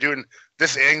think they're doing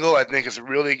this angle. I think is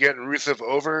really getting Rusev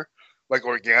over, like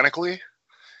organically.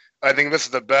 I think this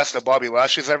is the best that Bobby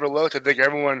Lashley's ever looked. I think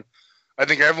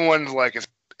everyone's like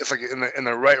it's like in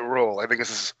the right role. I think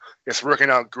it's working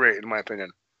out great in my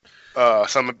opinion. So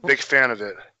I'm a big fan of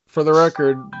it. For the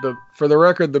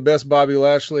record, the best Bobby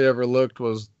Lashley ever looked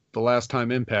was the last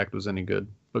time Impact was any good.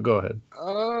 But go ahead.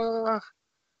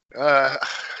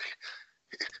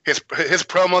 His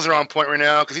promos are on point right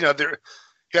now because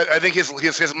I think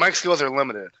his mic skills are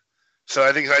limited. So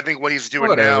I think what he's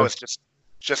doing now is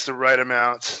just the right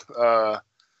amount.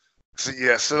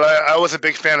 So I was a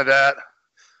big fan of that.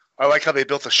 I like how they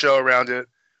built the show around it.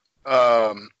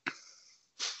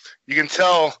 You can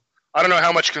tell. I don't know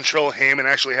how much control Heyman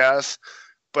actually has,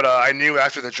 but I knew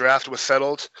after the draft was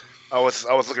settled, I was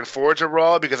looking forward to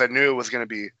Raw because I knew it was going to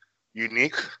be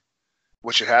unique,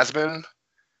 which it has been.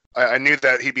 I knew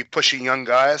that he'd be pushing young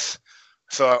guys,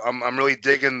 so I'm really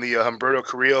digging the Humberto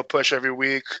Carrillo push every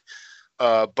week.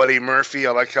 Buddy Murphy,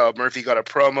 I like how Murphy got a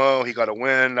promo. He got a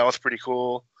win. That was pretty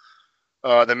cool.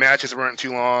 The matches weren't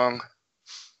too long.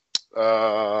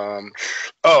 I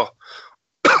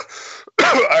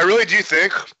really do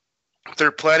think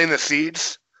they're planting the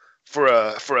seeds for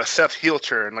a Seth heel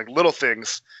turn, like little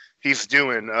things he's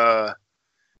doing.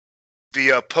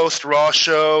 The post Raw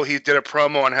show, he did a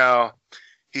promo on how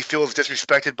he feels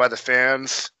disrespected by the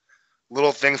fans,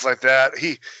 little things like that.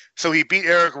 He beat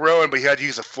Eric Rowan, but he had to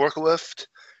use a forklift.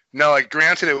 Now, like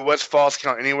granted, it was Falls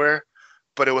Count Anywhere,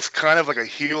 but it was kind of like a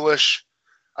heelish.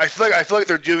 I feel like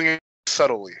they're doing it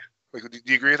subtly. Like, do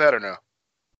you agree with that or no?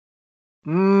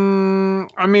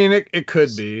 I mean, it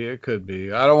could be. It could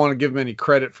be. I don't want to give them any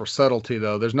credit for subtlety,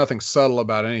 though. There's nothing subtle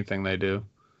about anything they do.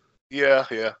 Yeah.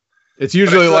 It's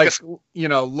usually like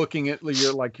looking at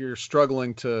you're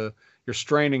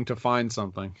straining to find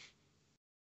something.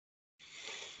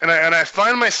 And I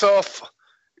find myself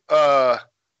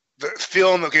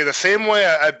feeling the same way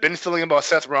I've been feeling about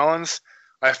Seth Rollins.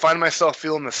 I find myself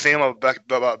feeling the same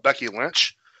about Becky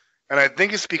Lynch, and I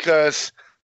think it's because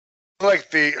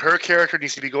like her character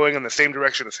needs to be going in the same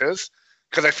direction as his,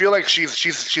 because I feel like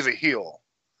she's a heel.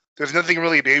 There's nothing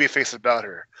really babyface about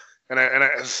her,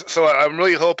 so I'm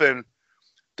really hoping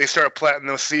they start planting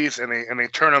those seeds and they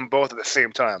turn them both at the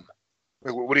same time.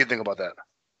 Like, what do you think about that?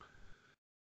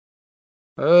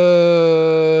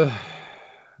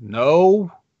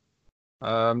 No.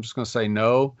 I'm just gonna say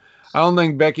no. I don't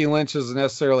think Becky Lynch is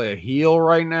necessarily a heel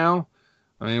right now.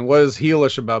 I mean, what is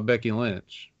heelish about Becky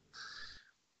Lynch?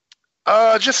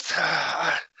 I don't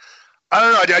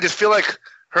know. I just feel like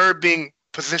her being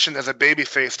positioned as a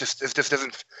babyface just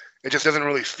doesn't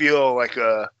really feel like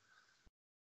it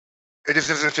just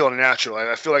doesn't feel natural.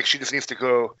 I feel like she just needs to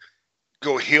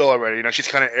go heel already. She's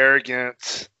kind of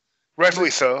arrogant,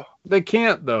 rightfully so. They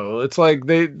can't though. It's like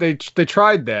they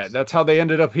tried that. That's how they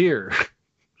ended up here.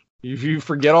 You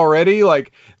forget already?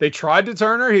 Like they tried to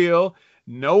turn her heel.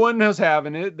 No one was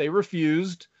having it. They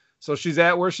refused. So she's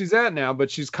at where she's at now,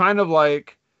 but she's kind of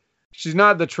like, she's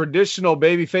not the traditional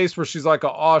baby face where she's like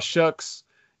aw shucks,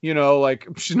 like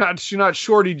she's not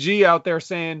Shorty G out there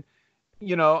saying,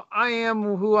 I am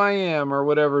who I am or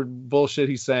whatever bullshit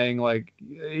he's saying. Like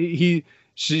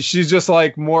she's just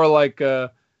like more like,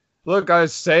 look, I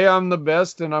say I'm the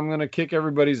best and I'm going to kick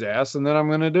everybody's ass and then I'm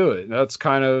going to do it. That's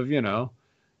kind of,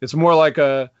 it's more like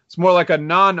a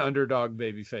non-underdog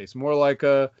baby face, more like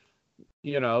a,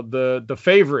 the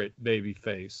favorite baby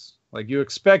face. Like you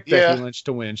expect Becky Lynch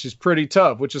to win. She's pretty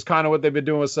tough, which is kind of what they've been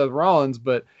doing with Seth Rollins,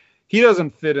 but he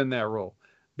doesn't fit in that role.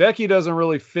 Becky doesn't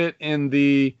really fit in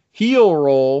the heel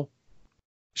role.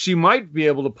 She might be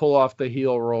able to pull off the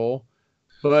heel role,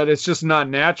 but it's just not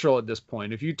natural at this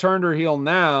point. If you turned her heel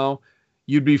now,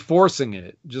 you'd be forcing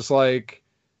it, just like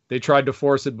they tried to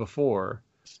force it before.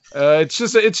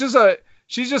 She's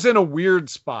just in a weird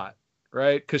spot,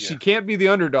 right? Because she can't be the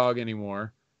underdog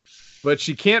anymore, but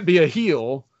she can't be a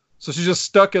heel, so she's just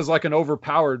stuck as like an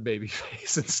overpowered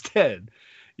babyface instead.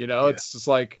 It's just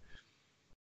like,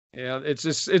 it's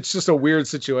just a weird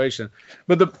situation.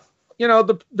 But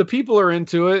the people are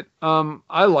into it.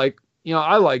 I like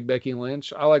Becky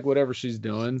Lynch. I like whatever she's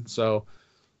doing. So,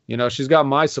 she's got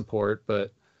my support,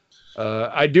 but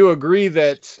I do agree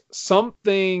that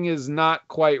something is not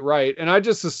quite right, and I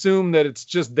just assume that it's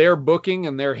just their booking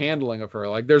and their handling of her.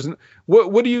 Like,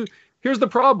 what do you? Here's the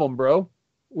problem, bro.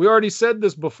 We already said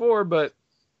this before, but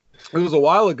it was a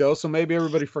while ago, so maybe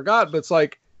everybody forgot. But it's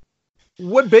like,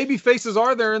 what baby faces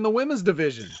are there in the women's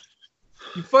division?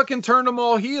 You fucking turned them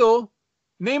all heel.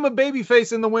 Name a baby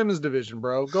face in the women's division,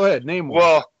 bro. Go ahead, name one.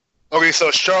 Well, okay,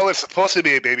 so Charlotte's supposed to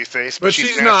be a baby face, but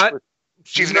she's not.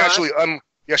 She's naturally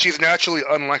she's naturally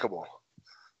unlikable.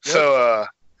 Yep. So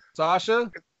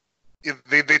Sasha,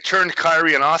 they turned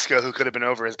Kyrie and Asuka, who could have been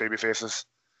over as baby faces.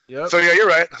 Yep. So yeah, you're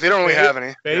right. They don't really have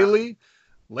any. Bailey,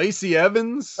 Lacey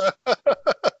Evans.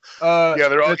 Yeah,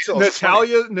 they're all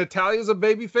Natalia's a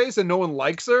baby face and no one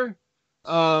likes her.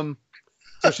 So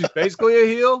she's basically a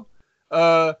heel.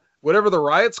 Whatever the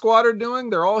Riot Squad are doing,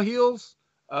 they're all heels.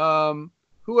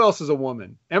 Who else is a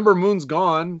woman? Ember Moon's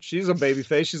gone. She's a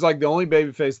babyface. She's like the only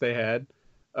babyface they had.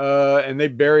 And they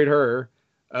buried her.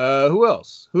 Who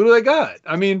else? Who do they got?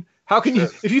 I mean, how can you,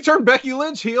 if you turn Becky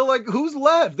Lynch heel, like who's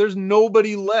left? There's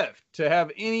nobody left to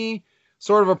have any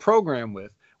sort of a program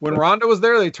with. When Ronda was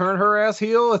there, they turned her ass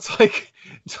heel. It's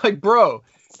like, bro,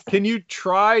 can you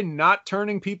try not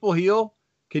turning people heel?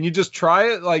 Can you just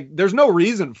try it? Like, there's no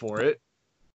reason for it.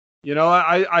 You know,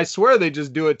 I swear they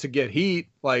just do it to get heat,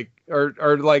 like, or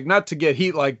like not to get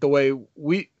heat like the way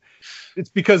it's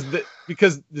because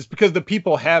the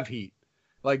people have heat.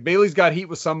 Like Bailey's got heat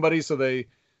with somebody, so they're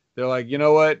like, you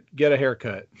know what, get a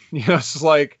haircut. You know, it's just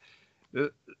like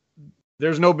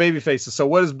there's no baby faces. So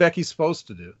what is Becky supposed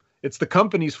to do? It's the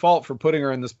company's fault for putting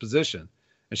her in this position,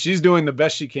 and she's doing the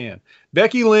best she can.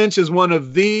 Becky Lynch is one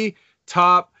of the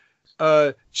top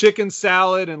chicken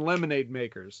salad and lemonade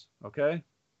makers. Okay.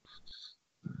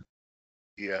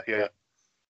 Yeah.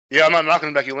 I'm not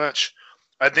knocking Becky Lynch.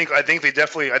 I think they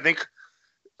definitely.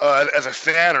 As a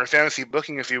fan or fantasy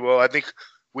booking, if you will, I think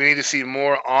we need to see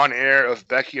more on air of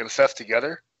Becky and Seth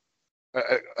together.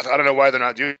 I don't know why they're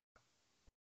not doing.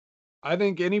 I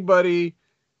think anybody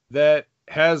that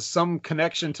has some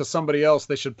connection to somebody else,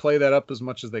 they should play that up as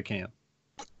much as they can.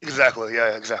 Exactly.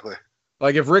 Yeah. Exactly.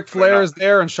 Like if Ric Flair is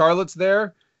there and Charlotte's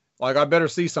there, like I better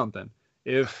see something.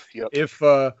 If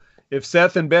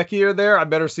Seth and Becky are there, I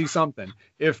better see something.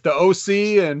 If the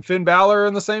OC and Finn Balor are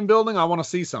in the same building, I want to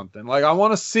see something. Like I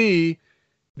want to see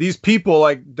these people.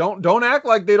 Like don't act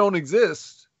like they don't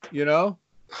exist. You know?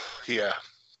 Yeah,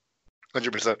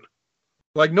 100%.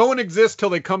 Like no one exists till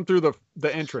they come through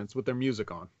the entrance with their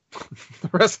music on. The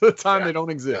rest of the time they don't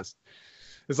exist.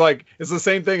 Yeah. It's the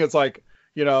same thing. It's like,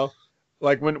 you know,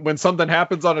 like when something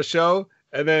happens on a show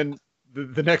and then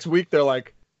the next week they're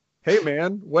like, hey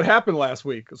man, what happened last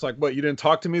week? It's like, what, you didn't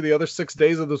talk to me the other 6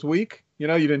 days of this week? You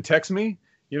know, you didn't text me?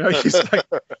 You know, it's like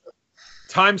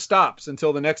time stops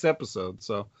until the next episode.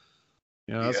 So,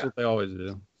 you know, that's what they always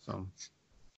do. So,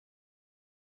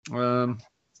 so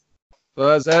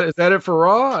is that it for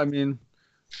Raw? I mean,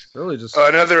 really just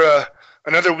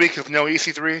another week of no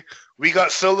EC3. We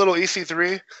got so little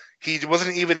EC3, he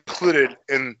wasn't even included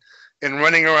in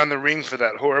running around the ring for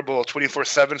that horrible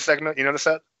 24/7 segment. You notice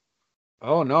that?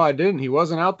 Oh no, I didn't. He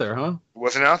wasn't out there, huh?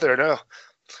 Wasn't out there, no.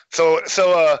 So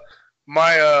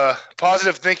my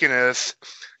positive thinking is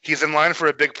he's in line for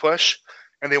a big push,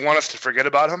 and they want us to forget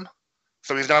about him.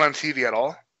 So he's not on TV at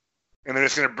all, and they're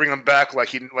just gonna bring him back like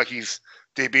he's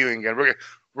debuting again.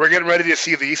 We're getting ready to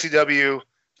see the ECW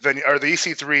or the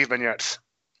EC3 vignettes.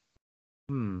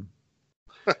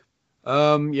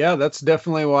 Yeah, that's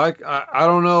definitely why. I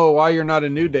don't know why you're not a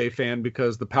New Day fan,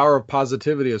 because the power of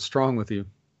positivity is strong with you.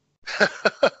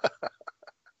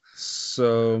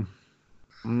 So,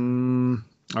 all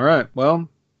right. Well,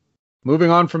 moving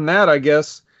on from that, I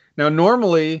guess. Now,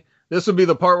 normally this would be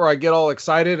the part where I get all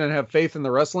excited and have faith in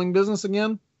the wrestling business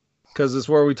again, because it's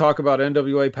where we talk about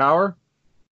NWA Power.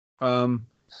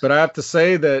 But I have to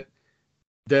say that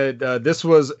this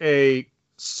was a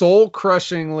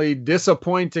soul-crushingly,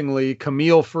 disappointingly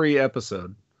Camille-free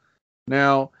episode.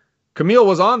 Now, Camille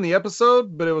was on the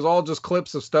episode, but it was all just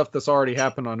clips of stuff that's already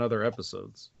happened on other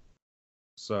episodes.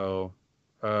 So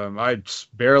I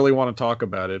just barely want to talk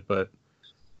about it, but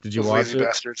did you watch it? Lazy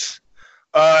bastards.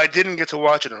 I didn't get to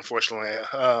watch it, unfortunately.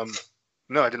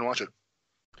 No, I didn't watch it.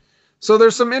 So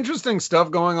there's some interesting stuff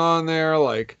going on there.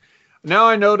 Like, now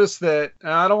I notice that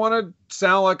I don't want to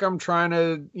sound like I'm trying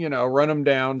to, you know, run them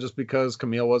down just because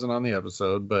Camille wasn't on the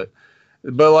episode, but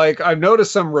like I've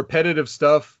noticed some repetitive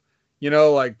stuff. You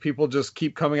know, like people just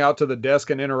keep coming out to the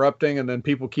desk and interrupting, and then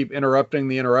people keep interrupting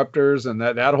the interrupters, and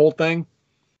that whole thing.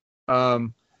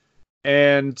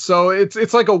 And so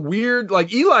it's like a weird,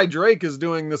 like Eli Drake is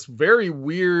doing this very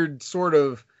weird sort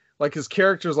of, like his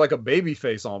character's like a baby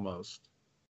face almost.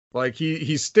 Like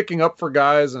he's sticking up for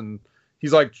guys, and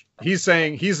he's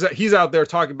saying he's out there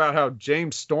talking about how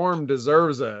James Storm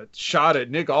deserves a shot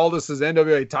at Nick Aldis's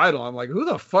NWA title. I'm like, who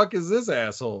the fuck is this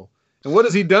asshole? And what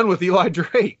has he done with Eli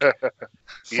Drake?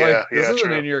 This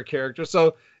isn't in your character.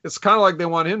 So it's kind of like they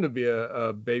want him to be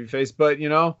a babyface, but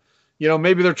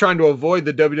maybe they're trying to avoid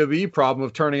the WWE problem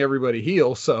of turning everybody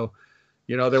heel. So,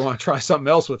 they want to try something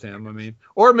else with him. I mean,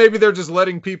 or maybe they're just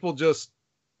letting people just,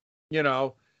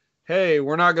 hey,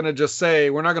 we're not going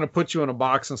to put you in a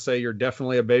box and say you're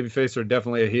definitely a babyface or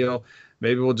definitely a heel.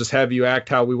 Maybe we'll just have you act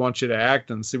how we want you to act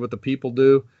and see what the people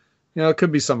do. It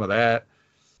could be some of that.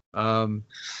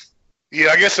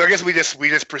 Yeah, I guess we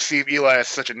just perceive Eli as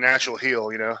such a natural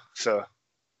heel, so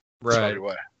right.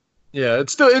 Why. Yeah, it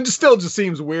still just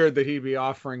seems weird that he'd be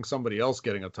offering somebody else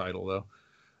getting a title though.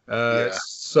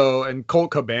 So, and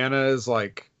Colt Cabana is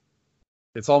like,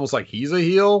 it's almost like he's a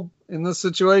heel in this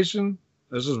situation.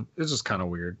 It's just kind of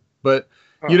weird, but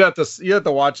you'd have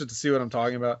to watch it to see what I'm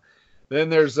talking about. Then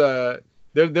there's Eddie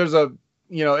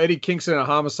Kingston and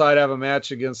Homicide have a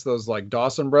match against those like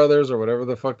Dawson brothers or whatever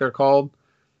the fuck they're called.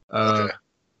 Okay.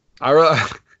 I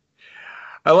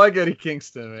like Eddie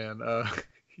Kingston, man.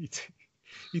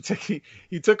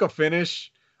 He took a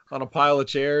finish on a pile of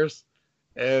chairs,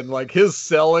 and like his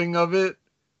selling of it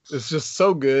is just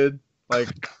so good. Like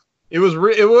it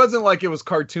wasn't like it was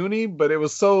cartoony, but it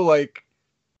was so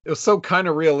kind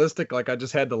of realistic. Like I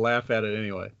just had to laugh at it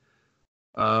anyway.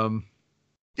 Yeah,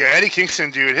 Eddie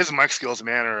Kingston, dude, his mic skills,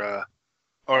 man,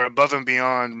 are above and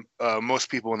beyond most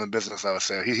people in the business. I would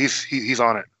say he's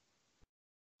on it.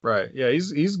 Right. Yeah,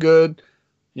 he's good.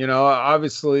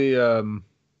 Obviously,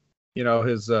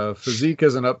 his physique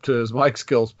isn't up to his mic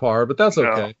skills par, but that's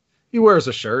okay. No. He wears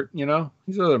a shirt.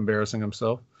 He's not embarrassing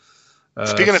himself.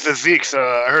 Speaking of physiques,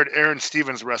 I heard Aaron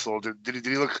Stevens wrestle. Did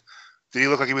he look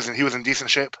like he was in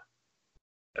decent shape?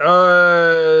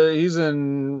 He's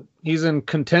in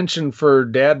contention for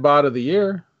Dad Bod of the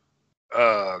Year.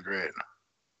 Oh, great.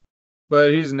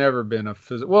 But he's never been a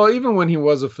physique. Well, even when he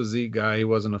was a physique guy, he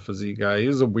wasn't a physique guy.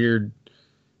 He's a weird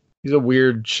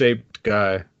shaped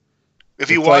guy. If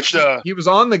you watched, he was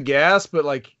on the gas, but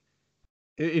like,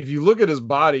 if you look at his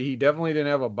body, he definitely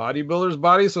didn't have a bodybuilder's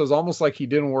body. So it's almost like he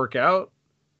didn't work out.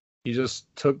 He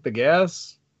just took the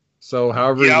gas. So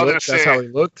however he looked, that's how he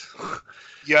looked.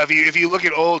 Yeah, if you look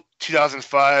at old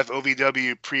 2005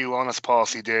 OVW pre-wellness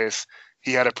policy days,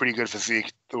 he had a pretty good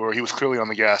physique where he was clearly on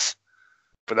the gas.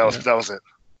 But that was it.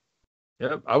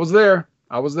 Yep, I was there.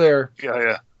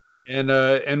 Yeah.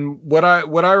 And what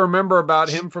I remember about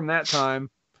him from that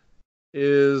time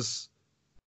is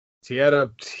he had a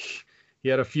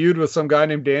feud with some guy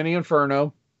named Danny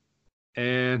Inferno,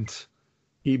 and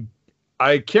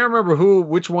I can't remember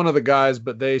which one of the guys,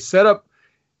 but they set up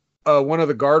one of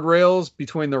the guardrails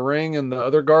between the ring and the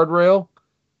other guardrail,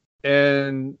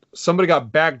 and somebody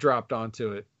got backdropped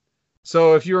onto it.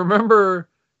 So if you remember,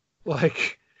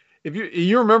 like, if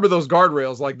you remember those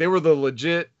guardrails, like they were the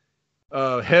legit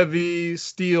heavy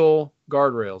steel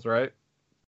guardrails, right?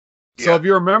 Yeah. So if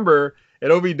you remember at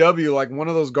OVW, like one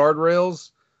of those guardrails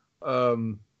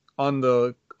on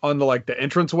the like the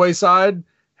entranceway side,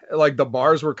 like the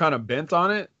bars were kind of bent on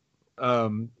it.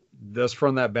 That's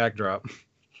from that backdrop.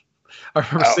 I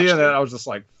remember seeing that. I was just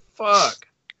like, fuck.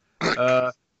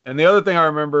 And the other thing I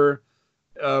remember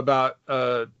about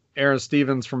Aaron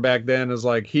Stevens from back then is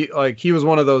he was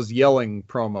one of those yelling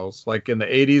promos, like in the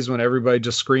 80s when everybody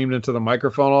just screamed into the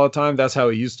microphone all the time. That's how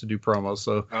he used to do promos.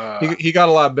 So he got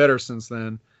a lot better since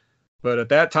then. But at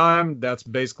that time, that's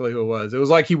basically who it was. It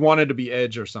was like he wanted to be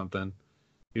Edge or something.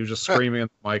 He was just screaming at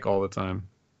the mic all the time.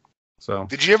 So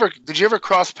did you ever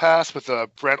cross paths with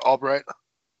Brent Albright?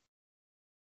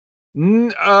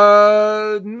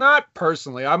 Not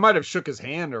personally. I might have shook his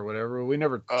hand or whatever. We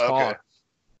never talked. Okay.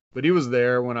 But he was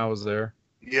there when I was there.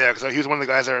 Yeah, because he was one of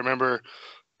the guys I remember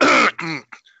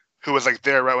who was like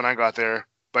there right when I got there,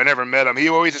 but I never met him. He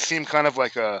always just seemed kind of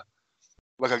like a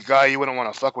guy you wouldn't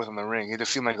want to fuck with in the ring. He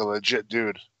just seemed like a legit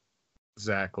dude.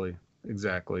 Exactly.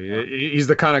 Yeah. He's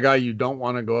the kind of guy you don't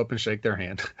want to go up and shake their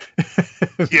hand.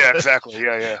 Yeah, exactly.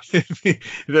 Yeah.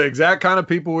 The exact kind of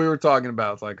people we were talking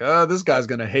about. It's like, this guy's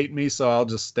going to hate me, so I'll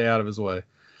just stay out of his way.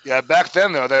 Yeah, back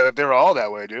then, though, they were all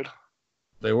that way, dude.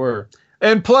 They were.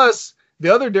 And plus,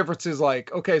 the other difference is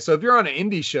like, okay, so if you're on an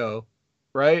indie show,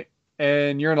 right,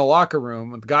 and you're in a locker room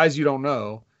with guys you don't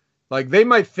know, like they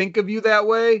might think of you that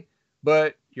way,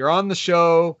 but you're on the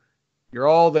show, you're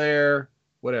all there,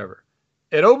 whatever.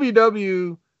 At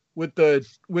OVW, with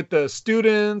the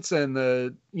students and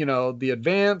the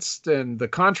advanced and the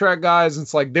contract guys,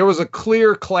 it's like there was a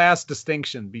clear class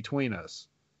distinction between us.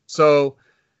 So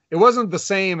it wasn't the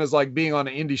same as like being on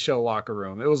an indie show locker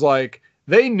room. It was like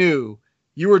they knew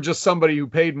you were just somebody who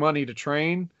paid money to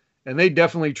train, and they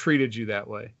definitely treated you that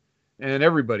way. And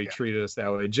everybody treated us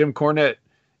that way. Jim Cornette,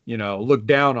 looked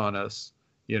down on us,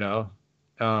 Yeah.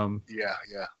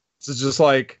 It's just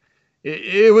like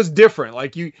it was different.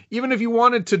 Like even if you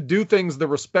wanted to do things the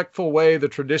respectful way, the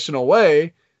traditional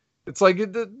way, it's like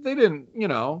they didn't,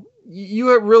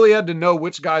 you really had to know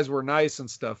which guys were nice and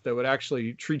stuff that would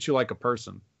actually treat you like a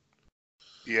person.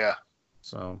 Yeah.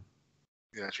 So.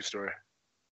 Yeah, that's your story.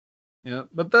 Yeah,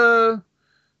 but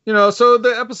so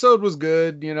the episode was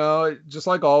good, just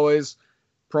like always.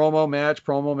 Promo match,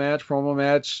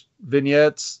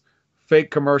 vignettes,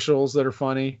 fake commercials that are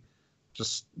funny,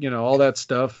 just all that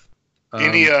stuff.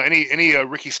 Any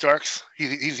Ricky Starks?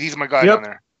 He's my guy down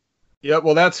there. Yep.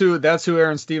 Well, that's who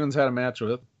Aaron Stevens had a match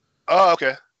with. Oh,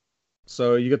 okay.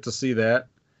 So you get to see that,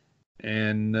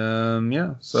 and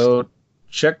so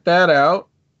check that out.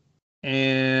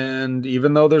 And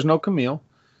even though there's no Camille,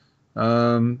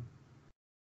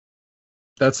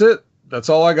 that's it. That's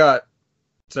all I got.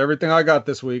 It's everything I got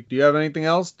this week. Do you have anything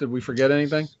else? Did we forget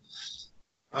anything?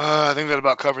 I think that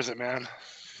about covers it, man.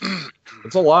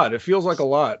 It's a lot. It feels like a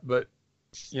lot, but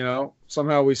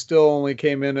somehow we still only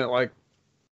came in at like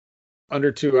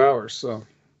under 2 hours. So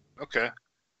okay,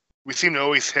 we seem to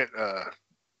always hit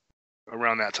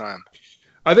around that time.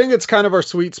 I think it's kind of our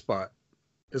sweet spot.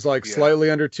 Is like slightly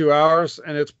under 2 hours,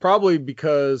 and it's probably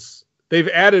because they've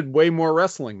added way more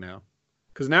wrestling now.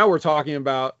 Because now we're talking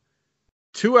about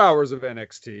 2 hours of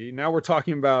NXT. Now we're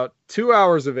talking about 2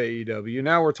 hours of AEW.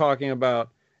 Now we're talking about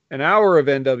an hour of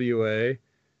NWA.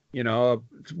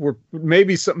 We're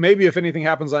maybe if anything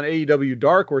happens on AEW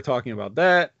Dark, we're talking about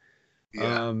that.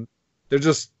 Yeah. They're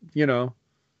just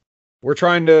we're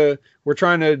trying to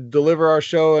deliver our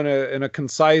show in a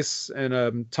concise and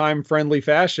a time friendly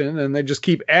fashion, and they just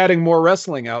keep adding more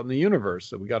wrestling out in the universe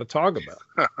that we got to talk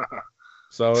about.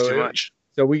 So it's too much.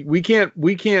 So we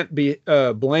can't be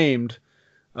blamed.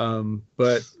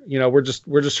 But we're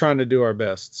just trying to do our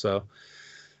best. So,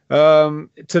 to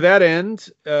that end,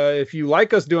 if you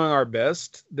like us doing our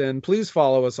best, then please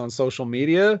follow us on social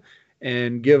media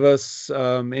and give us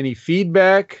any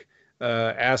feedback,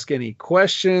 ask any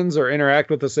questions, or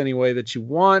interact with us any way that you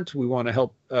want. We want to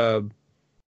help.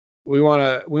 We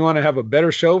want to have a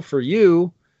better show for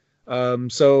you.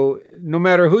 So no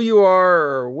matter who you are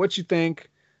or what you think,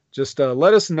 just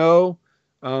let us know.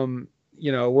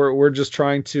 We're just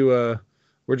trying to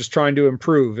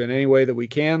improve in any way that we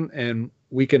can, and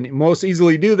we can most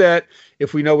easily do that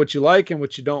if we know what you like and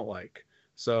what you don't like.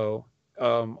 So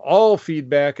all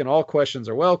feedback and all questions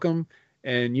are welcome,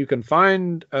 and you can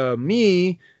find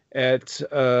me at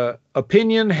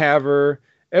Opinion Haver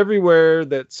everywhere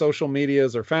that social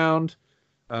medias are found.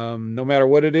 No matter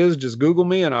what it is, just Google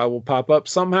me and I will pop up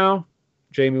somehow.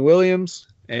 Jamie Williams.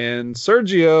 And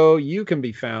Sergio, you can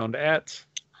be found at...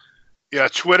 Yeah,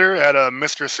 Twitter at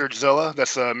Mr. Sergzilla.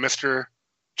 That's Mr.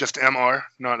 just MR,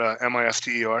 not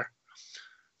MISTER.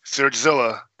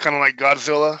 Sergzilla, kind of like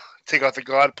Godzilla. Take out the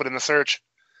God, put in the search.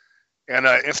 And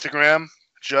Instagram,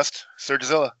 just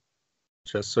Sergzilla.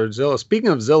 Just Sergzilla. Speaking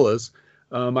of Zillas,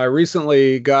 I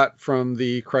recently got from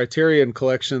the Criterion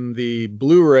Collection the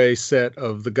Blu-ray set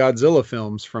of the Godzilla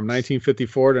films from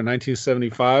 1954 to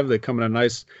 1975. They come in a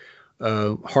nice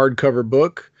hardcover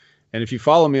book. And if you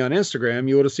follow me on Instagram,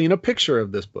 you would have seen a picture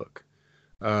of this book.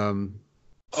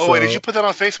 Wait, did you put that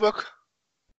on Facebook?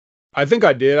 I think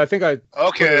I did. I think I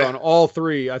put it on all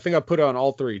three. I think I put it on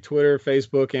all three: Twitter,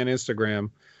 Facebook, and Instagram.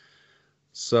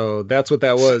 So that's what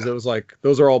that was. It was like,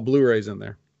 those are all Blu-rays in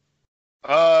there.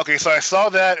 Okay, so I saw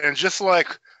that, and just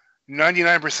like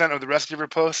 99% of the rest of your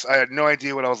posts, I had no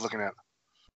idea what I was looking at.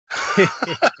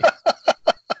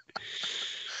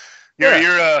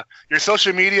 Your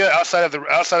social media outside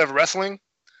of wrestling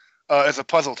is a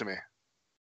puzzle to me.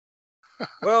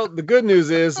 Well, the good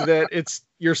news is that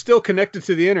you're still connected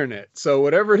to the internet. So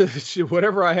whatever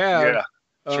I have,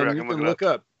 sure, you can look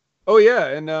up. Oh yeah,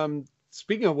 and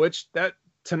speaking of which, that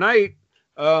tonight,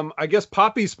 I guess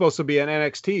Poppy's supposed to be on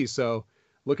NXT, so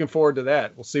looking forward to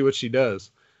that. We'll see what she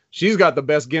does. She's got the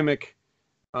best gimmick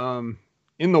in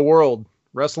the world,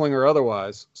 wrestling or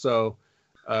otherwise. So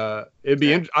it'd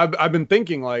be. I've been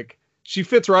thinking, like, she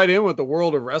fits right in with the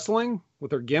world of wrestling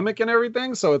with her gimmick and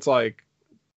everything. So it's like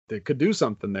they could do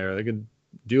something there. They could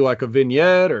do like a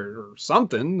vignette or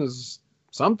something.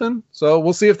 So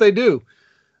we'll see if they do.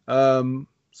 So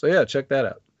yeah, check that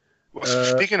out. Well,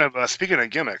 speaking of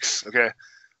gimmicks, okay.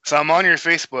 So I'm on your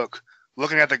Facebook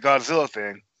looking at the Godzilla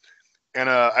thing, and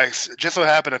I just so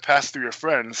happened to pass through your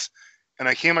friends, and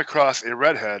I came across a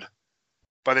redhead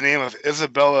by the name of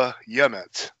Isabella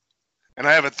Yemet. And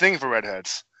I have a thing for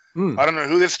redheads. I don't know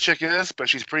who this chick is, but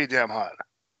she's pretty damn hot.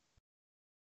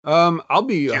 I'll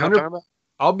be Do you know what I'm 100. talking about?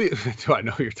 I'll be. Do I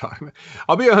know who you're talking about?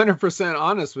 I'll be 100%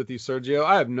 honest with you, Sergio.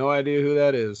 I have no idea who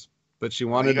that is, but she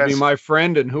wanted to be my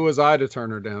friend, and who was I to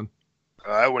turn her down?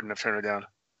 I wouldn't have turned her down.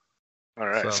 All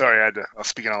right, So. Sorry, I was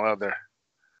speaking out loud there.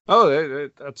 Oh,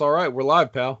 that's all right. We're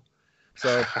live, pal.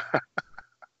 So,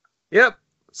 yep.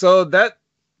 So that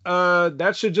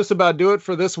should just about do it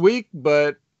for this week.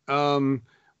 But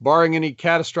barring any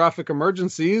catastrophic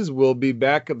emergencies, we'll be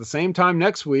back at the same time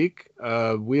next week.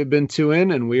 We have been 2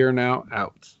 in, and we are now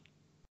out.